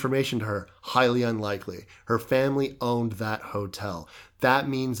new information to her? Highly unlikely. Her family owned that hotel. That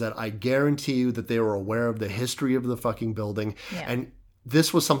means that I guarantee you that they were aware of the history of the fucking building. Yeah. And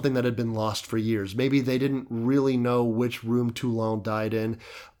this was something that had been lost for years. Maybe they didn't really know which room Toulon died in,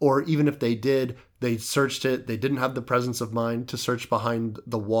 or even if they did, they searched it. They didn't have the presence of mind to search behind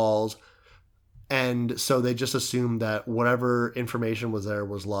the walls. And so they just assumed that whatever information was there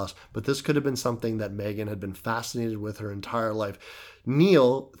was lost. But this could have been something that Megan had been fascinated with her entire life.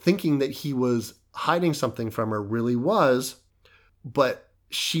 Neil, thinking that he was hiding something from her, really was, but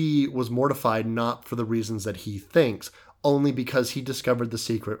she was mortified not for the reasons that he thinks, only because he discovered the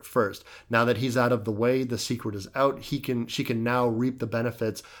secret first. Now that he's out of the way, the secret is out. She can now reap the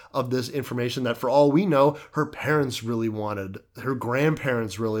benefits of this information that, for all we know, her parents really wanted, her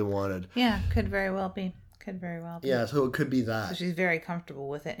grandparents really wanted. Yeah, could very well be. Yeah, so it could be that. So she's very comfortable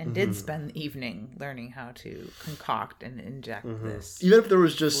with it and did spend the evening learning how to concoct and inject this. Even if there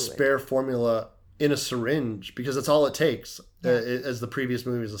was just spare formula in a syringe, because that's all it takes, as the previous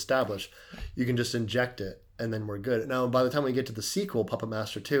movies established. Yeah. You can just inject it, and then we're good. Now, by the time we get to the sequel, Puppet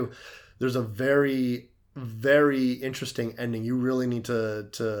Master 2, there's a very, very interesting ending. You really need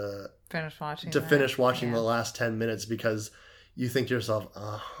to finish watching the last 10 minutes, because you think to yourself,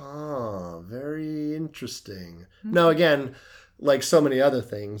 very interesting. Mm-hmm. Now, again, like so many other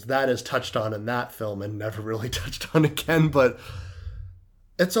things, that is touched on in that film and never really touched on again, but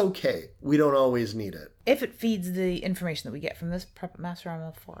It's okay. We don't always need it. If it feeds the information that we get from this Puppet Master, I'm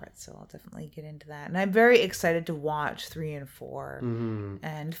all for it. So I'll definitely get into that. And I'm very excited to watch 3 and 4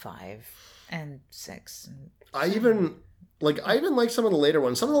 and 5 and 6. And I even like some of the later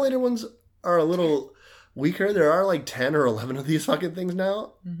ones. Some of the later ones are a little weaker. There are like 10 or 11 of these fucking things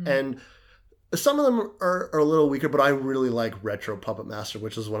now. And some of them are a little weaker, but I really like Retro Puppet Master,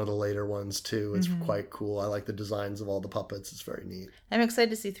 which is one of the later ones too. It's quite cool. I like the designs of all the puppets. It's very neat. I'm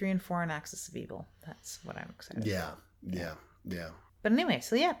excited to see 3 and 4 and Axis of Evil. That's what I'm excited about. Yeah. But anyway,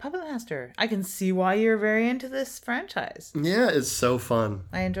 so yeah, Puppet Master. I can see why you're very into this franchise. Yeah, it's so fun.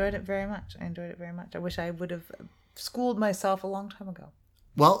 I enjoyed it very much. I wish I would have schooled myself a long time ago.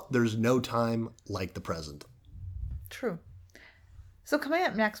 Well, there's no time like the present. True. So coming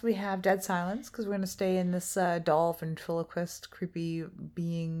up next, we have Dead Silence, because we're going to stay in this doll ventriloquist, creepy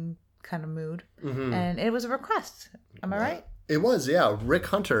being kind of mood. And it was a request. Am I right? It was, yeah. Rick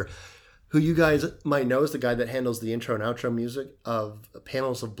Hunter, who you guys might know is the guy that handles the intro and outro music of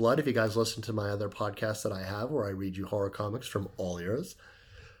Panels of Blood. If you guys listen to my other podcast that I have, where I read you horror comics from all eras.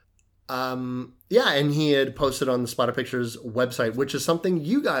 Yeah, and he had posted on the Splatter Pictures website, which is something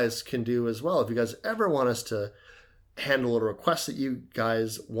you guys can do as well. If you guys ever want us to handle a request that you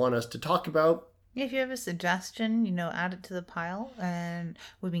guys want us to talk about. If you have a suggestion, add it to the pile. And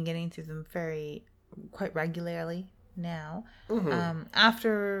we've been getting through them quite regularly now.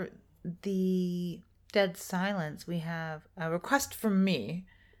 After the Dead Silence, we have a request from me.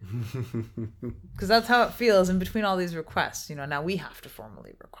 Because that's how it feels in between all these requests. Now we have to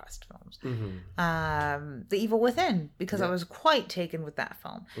formally request films. The Evil Within, because I was quite taken with that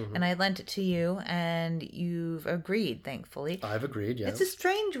film. And I lent it to you, and you've agreed, thankfully. I've agreed, yeah. It's a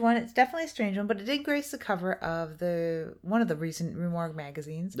strange one. It's definitely a strange one, but it did grace the cover of one of the recent Rue Morgue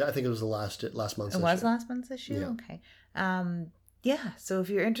magazines. I think it was the last month's issue. It was last month's issue? Yeah. Okay. Yeah, so if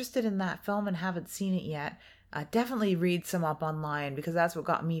you're interested in that film and haven't seen it yet, definitely read some up online, because that's what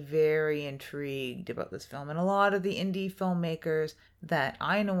got me very intrigued about this film. And a lot of the indie filmmakers that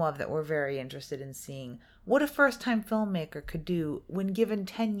I know of that were very interested in seeing what a first-time filmmaker could do when given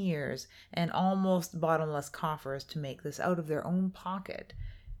 10 years and almost bottomless coffers to make this out of their own pocket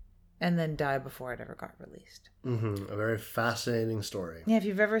and then die before it ever got released. A very fascinating story. Yeah, if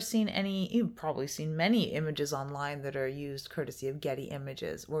you've ever seen you've probably seen many images online that are used courtesy of Getty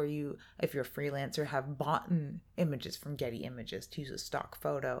Images, or if you're a freelancer, have bought images from Getty Images to use a stock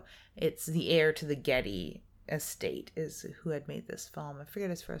photo. It's the heir to the Getty estate is who had made this film. I forget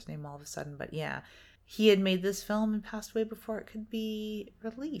his first name all of a sudden, but yeah. He had made this film and passed away before it could be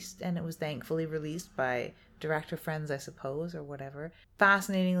released, and it was thankfully released by director friends, I suppose, or whatever.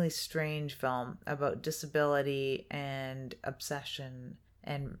 Fascinatingly strange film about disability and obsession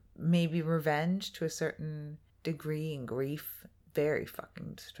and maybe revenge to a certain degree and grief. Very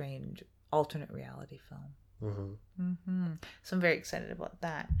fucking strange alternate reality film. So I'm very excited about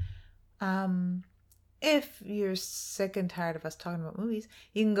that. If you're sick and tired of us talking about movies,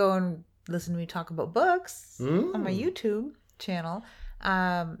 you can go and listen to me talk about books on my YouTube channel.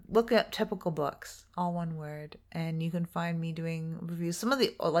 Look at Typical Books, all one word, and you can find me doing reviews. Some of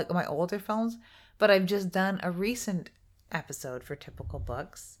my older films, but I've just done a recent episode for Typical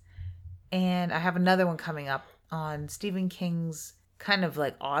Books, and I have another one coming up on Stephen King's kind of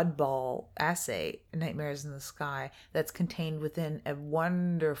like oddball essay, Nightmares in the Sky, that's contained within a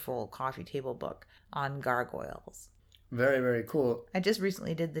wonderful coffee table book on gargoyles. Very, very cool. I just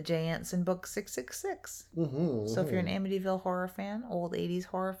recently did the Jay Anson book 666. So if you're an Amityville horror fan, old 80s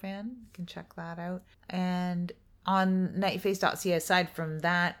horror fan, you can check that out. And on nightface.ca, aside from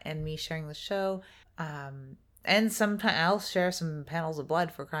that and me sharing the show, and sometimes I'll share some Panels of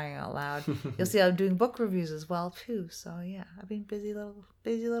Blood, for crying out loud. You'll see I'm doing book reviews as well too. So yeah, I've been busy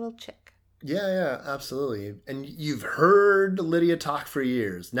little chick. Yeah, absolutely. And you've heard Lydia talk for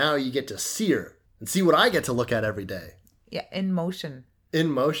years. Now you get to see her and see what I get to look at every day. Yeah, in motion.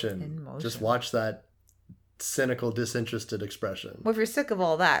 Just watch that cynical, disinterested expression. Well, if you're sick of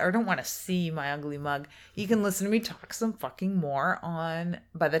all that or don't want to see my ugly mug, you can listen to me talk some fucking more on,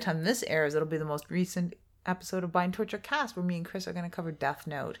 by the time this airs, it'll be the most recent episode of Bind Torture Cast, where me and Chris are going to cover Death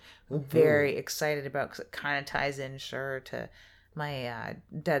Note. We're very excited about, because it kind of ties in, to my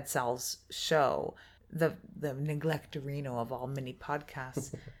Dead Cells show, the neglectorino of all mini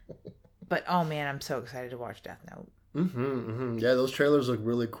podcasts. But oh man, I'm so excited to watch Death Note. Yeah, those trailers look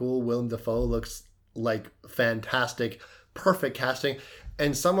really cool. Willem Dafoe looks like fantastic, perfect casting,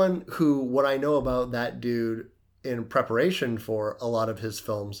 and someone who, what I know about that dude in preparation for a lot of his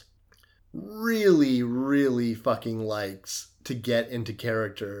films, really, really fucking likes to get into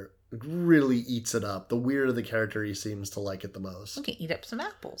character really eats it up. The weirder the character, he seems to like it the most. You can eat up some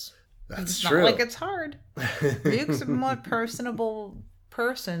apples. That's it's true. Not like it's hard. Ryuk's a more personable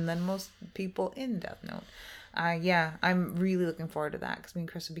person than most people in Death Note. Yeah, I'm really looking forward to that because me and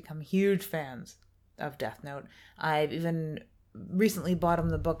Chris have become huge fans of Death Note. I've even recently bought him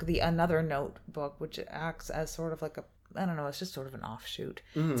the book, the Another Note book, which acts as sort of like I don't know, it's just sort of an offshoot.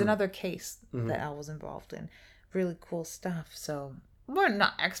 Mm-hmm. It's another case that Al was involved in. Really cool stuff. So we're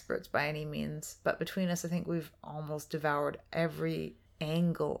not experts by any means, but between us, I think we've almost devoured every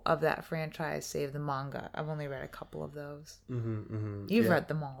angle of that franchise, save the manga. I've only read a couple of those. You've read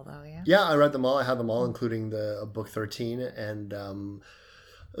them all, though, yeah? Yeah, I read them all. I have them all, including the book 13, and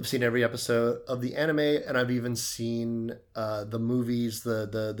I've seen every episode of the anime, and I've even seen the movies,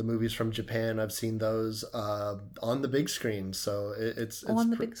 the movies from Japan. I've seen those on the big screen. So it's on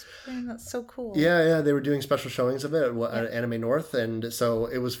the big screen. That's so cool. Yeah. They were doing special showings of it at Anime North, and so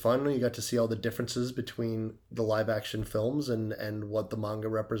it was fun. You got to see all the differences between the live action films and what the manga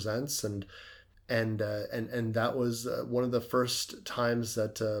represents, and that was one of the first times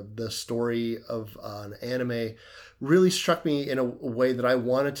that the story of an anime really struck me in a way that I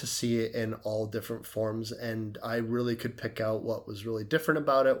wanted to see it in all different forms, and I really could pick out what was really different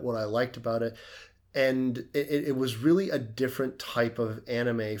about it, what I liked about it, and it was really a different type of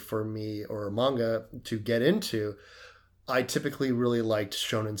anime for me, or manga, to get into. I typically really liked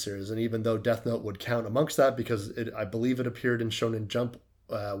shonen series, and even though Death Note would count amongst that because I believe it appeared in Shonen Jump,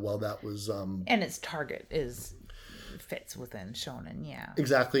 that was and its target fits within shonen, yeah,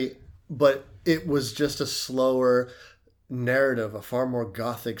 exactly. But it was just a slower narrative, a far more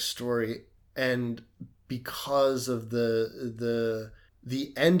gothic story, and because of the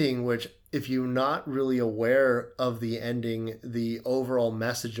ending, which, if you're not really aware of the ending, the overall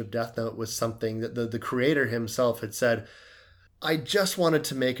message of Death Note was something that the creator himself had said, I just wanted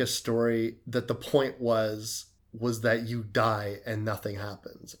to make a story that the point was that you die and nothing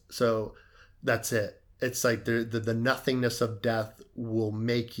happens. So that's it. It's like the nothingness of death will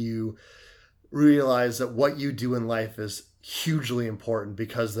make you realize that what you do in life is hugely important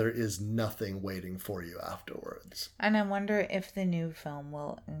because there is nothing waiting for you afterwards. And I wonder if the new film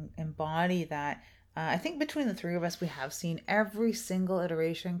will embody that. I think between the three of us, we have seen every single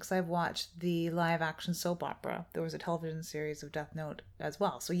iteration, because I've watched the live action soap opera. There was a television series of Death Note as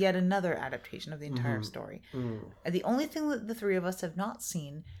well. So yet another adaptation of the entire story. The only thing that the three of us have not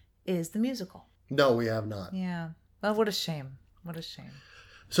seen is the musical. No, we have not. Yeah. Well, what a shame. What a shame.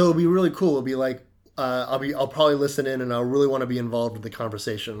 So it'll be really cool. It'll be like, I'll probably listen in, and I'll really want to be involved in the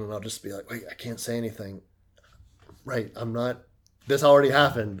conversation, and I'll just be like, wait, I can't say anything. Right. I'm not, this already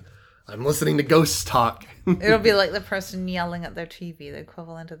happened. I'm listening to ghosts talk. It'll be like the person yelling at their TV, the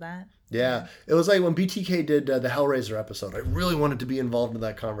equivalent of that. Yeah. It was like when BTK did the Hellraiser episode. I really wanted to be involved in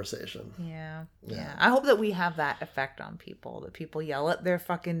that conversation. Yeah. I hope that we have that effect on people, that people yell at their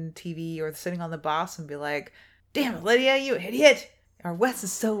fucking TV or sitting on the bus and be like, damn it, Lydia, you idiot. Or Wes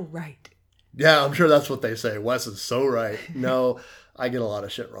is so right. Yeah, I'm sure that's what they say. Wes is so right. No, I get a lot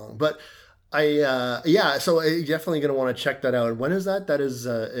of shit wrong. But so I'm definitely going to want to check that out. When is that? That is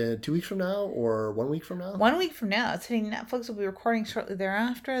 2 weeks from now or 1 week from now? 1 week from now. It's hitting Netflix. We'll be recording shortly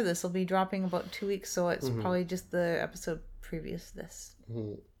thereafter. This will be dropping about 2 weeks, so it's probably just the episode previous to this.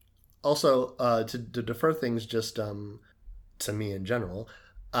 Also, to defer things just to me in general,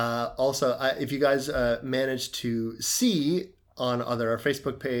 if you guys manage to see on either our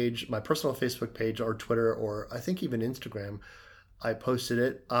Facebook page, my personal Facebook page, or Twitter, or I think even Instagram, I posted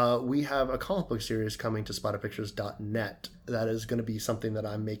it. We have a comic book series coming to spotterpictures.net. That is going to be something that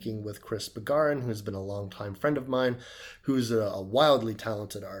I'm making with Chris Begarin, who's been a longtime friend of mine, who's a wildly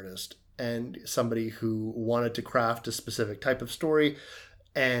talented artist and somebody who wanted to craft a specific type of story.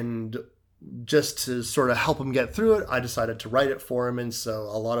 And just to sort of help him get through it, I decided to write it for him. And so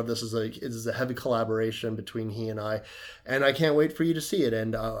a lot of this is a heavy collaboration between he and I can't wait for you to see it.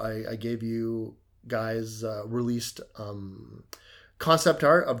 And I gave you guys released concept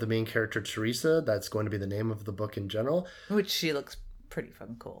art of the main character, Teresa. That's going to be the name of the book in general. Which she looks pretty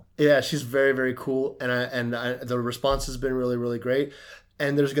fucking cool. Yeah, she's very, very cool. And the response has been really, really great.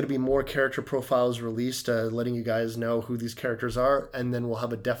 And there's going to be more character profiles released, letting you guys know who these characters are. And then we'll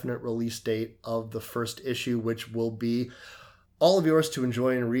have a definite release date of the first issue, which will be all of yours to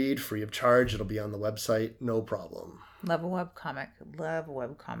enjoy and read free of charge. It'll be on the website, no problem. Love a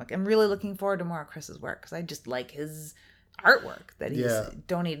webcomic. I'm really looking forward to more of Chris's work because I just like his artwork that he's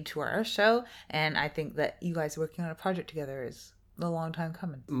donated to our show. And I think that you guys working on a project together is a long time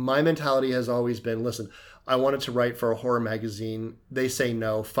coming. My mentality has always been, listen, I wanted to write for a horror magazine. They say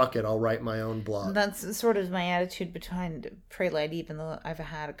no, fuck it, I'll write my own blog. That's sort of my attitude behind Pray Light, even though I've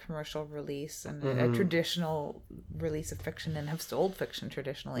had a commercial release and a traditional release of fiction and have sold fiction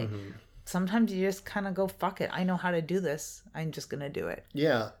traditionally. Sometimes you just kind of go, fuck it, I know how to do this, I'm just going to do it.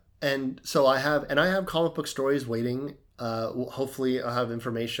 Yeah. And so I have comic book stories waiting. Hopefully I'll have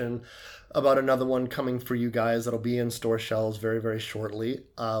information about another one coming for you guys that'll be in store shelves very, very shortly,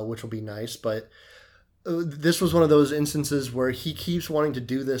 which will be nice. But this was one of those instances where he keeps wanting to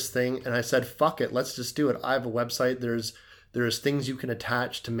do this thing, and I said, fuck it, let's just do it. I have a website. There's things you can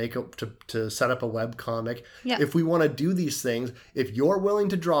attach to make up to set up a web comic. Yeah. If we want to do these things, if you're willing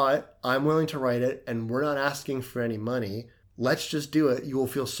to draw it, I'm willing to write it, and we're not asking for any money, let's just do it. You will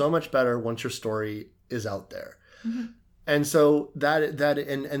feel so much better once your story is out there. And so that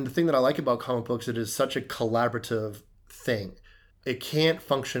and the thing that I like about comic books, it is such a collaborative thing. It can't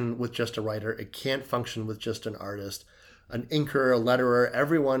function with just a writer. It can't function with just an artist, an inker, a letterer.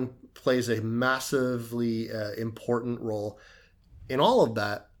 Everyone plays a massively important role in all of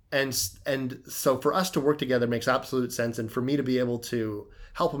that. And so for us to work together makes absolute sense. And for me to be able to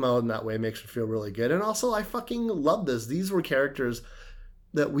help them out in that way makes me feel really good. And also, I fucking love this. These were characters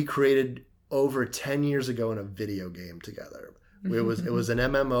that we created over 10 years ago in a video game together. It was an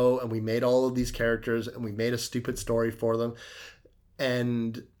MMO, and we made all of these characters, and we made a stupid story for them.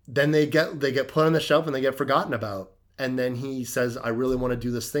 And then they get put on the shelf and they get forgotten about. And then he says, I really want to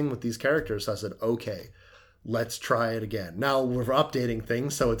do this thing with these characters. So I said, okay, let's try it again. Now we're updating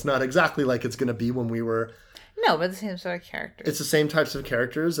things, so it's not exactly like it's going to be when we were... No, but the same sort of characters. It's the same types of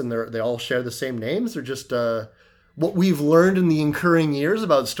characters, and they all share the same names. They're just... what we've learned in the incurring years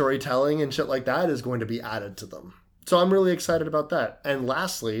about storytelling and shit like that is going to be added to them. So I'm really excited about that. And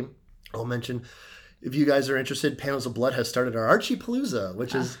lastly, I'll mention, if you guys are interested, Panels of Blood has started our Archie Palooza,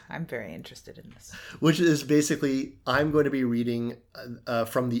 which is... I'm very interested in this. Which is basically, I'm going to be reading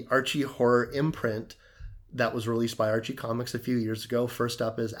from the Archie horror imprint that was released by Archie Comics a few years ago. First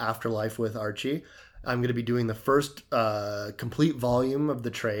up is Afterlife with Archie. I'm going to be doing the first complete volume of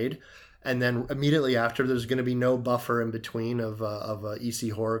the trade. And then immediately after, there's going to be no buffer in between of a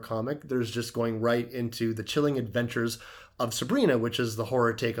EC horror comic. There's just going right into the chilling adventures of Sabrina, which is the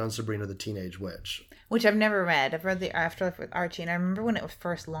horror take on Sabrina the Teenage Witch. Which I've never read. I've read the Afterlife with Archie, and I remember when it was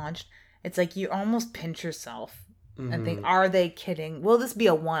first launched, it's like you almost pinch yourself and think, are they kidding? Will this be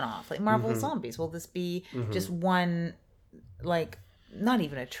a one-off? Like Marvel Zombies, will this be just one, like... Not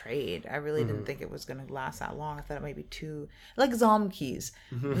even a trade. I really didn't think it was going to last that long. I thought it might be two, like Zombies,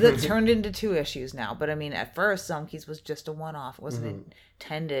 that turned into 2 issues now. But I mean, at first, Zombies was just a one-off. It wasn't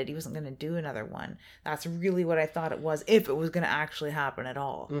intended. He wasn't going to do another one. That's really what I thought it was, if it was going to actually happen at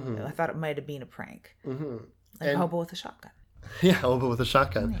all. I thought it might have been a prank. Like Hobo with a Shotgun. Yeah, Hobo with a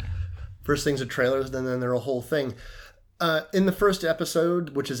Shotgun. Yeah. First thing's a trailer, then they're a whole thing. In the first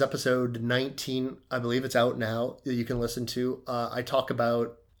episode, which is episode 19, I believe it's out now, that you can listen to, I talk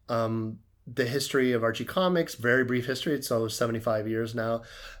about the history of Archie Comics, very brief history, it's almost 75 years now,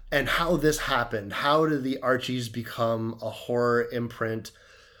 and how this happened. How did the Archies become a horror imprint?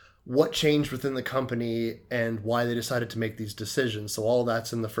 What changed within the company, and why they decided to make these decisions. So all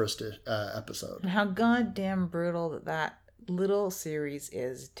that's in the first episode. And how goddamn brutal that little series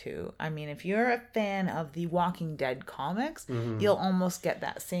is too. I mean, if you're a fan of the Walking Dead comics, you'll almost get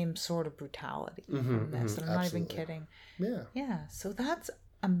that same sort of brutality from this. And I'm not even kidding. Yeah, so that's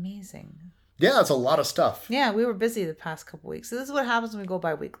amazing. Yeah, it's a lot of stuff. Yeah, we were busy the past couple weeks. So this is what happens when we go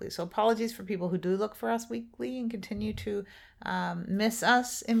bi-weekly. So apologies for people who do look for us weekly and continue to miss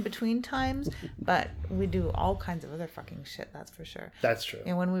us in between times. But we do all kinds of other fucking shit, that's for sure. That's true.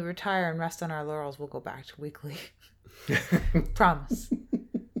 And when we retire and rest on our laurels, we'll go back to weekly. Promise.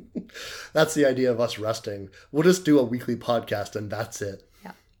 That's the idea of us resting. We'll just do a weekly podcast and that's it.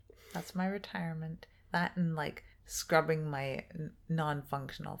 Yeah. That's my retirement. That and like scrubbing my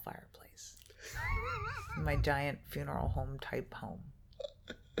non-functional fireplace. My giant funeral home type home.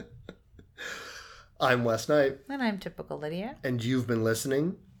 I'm Wes Knight. And I'm Typical Lydia. And you've been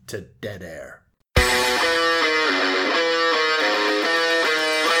listening to Dead Air.